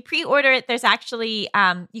 And if you pre-order it, there's actually,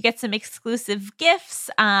 you get some exclusive gifts.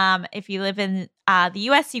 If you live in the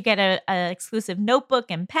US, you get an exclusive notebook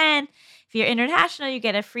and pen. If you're international, you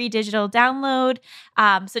get a free digital download.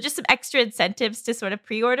 So just some extra incentives to sort of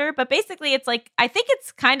pre-order. But basically, it's like, I think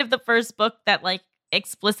it's kind of the first book that like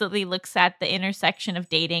explicitly looks at the intersection of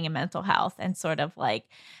dating and mental health and sort of like,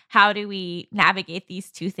 how do we navigate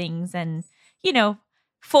these two things and,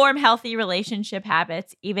 form healthy relationship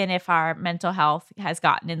habits, even if our mental health has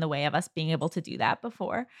gotten in the way of us being able to do that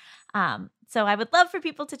before. So I would love for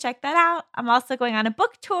people to check that out. I'm also going on a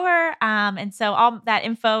book tour. And so all that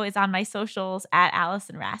info is on my socials at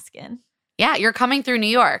Allison Raskin. Yeah, you're coming through New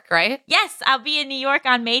York, right? Yes, I'll be in New York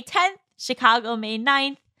on May 10th, Chicago May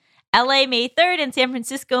 9th, LA May 3rd, and San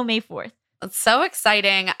Francisco May 4th. It's so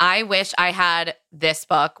exciting. I wish I had this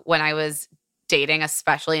book when I was dating,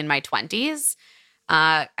 especially in my 20s.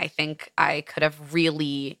 I think I could have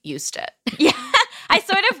really used it. Yeah. I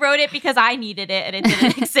sort of wrote it because I needed it and it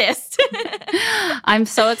didn't exist. I'm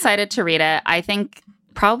so excited to read it. I think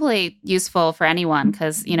probably useful for anyone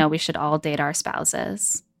because, we should all date our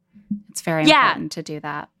spouses. It's very important to do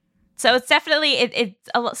that. So it's definitely,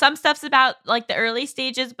 some stuff's about like the early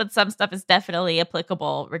stages, but some stuff is definitely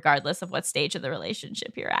applicable regardless of what stage of the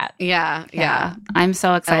relationship you're at. Yeah. I'm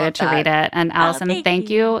so excited to read it. And Allison, thank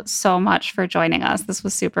you so much for joining us. This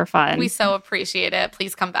was super fun. We so appreciate it.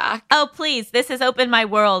 Please come back. Oh, please. This has opened my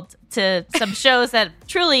world to some shows that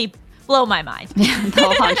truly blow my mind. Yeah,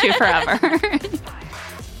 they'll haunt you forever.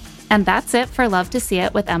 And that's it for Love to See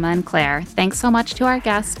It with Emma and Claire. Thanks so much to our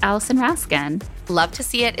guest, Allison Raskin. Love to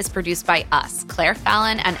See It is produced by us, Claire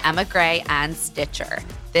Fallon and Emma Gray, and Stitcher.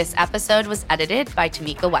 This episode was edited by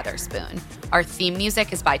Tamika Weatherspoon. Our theme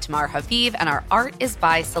music is by Tamar Haviv, and our art is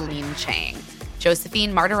by Celine Chang.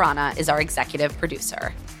 Josephine Martirana is our executive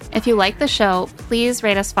producer. If you like the show, please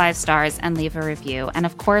rate us 5 stars and leave a review. And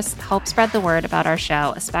of course, help spread the word about our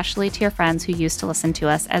show, especially to your friends who used to listen to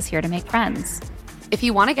us as Here to Make Friends. If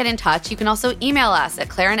you want to get in touch, you can also email us at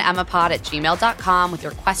claireandemmapod@gmail.com with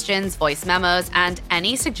your questions, voice memos, and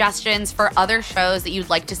any suggestions for other shows that you'd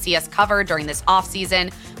like to see us cover during this off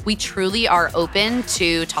season. We truly are open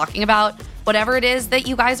to talking about whatever it is that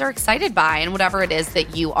you guys are excited by and whatever it is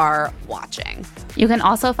that you are watching. You can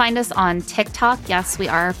also find us on TikTok. Yes, we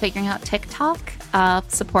are figuring out TikTok.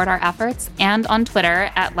 Support our efforts. And on Twitter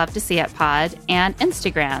at Love to See It Pod and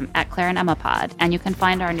Instagram at Claire and Emma Pod. And you can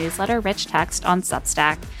find our newsletter, Rich Text, on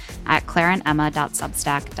Substack at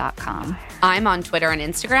claireandemma.substack.com. I'm on Twitter and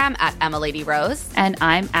Instagram at EmmaLadyRose. And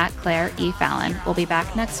I'm at Claire E. Fallon. We'll be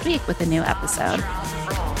back next week with a new episode.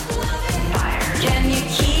 Can you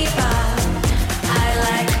keep up? I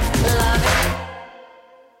like love.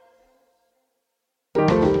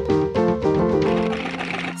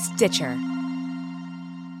 Stitcher.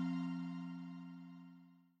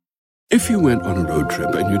 If you went on a road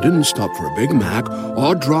trip and you didn't stop for a Big Mac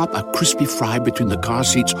or drop a crispy fry between the car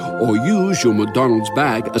seats or use your McDonald's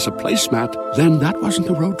bag as a placemat, then that wasn't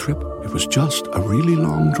a road trip. It was just a really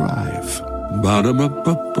long drive.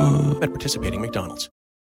 Ba-da-ba-ba-ba. At participating McDonald's.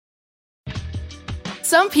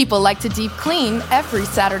 Some people like to deep clean every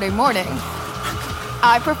Saturday morning.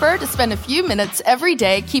 I prefer to spend a few minutes every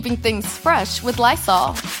day keeping things fresh with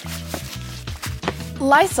Lysol.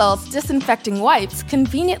 Lysol's disinfecting wipes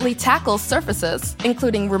conveniently tackle surfaces,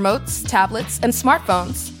 including remotes, tablets, and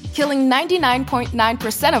smartphones, killing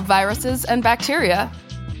 99.9% of viruses and bacteria.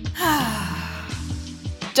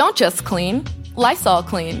 Don't just clean, Lysol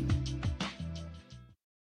clean.